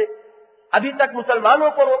حرام سے. ابھی تک مسلمانوں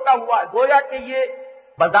کو روکا ہوا ہے. گویا کہ یہ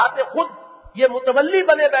بذات خود یہ متولی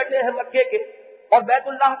بنے بیٹھے ہیں مکے کے اور بیت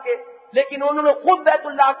اللہ کے، لیکن انہوں نے خود بیت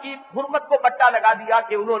اللہ کی حرمت کو بٹا لگا دیا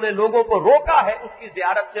کہ انہوں نے لوگوں کو روکا ہے اس کی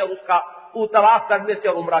زیارت سے اور اس کا طواف کرنے سے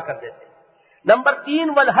اور عمرہ کرنے سے. نمبر تین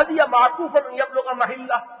وَالْهَدْيَ مَعْكُوفًا يَبْلُغَ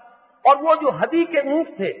مَحِلَّهُ، اور وہ جو ہدی کے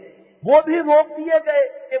اونٹ تھے وہ بھی روک دیے گئے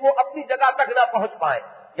کہ وہ اپنی جگہ تک نہ پہنچ پائے،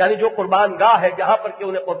 یعنی جو قربان گاہ ہے جہاں پر کہ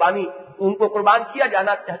ان کو قربان کیا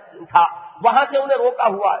جانا تھا وہاں سے انہیں روکا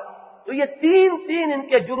ہوا ہے. تو یہ تین ان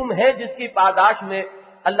کے جرم ہیں جس کی پاداش میں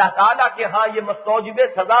اللہ تعالیٰ کے ہاں یہ مستوجب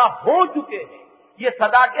سزا ہو چکے ہیں، یہ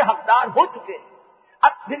سزا کے حقدار ہو چکے ہیں۔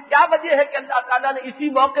 اب پھر کیا وجہ ہے کہ اللہ تعالیٰ نے اسی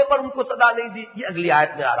موقع پر ان کو سزا نہیں دی؟ یہ اگلی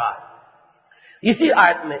آیت میں آ رہا ہے۔ اسی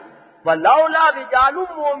آیت میں وَلَوْلَا رِجَالٌ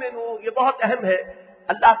مُؤْمِنُونَ، یہ بہت اہم ہے۔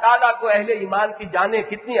 اللہ تعالیٰ کو اہل ایمان کی جانیں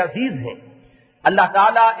کتنی عزیز ہیں۔ اللہ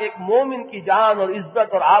تعالیٰ ایک مومن کی جان اور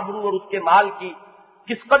عزت اور آبرو اور اس کے مال کی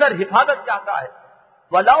کس قدر حفاظت چاہتا ہے۔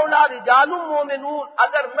 وَلَوْلَا رِجَالٌ مُؤْمِنُونَ،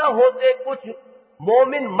 اگر نہ ہوتے کچھ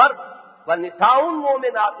مومن مرد، وَنِسَاءٌ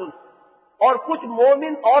مُؤْمِنَاتٌ، اور کچھ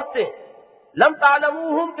مومن عورتیں، لم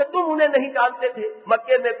تعلموہم، کہ تم انہیں نہیں جانتے تھے۔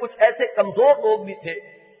 مکے میں کچھ ایسے کمزور لوگ بھی تھے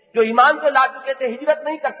جو ایمان تو لا چکے تھے، ہجرت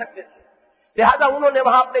نہیں کر سکتے تھے، لہذا انہوں نے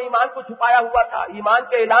وہاں اپنے ایمان کو چھپایا ہوا تھا، ایمان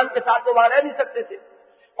کے اعلان کے ساتھ وہ وہاں رہ نہیں سکتے تھے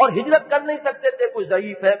اور ہجرت کر نہیں سکتے تھے۔ کوئی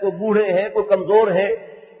ضعیف ہے، کوئی بوڑھے ہیں، کوئی کمزور ہیں،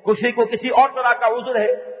 کسی کو کسی اور طرح کا عذر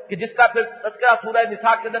ہے کہ جس کا پھر تذکرہ سورہ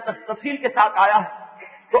نساء کے اندر تفصیل کے ساتھ آیا ہے۔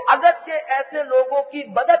 تو اگرچہ ایسے لوگوں کی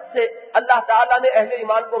مدد سے اللہ تعالیٰ نے اہل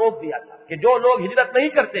ایمان کو روک دیا تھا کہ جو لوگ ہجرت نہیں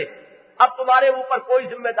کرتے اب تمہارے اوپر کوئی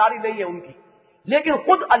ذمہ داری نہیں ہے ان کی، لیکن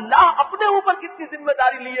خود اللہ اپنے اوپر کتنی ذمہ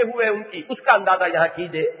داری لیے ہوئے ان کی، اس کا اندازہ یہاں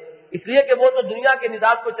کیجئے۔ اس لیے کہ وہ تو دنیا کے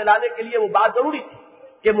نظام کو چلانے کے لیے وہ بات ضروری تھی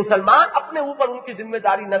کہ مسلمان اپنے اوپر ان کی ذمہ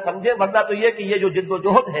داری نہ سمجھے، ورنہ تو یہ کہ یہ جو جد و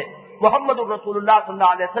جہد ہے محمد الرسول اللہ صلی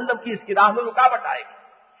اللہ علیہ وسلم کی، اس کی راہ میں رکاوٹ آئے گی۔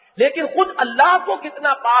 لیکن خود اللہ کو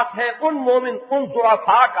کتنا پاس ہے ان مومن، ان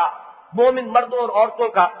ضعفاء کا، مومن مردوں اور عورتوں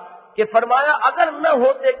کا، کہ فرمایا اگر نہ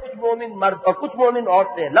ہوتے کچھ مومن مرد اور کچھ مومن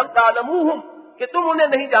عورتیں، لم تعلموہم، کہ تم انہیں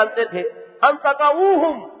نہیں جانتے تھے، ان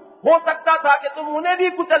تطعوہم، ہو سکتا تھا کہ تم انہیں بھی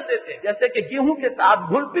کچل دیتے، جیسے کہ گیہوں کے ساتھ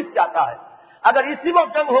گھل پس جاتا ہے۔ اگر اسی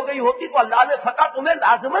وقت جنگ ہو گئی ہوتی تو اللہ نے فتح تمہیں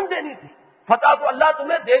لازماً دینی تھی، فتح تو اللہ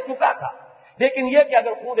تمہیں دے چکا تھا، لیکن یہ کہ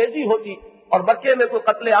اگر خون ریزی ہوتی اور مکے میں کوئی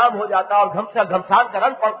قتل عام ہو جاتا اور گھمسان کا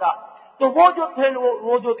رن پڑتا تو وہ جو تھے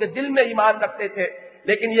وہ جو کہ دل میں ایمان رکھتے تھے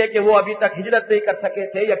لیکن یہ کہ وہ ابھی تک ہجرت نہیں کر سکے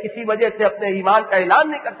تھے یا کسی وجہ سے اپنے ایمان کا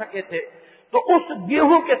اعلان نہیں کر سکے تھے، تو اس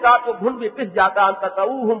گیہوں کے ساتھ وہ گھل بھی پس جاتا، ان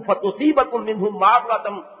تطعوہم فتصیبکم منہم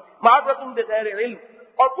معذرۃ بغیر علم،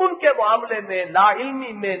 اور ان کے معاملے میں لا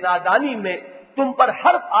علمی میں، نادانی میں تم پر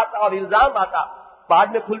حرف آتا اور الزام آتا۔ بعد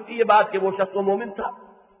میں کھلتی یہ بات کہ وہ شخص و مومن تھا،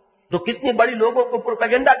 تو کتنی بڑی لوگوں کو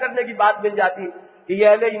پروپیگنڈا کرنے کی بات مل جاتی کہ یہ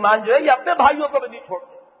اہل ایمان جو ہے یہ اپنے بھائیوں کو بھی نہیں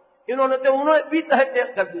چھوڑتے، انہوں نے بھی تحت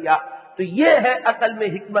کر دیا۔ تو یہ ہے اصل میں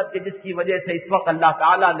حکمت کہ جس کی وجہ سے اس وقت اللہ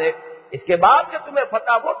تعالیٰ نے اس کے بعد کہ تمہیں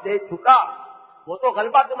فتح وہ دے چکا، وہ تو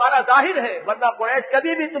غلبہ تمہارا ظاہر ہے، ورنہ قریش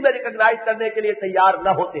کبھی بھی تمہیں ریکگنائز کرنے کے لیے تیار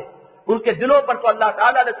نہ ہوتے، ان کے دلوں پر تو اللہ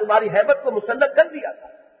تعالیٰ نے تمہاری ہیبت کو مسلط کر دیا تھا،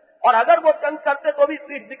 اور اگر وہ تنگ کرتے تو بھی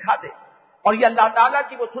پیٹھ دکھاتے، اور یہ اللہ تعالیٰ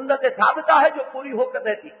کی وہ سنت ثابتہ ہے جو پوری ہو کر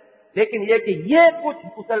رہتی۔ لیکن یہ کہ یہ کچھ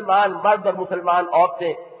مسلمان مرد اور مسلمان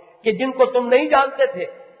عورتیں کہ جن کو تم نہیں جانتے تھے،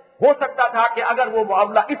 ہو سکتا تھا کہ اگر وہ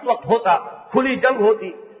معاملہ اس وقت ہوتا، کھلی جنگ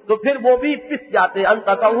ہوتی، تو پھر وہ بھی پس جاتے،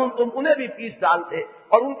 انتہم تم انہیں بھی پیس ڈالتے،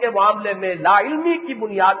 اور ان کے معاملے میں لا علمی کی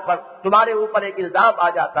بنیاد پر تمہارے اوپر ایک الزام آ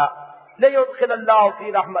جاتا۔ لِيُدْخِلَ اللَّهُ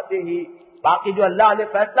فِي رَحْمَتِهِ، باقی جو اللہ نے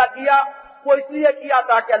فیصلہ کیا وہ اس لیے کیا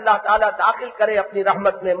تاکہ اللہ تعالیٰ داخل کرے اپنی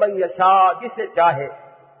رحمت میں من یشاء، جسے چاہے۔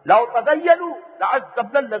 لَوْ تَزَيَّلُوا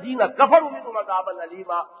لَعَذَّبْنَا الَّذِينَ كَفَرُوا مِنْهُمْ عَذَابًا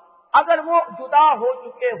أَلِيمًا، اگر وہ جدا ہو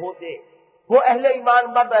چکے ہوتے، وہ اہل ایمان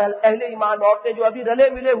مرد اہل ایمان عورتیں جو ابھی رلے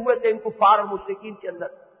ملے ہوئے تھے ان کفار اور مشرکین کے اندر،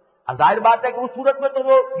 ظاہر بات ہے کہ اس صورت میں تو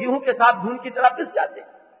وہ گیہوں کے ساتھ گھل کی طرح پس جاتے،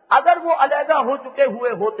 اگر وہ علیحدہ ہو چکے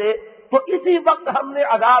ہوئے ہوتے تو اسی وقت ہم نے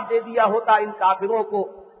عذاب دے دیا ہوتا ان کافروں کو،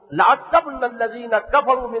 لَعَذَّبْنَا الَّذِينَ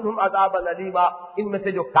كَفَرُوا مِنْهُمْ عَذَابًا أَلِيمًا، ان میں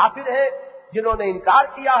سے جو کافر ہیں جنہوں نے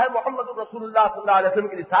انکار کیا ہے محمد رسول اللہ صلی اللہ علیہ وسلم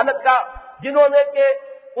کی رسالت کا، جنہوں نے کہ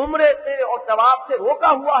عمرے سے اور طواف سے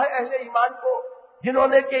روکا ہوا ہے اہل ایمان کو، جنہوں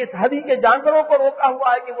نے کہ اس ہدی کے جانوروں کو روکا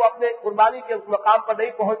ہوا ہے کہ وہ اپنے قربانی کے مقام پر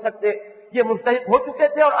نہیں پہنچ سکتے، یہ مستحق ہو چکے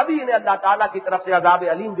تھے اور ابھی انہیں اللہ تعالیٰ کی طرف سے عذاب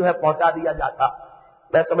علیم جو ہے پہنچا دیا جاتا۔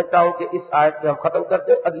 میں سمجھتا ہوں کہ اس آیت میں ہم ختم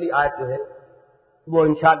کرتے ہیں، اگلی آیت جو ہے وہ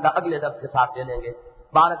انشاءاللہ اگلے درس کے ساتھ لے لیں گے۔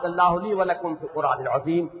 بارک اللہ لی ولکم فی القرآن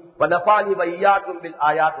العظیم ونفعنی وإیاکم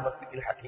بالآیات والذکر الحکیم۔